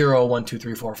not 0, 1, 2,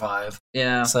 3, 4, 5.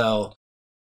 Yeah. So,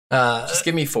 Just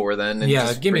give me 4 then. And yeah,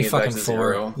 just give me bring it back fucking to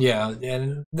 4. 0. Yeah,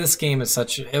 and this game is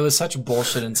it was such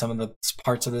bullshit in some of the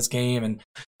parts of this game. And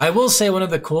I will say one of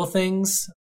the cool things,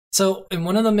 so in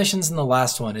one of the missions in the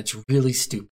last one, it's really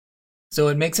stupid. So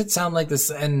it makes it sound like this,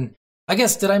 and I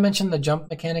guess, did I mention the jump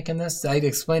mechanic in this? I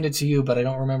explained it to you, but I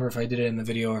don't remember if I did it in the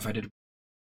video or if I did.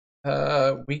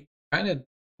 We kind of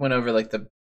went over like the.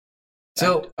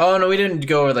 So oh no, we didn't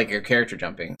go over like your character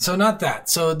jumping. So not that.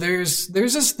 So there's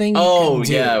this thing. You Oh can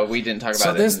do. yeah, we didn't talk about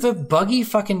So it. there's the buggy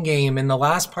fucking game in the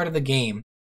last part of the game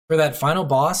for that final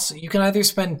boss. You can either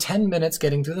spend 10 minutes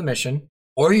getting through the mission,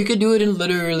 or you could do it in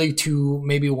literally 2,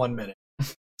 maybe 1 minute.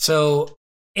 So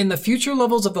in the future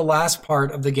levels of the last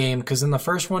part of the game, because in the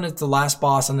first one it's the last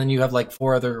boss, and then you have like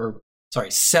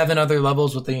 7 other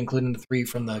levels, with including the 3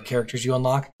 from the characters you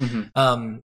unlock.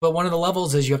 Mhm. But one of the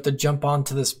levels is you have to jump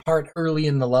onto this part early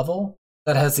in the level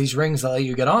that has these rings that let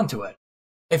you get onto it.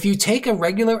 If you take a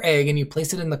regular egg and you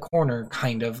place it in the corner,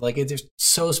 kind of, like it's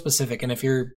so specific, and if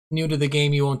you're new to the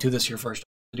game, you won't do this your first time.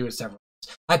 You do it several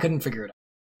times. I couldn't figure it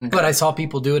out. Okay. But I saw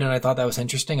people do it, and I thought that was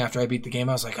interesting. After I beat the game,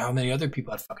 I was like, how many other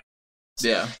people had fucking...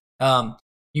 Yeah.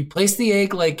 You place the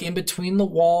egg like in between the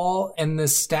wall and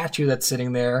this statue that's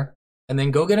sitting there, and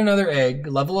then go get another egg,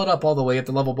 level it up all the way. You have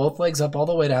to level both legs up all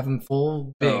the way to have them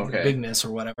full bigness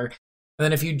or whatever. And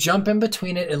then if you jump in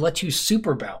between it, it lets you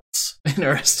super bounce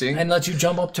Interesting. and lets you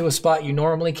jump up to a spot you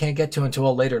normally can't get to until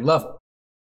a later level.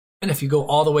 And if you go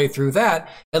all the way through that,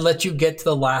 it lets you get to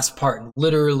the last part in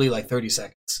literally like 30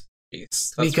 seconds. Jeez,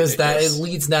 that's Because ridiculous. that it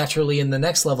leads naturally in the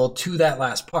next level to that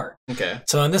last part. Okay.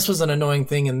 So, and this was an annoying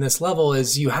thing in this level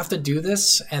is you have to do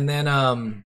this and then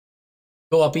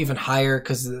go up even higher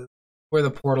because where the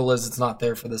portal is, it's not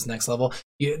there for this next level.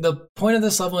 The point of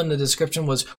this level in the description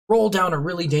was roll down a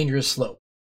really dangerous slope.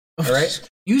 All right.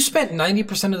 You spent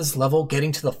 90% of this level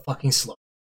getting to the fucking slope.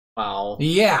 Wow.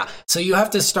 Yeah. So you have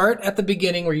to start at the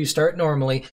beginning where you start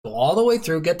normally, go all the way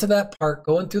through, get to that part,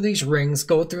 going through these rings,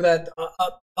 go through that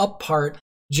up part,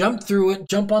 jump through it,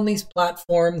 jump on these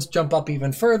platforms, jump up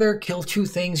even further, kill 2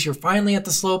 things. You're finally at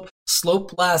the slope.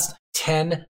 Slope lasts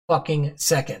 10 fucking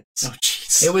seconds. Oh,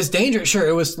 jeez. It was dangerous. Sure,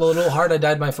 it was a little hard. I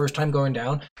died my first time going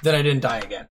down. Then I didn't die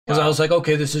again. Because I was like,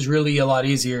 okay, this is really a lot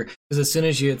easier. Because as soon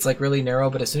as it's like really narrow,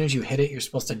 but as soon as you hit it, you're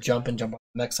supposed to jump on the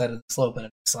next side of the slope and the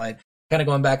next side, kind of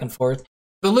going back and forth.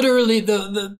 But literally,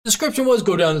 the description was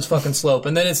go down this fucking slope,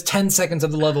 and then it's 10 seconds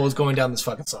of the level is going down this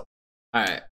fucking slope. All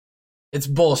right. It's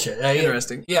bullshit.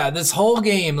 Interesting. Yeah, this whole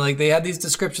game, like they had these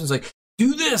descriptions like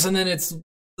do this, and then it's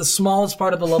the smallest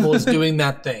part of the level is doing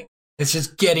that thing. It's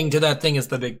just getting to that thing is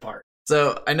the big part.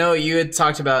 So I know you had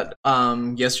talked about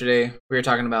yesterday. We were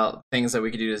talking about things that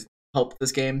we could do to help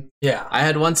this game. Yeah. I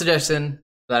had one suggestion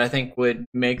that I think would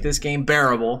make this game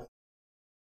bearable,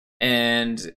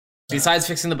 and besides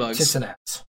fixing the bugs, Tits and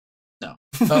ass. No.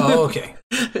 Oh, okay.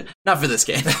 Not for this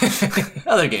game.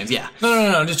 Other games, yeah.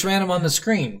 No. Just random on the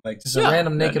screen, like just a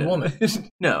random naked woman.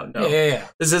 No. Yeah.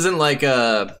 This isn't like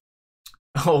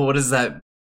what is that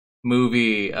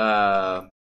movie?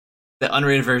 The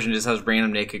unrated version just has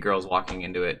random naked girls walking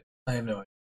into it. I have no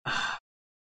idea.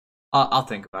 I'll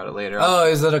think about it later. Oh,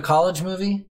 is it a college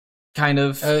movie? Kind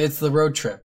of. It's The Road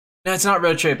Trip. No, it's not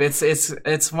Road Trip. It's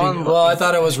one. Well, I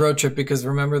thought it was Road Trip because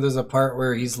remember, there's a part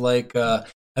where he's like,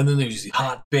 and then there's these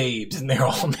hot babes, and they're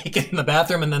all naked in the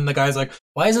bathroom, and then the guy's like,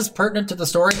 "Why is this pertinent to the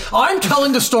story? I'm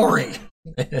telling the story."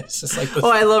 It's just like, this. Oh,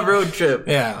 I love Road Trip.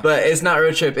 Yeah, but it's not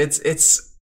Road Trip.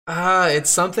 It's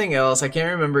something else. I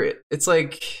can't remember it. It's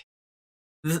like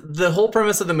the whole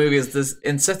premise of the movie is this,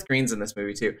 and Seth Green's in this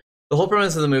movie too. The whole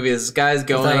premise of the movie is this guy's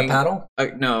going. Is that a paddle?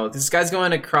 No, this guy's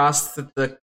going across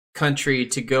the country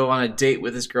to go on a date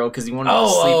with this girl because he wanted to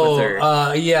sleep with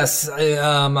her. Yes.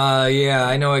 Yeah,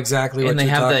 I know exactly what and you're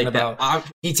talking about.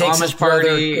 He takes his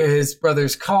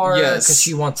brother's car because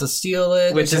she wants to steal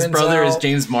it. Which his brother is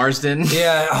James Marsden.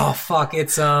 Yeah. Oh fuck.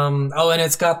 It's and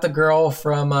it's got the girl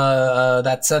from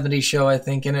that '70s show, I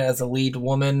think, in it as a lead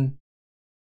woman.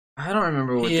 I don't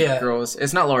remember what the girl was.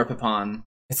 It's not Laura Papon.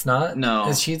 It's not? No.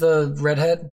 Is she the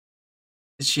redhead?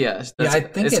 Yeah, I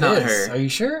think it's not is. her. Are you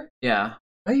sure? Yeah.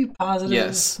 Are you positive?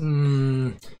 Yes.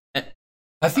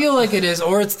 I feel like it is,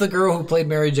 or it's the girl who played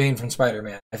Mary Jane from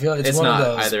Spider-Man. I feel it's one not of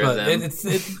those. Either but of them.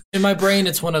 It's in my brain.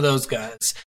 It's one of those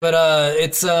guys. But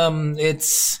it's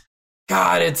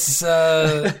God. It's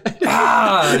I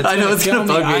know it's gonna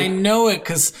bug me. I know it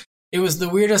because it was the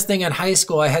weirdest thing in high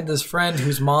school. I had this friend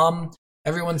whose mom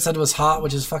everyone said was hot,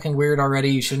 which is fucking weird already.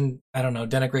 You shouldn't, I don't know,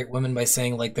 denigrate women by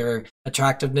saying like their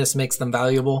attractiveness makes them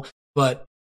valuable. But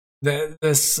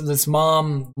this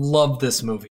mom loved this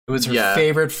movie. It was her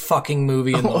favorite fucking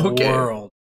movie in the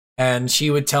world. And she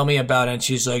would tell me about it, and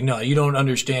she's like, "No, you don't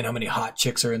understand how many hot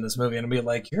chicks are in this movie." And I'd be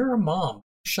like, "You're a mom.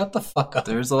 Shut the fuck up."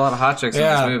 There's a lot of hot chicks in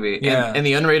this movie. Yeah. And in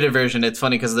the unrated version, it's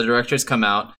funny because the directors come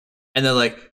out and they're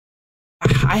like,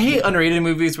 I hate unrated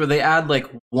movies where they add like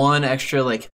one extra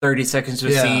like 30 seconds to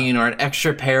a scene or an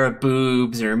extra pair of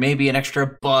boobs or maybe an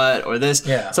extra butt or this.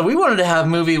 Yeah. So we wanted to have a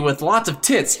movie with lots of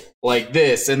tits like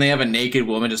this, and they have a naked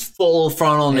woman, just full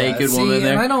frontal naked woman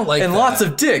there. And I don't like and that. lots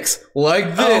of dicks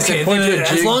like this. Okay,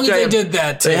 as long as they did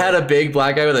that too. They had a big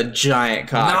black guy with a giant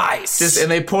cock. Nice.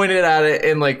 And they pointed at it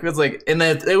and like it was like, and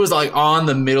then it was like on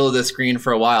the middle of the screen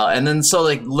for a while, and then so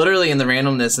like literally in the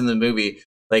randomness in the movie,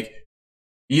 like.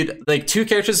 You'd like two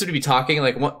characters would be talking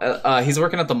like he's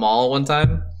working at the mall one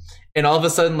time, and all of a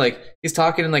sudden like he's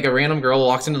talking and like a random girl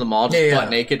walks into the mall just butt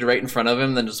naked right in front of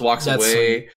him, then just walks away.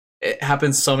 Sweet. It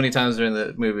happens so many times during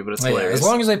the movie, but it's hilarious. As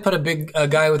long as they put a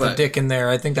guy with a dick in there,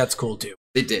 I think that's cool too.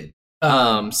 They did.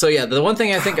 So yeah, the one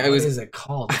thing I think what is it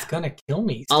called? It's gonna kill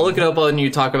me. I'll look it up when you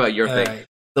talk about your thing. Right.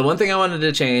 The one thing I wanted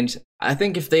to change, I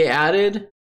think if they added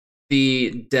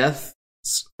the death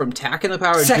from Tak and the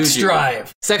Power of Sex Juju.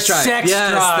 Drive. Sex Drive. Sex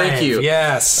yes, Drive. Thank you.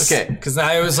 Yes. Okay. Because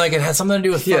I was like, it had something to do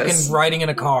with fucking riding in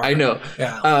a car. I know.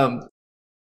 Yeah.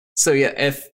 So yeah,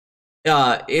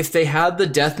 if they had the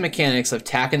death mechanics of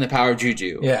Tak and the Power of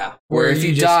Juju, where if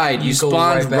you died, you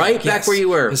spawned right back where you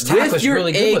were with your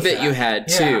egg that you had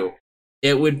too,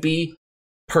 it would be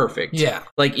perfect. Yeah.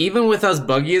 Like even with as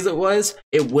buggy as it was,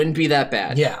 it wouldn't be that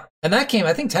bad. Yeah. And I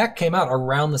think Tak came out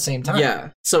around the same time. Yeah.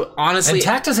 So honestly, and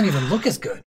Tak doesn't even look as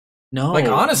good. No. Like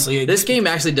honestly, this game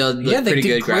actually does look pretty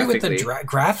good graphically. With the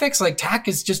graphics. Like Tak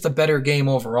is just a better game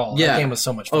overall. Yeah. That game was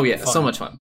so much fun. Oh yeah, so much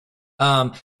fun.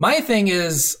 My thing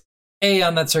is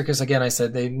on that circus again. I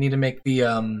said they need to make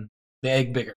the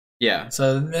egg bigger. Yeah.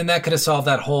 So and that could have solved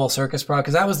that whole circus problem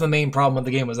because that was the main problem with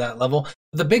the game was that level.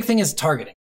 But the big thing is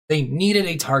targeting. They needed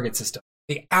a target system.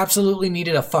 They absolutely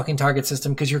needed a fucking target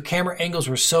system because your camera angles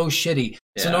were so shitty.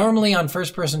 So Yeah. normally on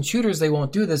first-person shooters, they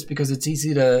won't do this because it's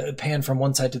easy to pan from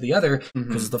one side to the other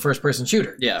because it's the first-person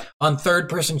shooter. Yeah. On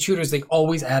third-person shooters, they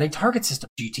always add a target system.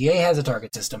 GTA has a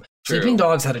target system. True. Sleeping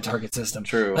Dogs had a target system.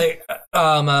 True. Like,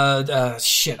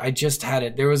 shit, I just had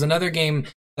it. There was another game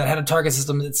that had a target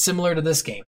system that's similar to this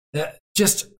game.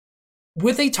 Just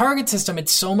with a target system,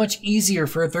 it's so much easier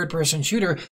for a third-person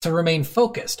shooter to remain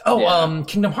focused. Yeah.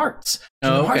 Kingdom Hearts. Oh,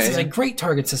 Kingdom Hearts okay. is a great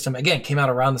target system. Again, came out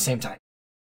around the same time.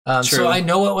 True. So I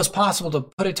know it was possible to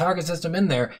put a target system in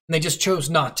there, and they just chose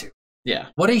not to. Yeah.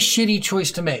 What a shitty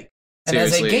choice to make. And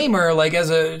as Seriously. a gamer, like as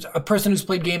a person who's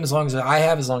played game as long as I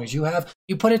have, as long as you have,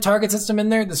 you put a target system in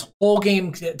there, this whole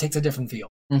game takes a different feel.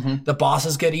 Mm-hmm. The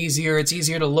bosses get easier. It's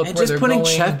easier to look And where just they're putting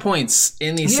going. checkpoints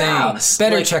in these things.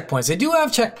 Better Like, checkpoints. They do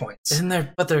have checkpoints. Isn't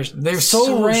there? But they're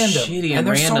so random. shitty And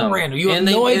they're so random. random. You have and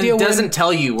no idea It where doesn't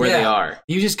tell you where they are.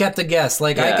 You just get to guess.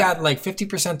 Like I Yeah. got like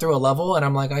 50% through a level, and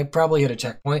I'm like, I probably hit a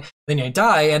checkpoint. Then you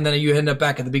die, and then you end up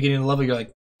back at the beginning of the level. You're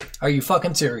like, are you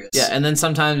fucking serious? Yeah, and then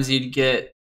sometimes you'd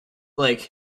get like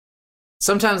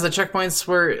sometimes the checkpoints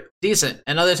were decent,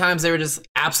 and other times they were just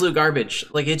absolute garbage.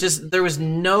 Like there was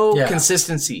no Yeah.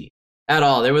 consistency at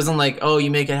all. There wasn't like, oh, you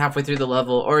make it halfway through the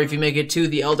level, or if you make it to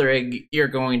the Elder Egg, you're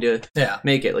going to Yeah.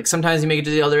 make it. Like sometimes you make it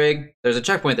to the Elder Egg, there's a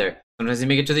checkpoint there. Sometimes you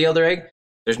make it to the Elder Egg,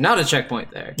 there's not a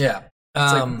checkpoint there. Yeah.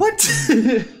 It's like,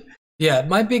 what? Yeah,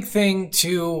 my big thing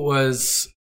too was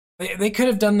they could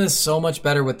have done this so much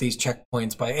better with these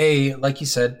checkpoints by like you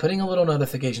said, putting a little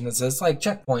notification that says like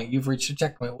checkpoint, you've reached a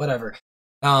checkpoint, whatever.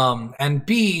 And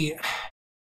B,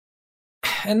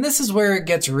 and this is where it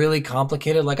gets really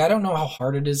complicated. Like I don't know how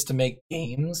hard it is to make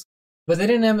games, but they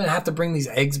didn't even have to bring these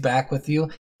eggs back with you.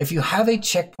 If you have a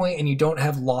checkpoint and you don't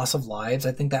have loss of lives,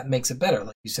 I think that makes it better,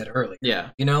 like you said earlier. Yeah.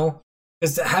 You know?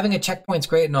 Because having a checkpoint's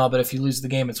great and all, but if you lose the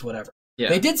game, it's whatever. Yeah.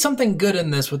 They did something good in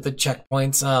this with the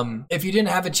checkpoints. If you didn't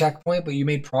have a checkpoint but you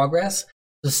made progress,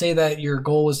 to say that your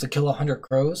goal was to kill 100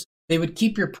 crows, they would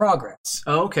keep your progress.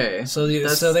 Okay. So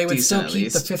That's they would decent, still at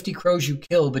keep the least. 50 crows you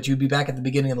killed, but you'd be back at the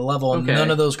beginning of the level, and Okay.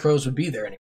 none of those crows would be there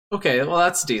anymore. Okay, well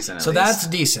that's decent. at So least. that's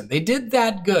decent. They did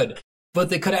that good, but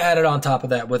they could have added on top of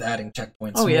that with adding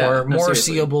checkpoints. Oh, yeah. No, more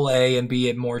seriously. seeable A and B,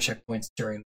 and more checkpoints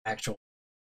during the actual.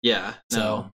 Yeah. No.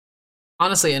 So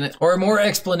Honestly, and it, or more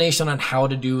explanation on how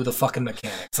to do the fucking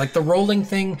mechanics, like the rolling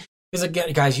thing. Because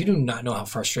again, guys, you do not know how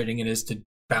frustrating it is to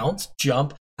bounce,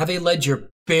 jump, have a ledge you're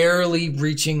barely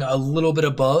reaching a little bit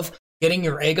above, getting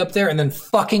your egg up there, and then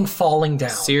fucking falling down.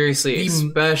 seriously, The-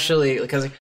 especially because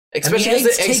And especially the because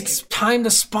eggs the eggs takes time to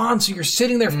spawn, so you're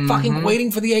sitting there fucking Mhm. waiting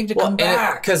for the egg to come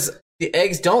back. because the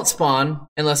eggs don't spawn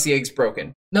unless the egg's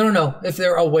broken. No. If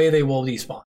they're away, they will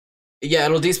despawn. Yeah,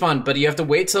 it'll despawn, but you have to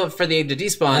wait for the egg to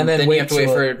despawn, And then you have to wait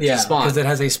till for it to spawn. because it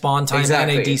has a spawn time and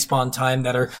Exactly. a despawn time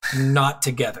that are not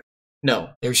together. No,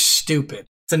 They're stupid.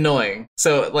 it's annoying.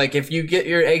 So like if you get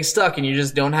your egg stuck and you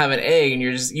just don't have an egg and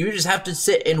you just have to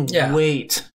sit and Yeah.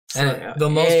 wait. For And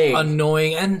the most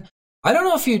annoying, and I don't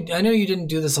know if I know you didn't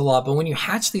do this a lot, but when you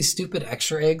hatch these stupid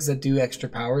extra eggs that do extra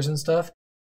powers and stuff,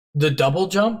 the double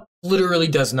jump literally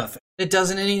does nothing. it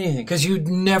doesn't anything. Because you'd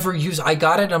never use. I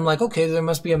got it. I'm like, okay, there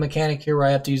must be a mechanic here where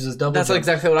I have to use this double. That's jump.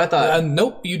 exactly what I thought.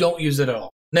 Nope, you don't use it at all.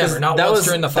 Never. 'Cause Not that once was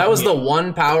during the. that was the fucking game.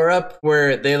 one power up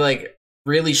where they like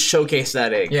really showcased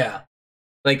that egg. Yeah,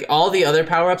 Like all the other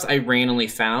power ups, I randomly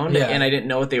found, Yeah. and I didn't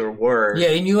know what they were. yeah,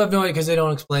 and you have no idea because they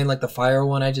don't explain like the fire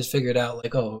one. I just figured out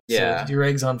like, oh, Yeah. so your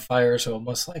egg's on fire, so it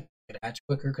must like get hatch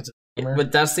quicker because it's warmer.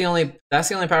 But that's the only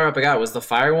power up I got was the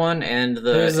fire one and the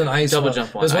There's an ice double one.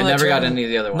 jump one. There's I one that never got turned- any of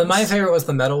the other ones. My favorite was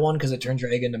the metal one because it turns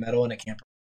your egg into metal and it can't.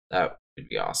 That would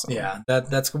be awesome. Yeah,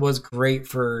 that was great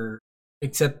for.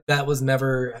 Except that was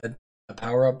never a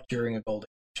power up during a golden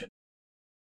mission.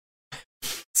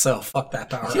 So fuck that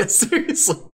power Yeah, up.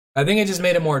 seriously. I think it just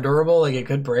made it more durable. Like it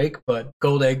could break, but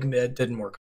gold egg it didn't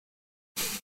work.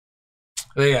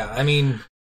 But yeah, I mean,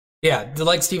 yeah,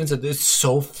 like Steven said, it's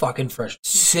so fucking fresh.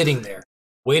 Sitting there,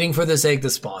 waiting for this egg to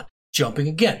spawn, jumping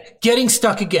again, getting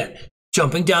stuck again,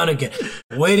 jumping down again,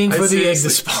 waiting for the egg to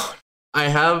spawn. I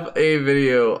have a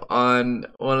video on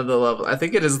one of the levels. I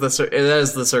think it is the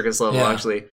circus level Yeah.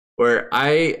 actually, where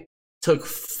I took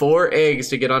 4 eggs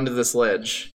to get onto this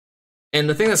ledge. And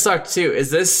the thing that sucked too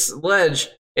is this ledge.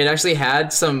 It actually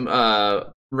had some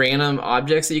random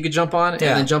objects that you could jump on and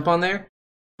Yeah. then jump on there.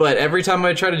 But every time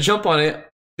I tried to jump on it,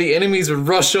 the enemies would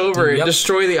rush over and Yep.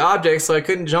 destroy the object, so I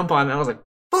couldn't jump on it. And I was like,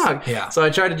 "Fuck!" Yeah. So I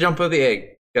tried to jump with the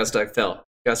egg, got stuck, fell.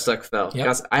 Got stuck, fell.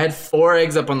 Yep. I had 4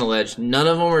 eggs up on the ledge. None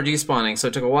of them were despawning, so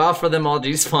it took a while for them all to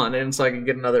despawn in so I could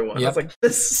get another one. I Yep. was like,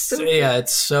 this is so So, yeah,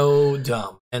 it's so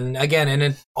dumb. And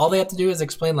again, all they have to do is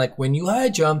explain like when you high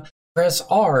jump, press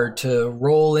R to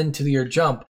roll into your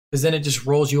jump, because then it just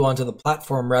rolls you onto the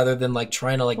platform rather than like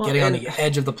trying to getting on the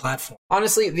edge of the platform.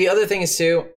 Honestly, the other thing is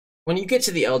too, when you get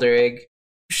to the Elder Egg,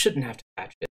 you shouldn't have to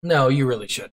catch it. No, you really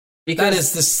should. Because That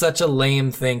is just such a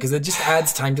lame thing because it just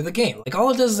adds time to the game. Like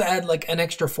all it does is add like an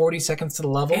extra 40 seconds to the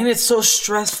level. and it's so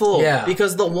stressful. Yeah.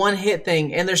 Because the one hit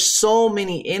thing, and there's so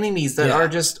many enemies that Yeah. are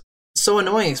just so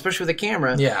annoying, especially with the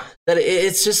camera. Yeah. That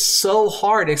it's just so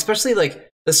hard, especially like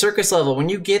the circus level. When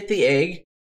you get the egg,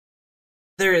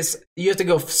 you have to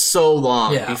go so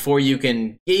long Yeah. before you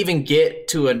can even get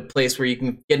to a place where you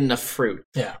can get enough fruit.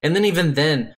 Yeah. And then even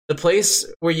then, the place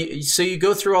where you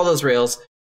go through all those rails,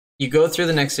 you go through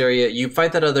the next area, you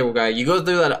fight that other guy, you go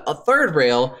through a third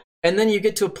rail, and then you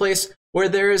get to a place where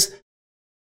there's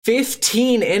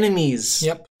 15 enemies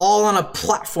Yep. all on a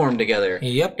platform together.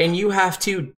 Yep. And you have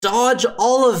to dodge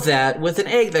all of that with an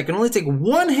egg that can only take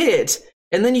one hit,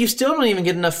 and then you still don't even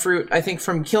get enough fruit, I think,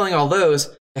 from killing all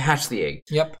those to hatch the egg.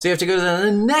 Yep. So you have to go to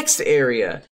the next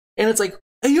area. And it's like,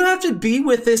 you have to be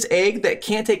with this egg that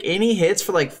can't take any hits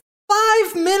for like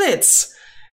 5 minutes.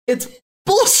 It's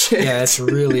bullshit. Yeah, it's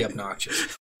really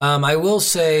obnoxious. I will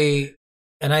say,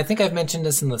 and I think I've mentioned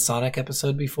this in the Sonic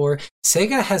episode before,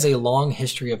 Sega has a long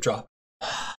history of drop.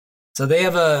 So they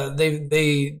have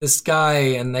this guy,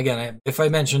 and again, if I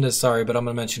mentioned this, sorry, but I'm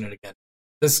going to mention it again.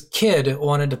 This kid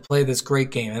wanted to play this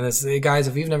great game, and this, guys,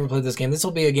 if you've never played this game, this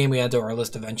will be a game we add to our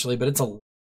list eventually, but it's a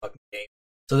fucking game.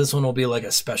 So this one will be like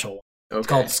a special one. Okay. It's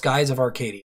called Skies of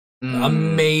Arcadia. Mm.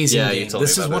 Amazing Yeah, you game. told me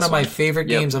This is about one this of my one. favorite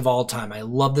Yep. games of all time. I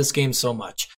love this game so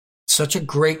much. Such a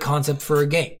great concept for a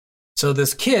game. So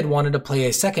this kid wanted to play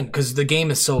a second because the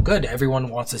game is so good. Everyone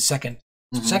wants a second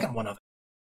one of it.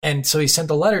 And so he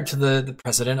sent a letter to the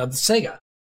president of the Sega,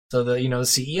 so the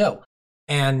CEO,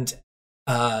 and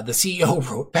the CEO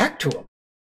wrote back to him,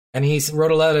 and he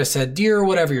wrote a letter that said, "Dear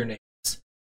whatever your name is,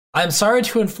 I'm sorry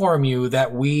to inform you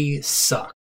that we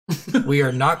suck. We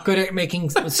are not good at making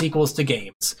sequels to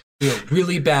games. We are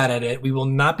really bad at it. We will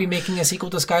not be making a sequel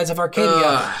to Skies of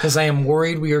Arcadia because I am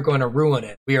worried we are going to ruin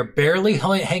it. We are barely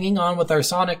hanging on with our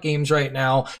Sonic games right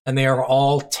now, and they are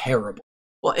all terrible."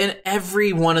 Well, and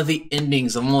every one of the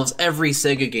endings of almost every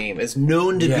Sega game is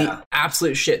known to Yeah. be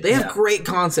absolute shit. They have Yeah. great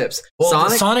concepts. Well,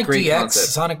 Sonic great DX, concept.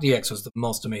 Sonic DX was the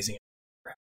most amazing.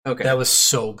 Okay. That was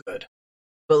so good.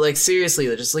 But like seriously,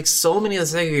 there's just like so many of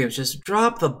the Sega games just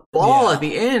drop the ball Yeah. at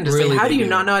the end. It's Really, like, how do they you do.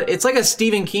 not know? It's like a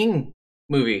Stephen King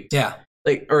movie, Yeah,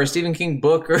 like or a Stephen King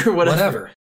book or whatever.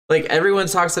 whatever. Like everyone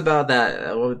talks about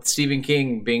that with Stephen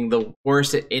King being the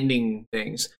worst at ending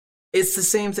things. It's the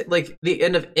same thing, like the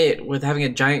end of It with having a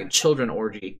giant children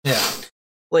orgy. Yeah.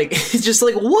 Like it's just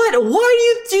like what?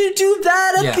 Why do you do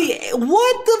that at Yeah. the?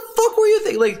 What the fuck were you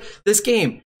thinking? Like this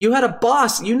game, you had a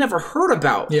boss you never heard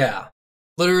about. Yeah.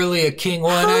 Literally a king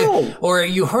one. How? Or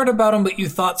you heard about him, but you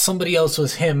thought somebody else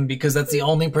was him because that's the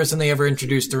only person they ever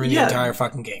introduced during Yeah. the entire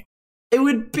fucking game. It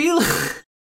would be like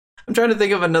I'm trying to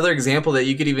think of another example that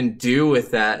you could even do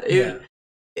with that. It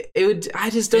would. I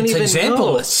just don't It's even know.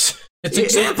 exampleless. It's It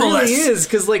exampleless. really is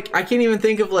because like I can't even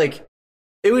think of like.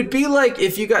 It would be like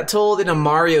if you got told in a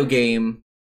Mario game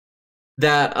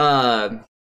that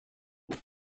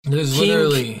There's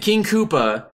literally. King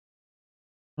Koopa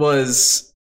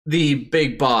was the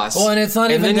big boss. Well, and it's not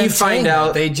and even then them you find saying that.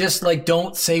 out They just like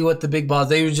don't say what the big boss.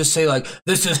 They would just say like,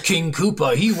 "This is King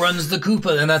Koopa. He runs the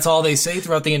Koopa," and that's all they say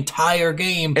throughout the entire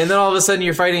game. and then all of a sudden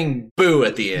you're fighting Boo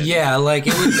at the end. Yeah, like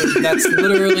it would, that's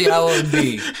literally how it would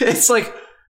be. It's like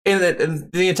and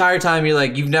the entire time you're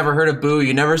like you've never heard of Boo,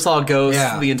 you never saw Ghost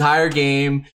Yeah. the entire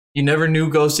game, you never knew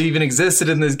Ghost even existed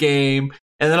in this game,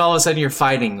 and then all of a sudden you're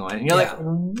fighting one. And you're Yeah.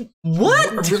 like,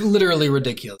 what? Literally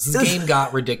ridiculous. This game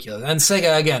got ridiculous. And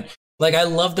Sega again, like I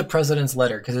love the president's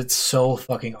letter because it's so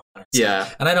fucking honest. Yeah.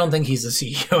 And I don't think he's the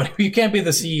CEO. You can't be the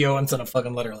CEO and send a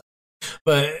fucking letter.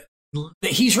 But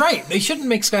he's right. They shouldn't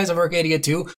make Skies of Arcadia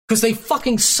 2 because they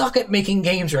fucking suck at making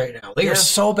games right now. They Yeah. are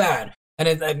so bad.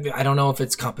 And I don't know if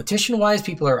it's competition-wise,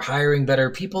 people are hiring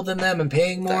better people than them and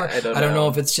paying more. I don't know know.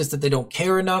 if it's just that they don't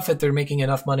care enough, if they're making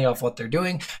enough money off what they're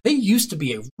doing. They used to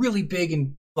be a really big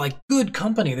and like good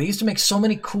company. They used to make so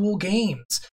many cool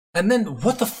games. And then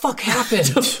what the fuck happened?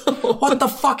 What the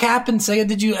fuck happened? Sega,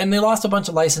 did you? And they lost a bunch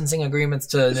of licensing agreements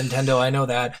to Nintendo. I know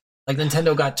that. Like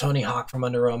Nintendo got Tony Hawk from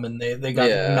under them, and they got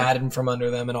Yeah. Madden from under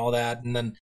them, and all that. And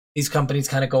then these companies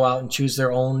kind of go out and choose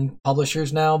their own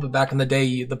publishers now. But back in the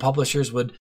day, the publishers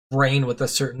would reign with a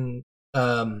certain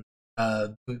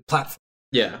platform.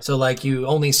 Yeah. So like you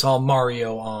only saw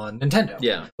Mario on Nintendo.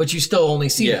 Yeah. But you still only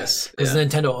see Yes, that because yeah.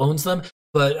 Nintendo owns them.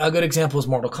 But a good example is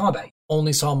Mortal Kombat. You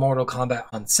only saw Mortal Kombat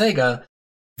on Sega.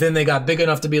 Then they got big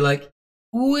enough to be like,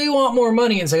 we want more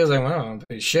money. And Sega's like, well,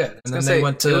 shit. And then they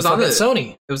went to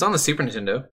Sony. It was on the Super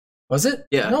Nintendo. Was it?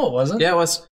 Yeah. No, it wasn't. Yeah, it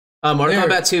was. Mortal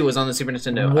Kombat 2 was on the Super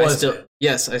Nintendo.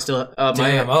 Yes, I still.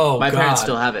 My parents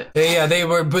still have it. They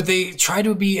were, but they tried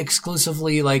to be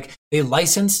exclusively like they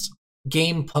licensed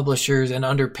game publishers and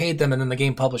underpaid them, and then the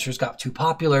game publishers got too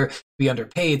popular to be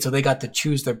underpaid, so they got to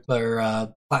choose their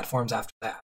platforms after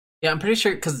that. Yeah, I'm pretty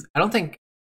sure because I don't think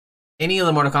any of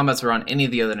the Mortal Kombats were on any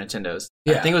of the other Nintendos.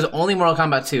 Yeah. I think it was only Mortal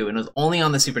Kombat 2, and it was only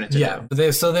on the Super Nintendo. Yeah, but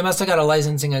they must have got a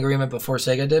licensing agreement before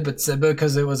Sega did, but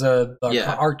because it was a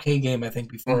arcade game, I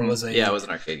think before it was a it was an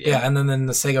arcade game. Yeah, and then in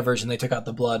the Sega version they took out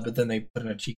the blood, but then they put in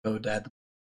a cheat code to add the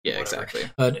Yeah, whatever.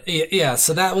 exactly. But yeah,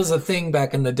 so that was a thing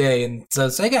back in the day, and so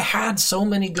Sega had so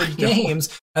many good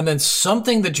games, and then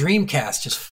something the Dreamcast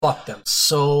just fucked them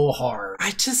so hard. I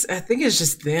think it's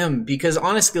just them because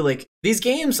honestly, like these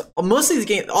games, most of these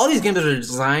games, all these games are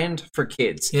designed for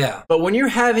kids. Yeah, But when you're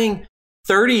having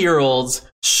 30-year-olds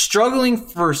struggling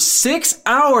for 6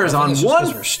 hours on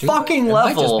one fucking it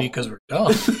level, might just be because we're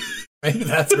dumb. Maybe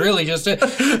that's really just it.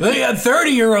 They had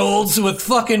 30-year-olds with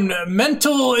fucking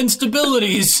mental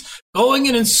instabilities going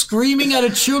in and screaming at a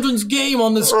children's game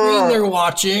on the screen they're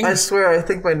watching. I swear, I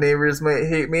think my neighbors might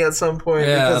hate me at some point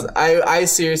because I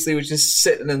seriously was just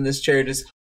sitting in this chair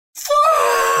just.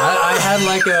 I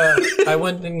had I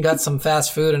went and got some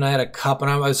fast food and I had a cup and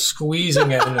I was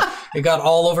squeezing it and it got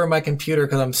all over my computer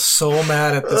because I'm so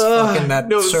mad at this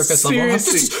circus level. Like, this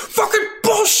is fucking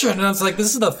bullshit. And I was like,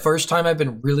 this is the first time I've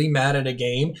been really mad at a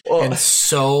game in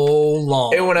so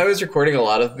long. And when I was recording a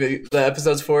lot of the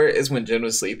episodes for it is when Jen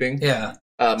was sleeping. Yeah.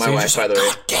 My wife, by the way.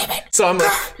 God damn it. So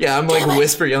I'm like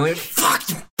whisper yelling, fuck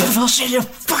you. Bullshit, you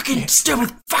fucking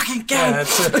stupid fucking game.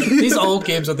 Yeah, these old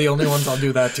games are the only ones I'll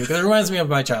do that to because it reminds me of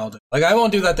my childhood. Like I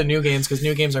won't do that to new games because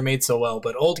new games are made so well,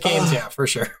 but old games, yeah, for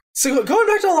sure. So going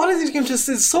back to a lot of these games, just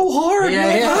is so hard. Yeah,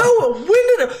 like, how?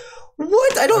 When did?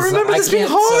 What? I don't remember this being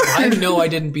hard. So I know I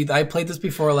didn't beat. I played this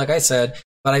before, like I said,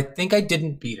 but I think I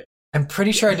didn't beat it. I'm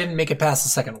pretty sure I didn't make it past the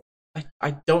second one.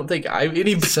 I don't think I kid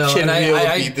beat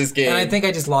this game. And I think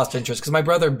I just lost interest because my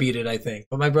brother beat it, I think.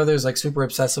 But my brother's like super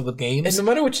obsessive with games. And no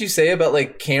matter what you say about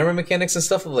like camera mechanics and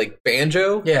stuff of like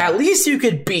Banjo, at least you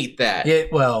could beat that. Yeah,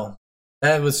 well,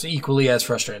 that was equally as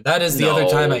frustrating. That is the other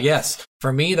time. Yes,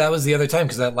 for me, that was the other time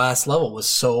because that last level was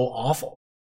so awful.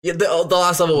 Yeah, the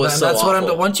last level was so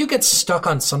awful. Once you get stuck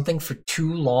on something for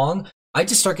too long, I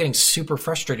just start getting super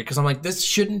frustrated because I'm like, this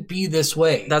shouldn't be this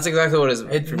way. That's exactly what it is.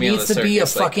 It for me needs to be a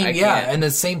fucking and the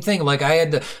same thing. Like I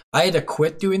had to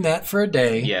quit doing that for a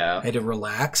day. Yeah, I had to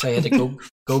relax. I had to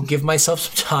go give myself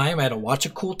some time. I had to watch a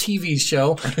cool TV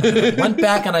show. I went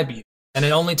back and I beat it. And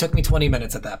it only took me 20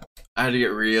 minutes at that point. I had to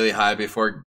get really high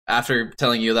after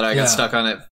telling you that I got stuck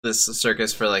on this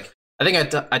circus for like I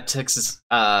think I text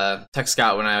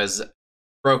Scott when I was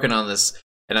broken on this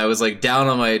and I was like down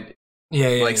on my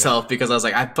self because I was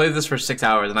like I played this for 6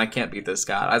 hours and I can't beat this,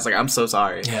 Scott. I was like I'm so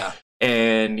sorry. Yeah.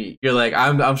 And you're like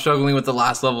I'm struggling with the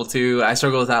last level too. I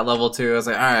struggle with that level too. I was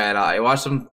like all right. I watched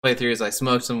some playthroughs. I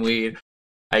smoked some weed.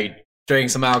 I drank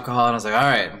some alcohol and I was like all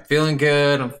right. I'm feeling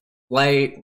good. I'm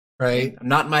light. Right. I'm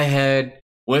not in my head.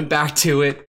 Went back to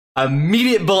it.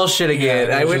 Immediate bullshit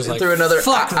again. I went through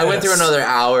another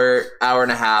hour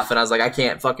and a half, and I was like, I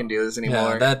can't fucking do this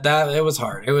anymore. Yeah, that it was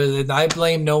hard. I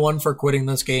blame no one for quitting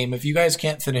this game. If you guys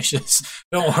can't finish this,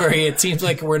 don't worry. It seems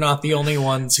like we're not the only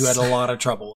ones who had a lot of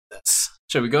trouble with this.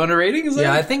 Should we go into ratings?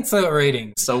 Yeah, I think so.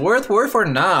 Ratings. So worth or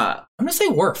not? I'm gonna say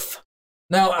worth.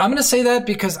 Now, I'm going to say that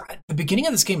because the beginning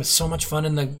of this game is so much fun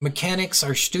and the mechanics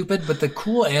are stupid, but the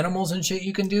cool animals and shit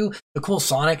you can do, the cool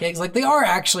Sonic eggs, like they are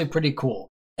actually pretty cool.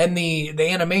 And the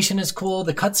animation is cool.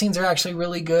 The cutscenes are actually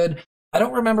really good. I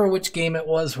don't remember which game it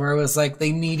was where it was like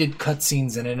they needed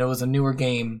cutscenes in it. It was a newer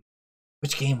game.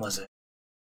 Which game was it?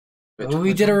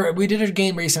 We did a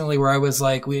game recently where I was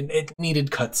like, it needed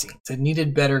cutscenes. It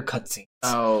needed better cutscenes.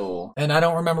 Oh. And I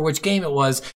don't remember which game it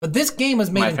was, but this game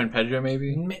was made. My Friend Pedro,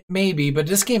 maybe? Maybe, but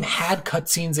this game had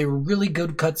cutscenes. They were really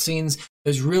good cutscenes. It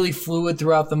was really fluid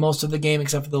throughout the most of the game,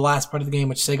 except for the last part of the game,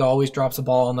 which Sega always drops a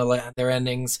ball on their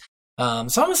endings. So I'm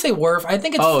going to say worth. I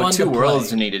think it's fun to play. Two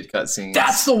Worlds needed cutscenes.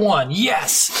 That's the one,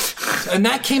 yes! And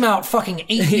that came out fucking 8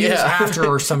 years after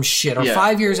or some shit, or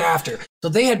 5 years after. So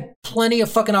they had plenty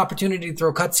of fucking opportunity to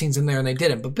throw cutscenes in there, and they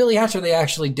didn't. But Billy Hatcher, they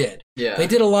actually did. Yeah. They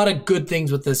did a lot of good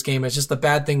things with this game. It's just the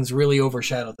bad things really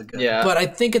overshadowed the good. Yeah. But I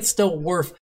think it's still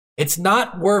worth. It's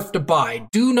not worth to buy.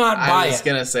 Do not buy it. I was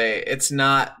going to say, it's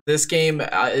not. This game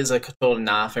is a total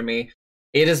nah for me.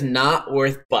 It is not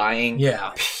worth buying.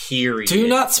 Yeah. Period. Do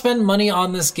not spend money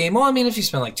on this game. Well, I mean, if you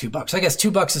spend like $2, I guess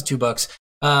 $2 is $2.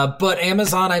 But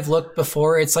Amazon, I've looked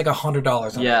before. It's like $100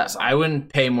 on Amazon. I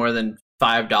wouldn't pay more than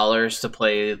 $5 to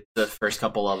play the first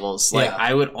couple levels. Like, Yeah.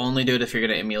 I would only do it if you're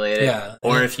going to emulate it. Yeah.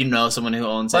 Or if you know someone who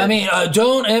owns it. I mean,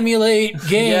 don't emulate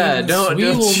games. Yeah, don't- we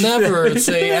don't- will never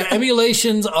say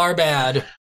emulations are bad.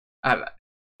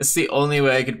 It's the only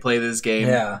way I could play this game.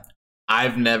 Yeah.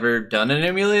 I've never done an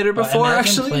emulator But before, imagine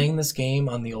actually. playing this game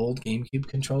on the old GameCube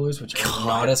controllers, which are God,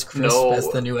 not as crisp no. as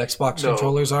the new Xbox No.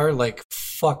 controllers are. Like,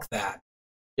 fuck that.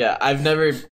 Yeah, I've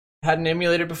never had an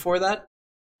emulator before that.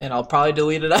 And I'll probably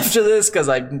delete it after this because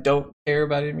I don't care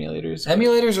about emulators.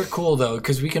 Emulators are cool though,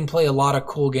 because we can play a lot of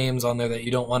cool games on there that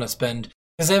you don't want to spend.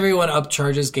 Because everyone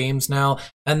upcharges games now,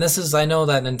 and this is, I know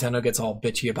that Nintendo gets all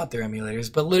bitchy about their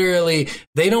emulators, but literally,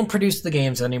 they don't produce the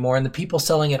games anymore, and the people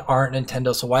selling it aren't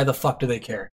Nintendo, so why the fuck do they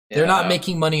care? They're not Yeah.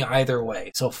 making money either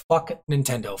way, so fuck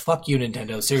Nintendo. Fuck you,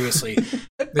 Nintendo, seriously.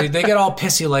 they get all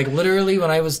pissy, like literally when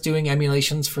I was doing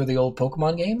emulations for the old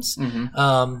Pokemon games,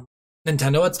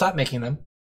 Nintendo had stopped making them.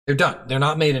 They're done. They're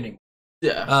not made anymore.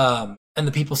 Yeah. And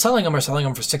the people selling them are selling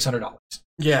them for $600.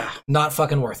 Yeah. Not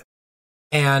fucking worth it.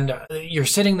 And you're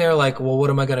sitting there like, well, what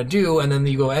am I going to do? And then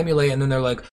you go emulate, and then they're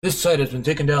like, this site has been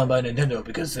taken down by Nintendo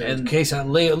because in case of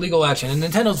legal action. And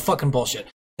Nintendo's fucking bullshit.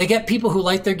 They get people who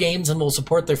like their games and will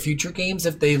support their future games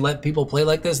if they let people play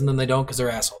like this, and then they don't because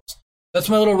they're assholes. That's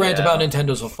my little rant Yeah. about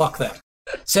Nintendo, so fuck them.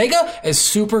 Sega is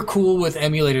super cool with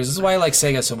emulators. This is why I like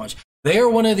Sega so much. They are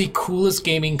one of the coolest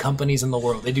gaming companies in the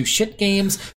world. They do shit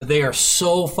games, but they are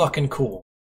so fucking cool.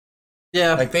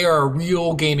 Yeah. Like, they are a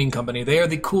real gaming company. They are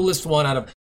the coolest one out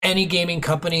of any gaming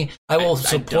company. I will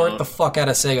support don't. the fuck out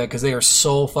of Sega because they are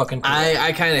so fucking cool.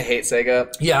 I kind of hate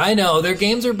Sega. Yeah, I know. Their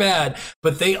games are bad,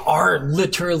 but they are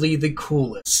literally the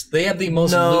coolest. They have the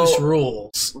most No. loose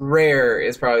rules. Rare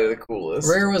is probably the coolest.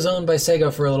 Rare was owned by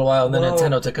Sega for a little while, and then Well-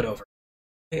 Nintendo took it over.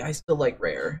 I still like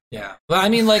Rare. Yeah. Well, I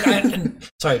mean, like,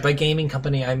 sorry, by gaming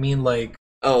company, I mean, like,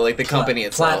 Oh, like the company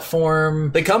itself.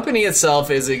 platform. The company itself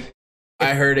is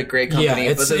I heard a great company.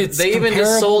 Yeah, but it's they even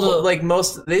just comparable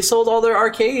sold to- they sold all their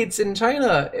arcades in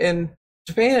China and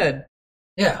Japan.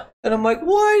 Yeah. And I'm like,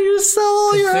 why do you sell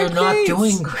all your They're arcades? not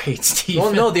doing great, Steve.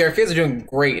 Well, no, the arcades are doing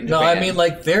great in No, Japan. I mean,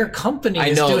 like, their company I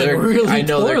is know doing their really I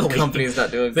know poorly. their company's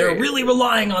not doing They're great. really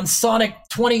relying on Sonic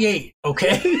 28,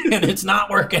 okay? And it's not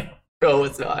working. No,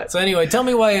 it's not. So anyway, tell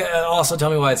me why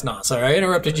it's not. Sorry, I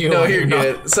interrupted you. No, while you're not-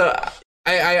 good. So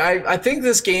I think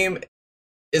this game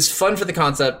is fun for the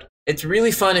concept. It's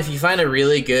really fun if you find a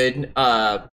really good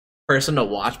person to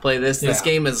watch play this. This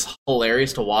Yeah. game is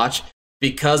hilarious to watch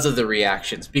because of the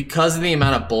reactions, because of the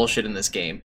amount of bullshit in this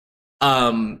game.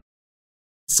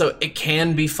 So it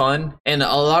can be fun, and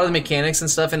a lot of the mechanics and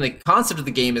stuff and the concept of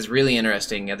the game is really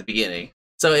interesting at the beginning.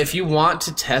 So if you want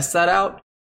to test that out,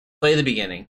 play the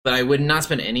beginning. But I would not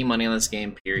spend any money on this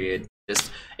game, period.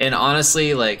 And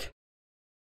honestly, like,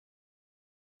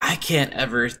 I can't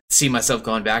ever see myself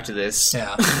going back to this.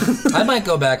 Yeah. I might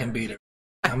go back and beat it.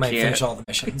 I might can't. finish all the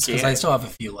missions because Can't. I still have a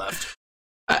few left.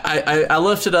 I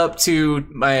lifted up to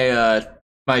my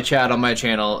my chat on my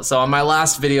channel. So on my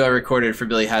last video I recorded for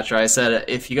Billy Hatcher, I said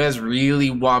if you guys really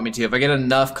want me to, if I get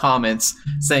enough comments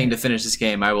saying to finish this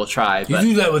game, I will try. You But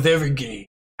do that with every game.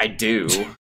 I do,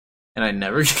 and I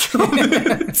never get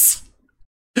comments.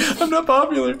 I'm not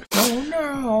popular. Oh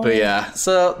no. But yeah,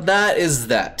 so that is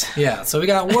that. Yeah, so we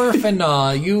got Worf and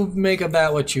you make of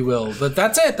that what you will. But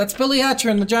that's it. That's Billy Hatcher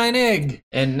and the Giant Egg.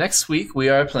 And next week we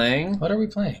are playing What are we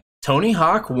playing? Tony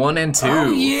Hawk 1 and 2.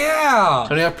 Oh yeah.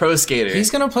 Tony Hawk Pro Skater.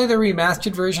 He's gonna play the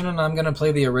remastered version, and I'm gonna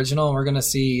play the original. And we're gonna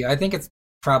see. I think it's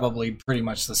probably pretty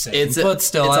much the same. But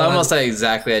still, it's I almost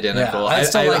exactly identical. Yeah, I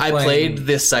still like I playing- played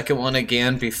the second one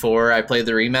again before I played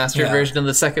the remastered Yeah. version of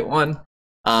the second one.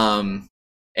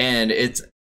 And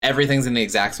everything's in the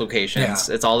exact locations.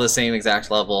 Yeah. It's all the same exact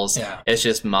levels. Yeah. It's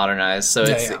just modernized. So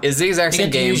Yeah. it's the exact you same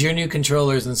get to game. use your new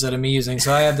controllers instead of me using.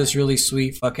 So I have this really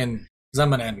sweet fucking. Because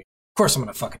I'm an emulator. Of course, I'm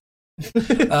gonna fucking.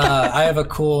 I have a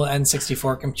cool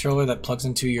N64 controller that plugs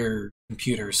into your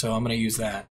computer, so I'm gonna use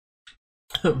that.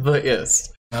 But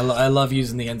yes. I love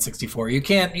using the N64. You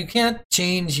can't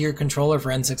change your controller for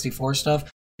N64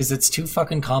 stuff because it's too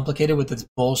fucking complicated with its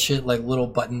bullshit like little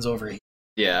buttons over here.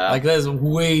 Yeah. Like that is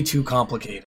way too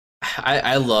complicated.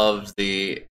 I loved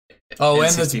the Oh, and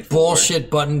this N64. bullshit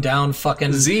button down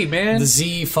fucking Z, man. the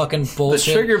Z fucking The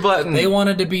bullshit. trigger button. They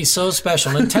wanted to be so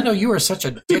special. Nintendo, you are such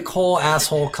a dickhole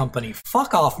asshole company.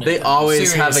 Fuck off, Nintendo. They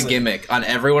always have a Seriously. gimmick on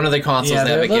every one of their consoles. Yeah, they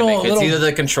have a they're gimmick. little- It's either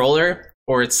the controller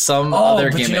or it's some Oh, other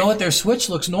but gimmick. you know what? Their Switch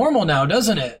looks normal now,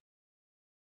 doesn't it?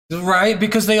 Right?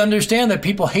 Because they understand that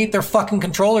people hate their fucking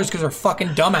controllers because they're fucking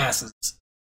dumbasses.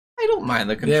 I don't mind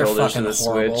the They're controllers fucking to the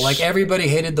horrible. Switch. Like everybody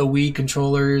hated the Wii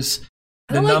controllers.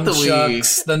 I like the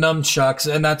Wii. the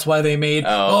nunchucks, and that's why they made.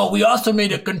 Oh. We also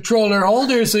made a controller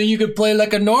holder so you could play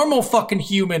like a normal fucking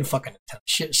human. Fucking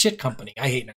shit company. I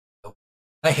hate Nintendo.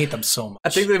 I hate them so much. I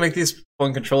think they make these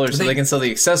fun controllers so they can sell the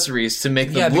accessories to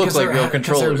make them because look like real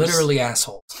controllers. They're literally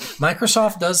assholes.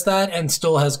 Microsoft does that and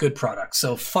still has good products.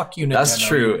 So fuck you, Nintendo. That's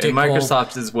true, and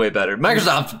Microsoft is way better.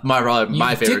 Microsoft's probably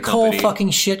my favorite company. Dickhole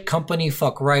fucking shit company.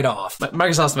 Fuck right off.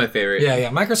 Microsoft's my favorite. Yeah.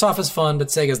 Microsoft is fun, but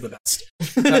Sega's the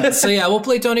best. So yeah, we'll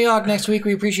play Tony Hawk next week.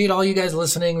 We appreciate all you guys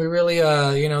listening. We really,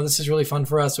 this is really fun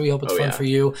for us. So we hope it's fun for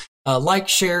you. Like,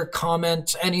 share,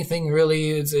 comment, anything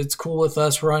really. It's cool with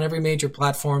us. We're on every major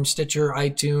platform: Stitcher,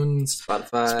 iTunes,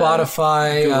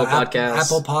 Spotify, Google Podcast,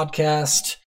 Apple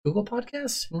Podcast, Google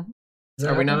Podcast. Mm-hmm.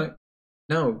 Are we not?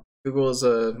 No, Google is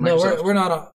a Microsoft. No, we're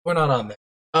not. We're not on there.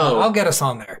 Oh, I'll get us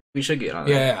on there. We should get on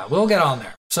there. Yeah, we'll get on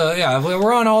there. So yeah,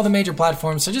 we're on all the major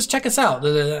platforms. So just check us out.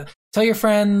 Tell your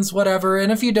friends, whatever.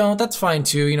 And if you don't, that's fine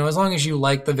too. As long as you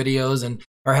like the videos and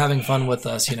are having fun with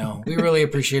us, we really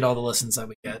appreciate all the listens that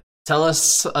we get. Tell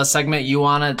us a segment you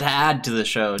wanted to add to the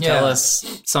show. Yeah. Tell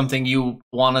us something you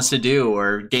want us to do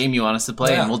or game you want us to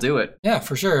play, and we'll do it. Yeah,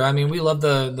 for sure. I mean, we love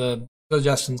the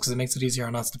suggestions because it makes it easier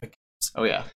on us to pick games. Oh,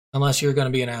 yeah. Unless you're going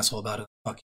to be an asshole about it.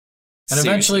 Fuck you. And Seriously.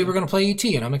 eventually we're going to play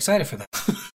E.T., and I'm excited for that.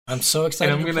 I'm so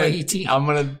excited to play E.T. I'm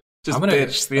going to just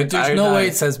bitch the entire There's no time. way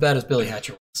it's as bad as Billy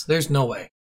Hatcher was. There's no way.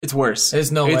 It's worse.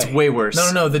 There's no way. It's way worse.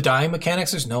 No. The dying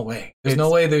mechanics, there's no way. There's no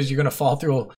way you're going to fall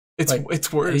through.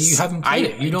 It's worse. You haven't played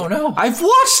it. You don't know. I've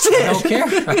watched it. I don't care.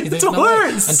 It's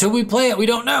worse. Until we play it, we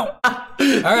don't know. All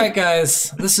right,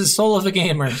 guys. This is Soul of a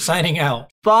Gamer signing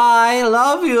out. Bye.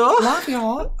 Love you. Love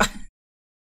y'all.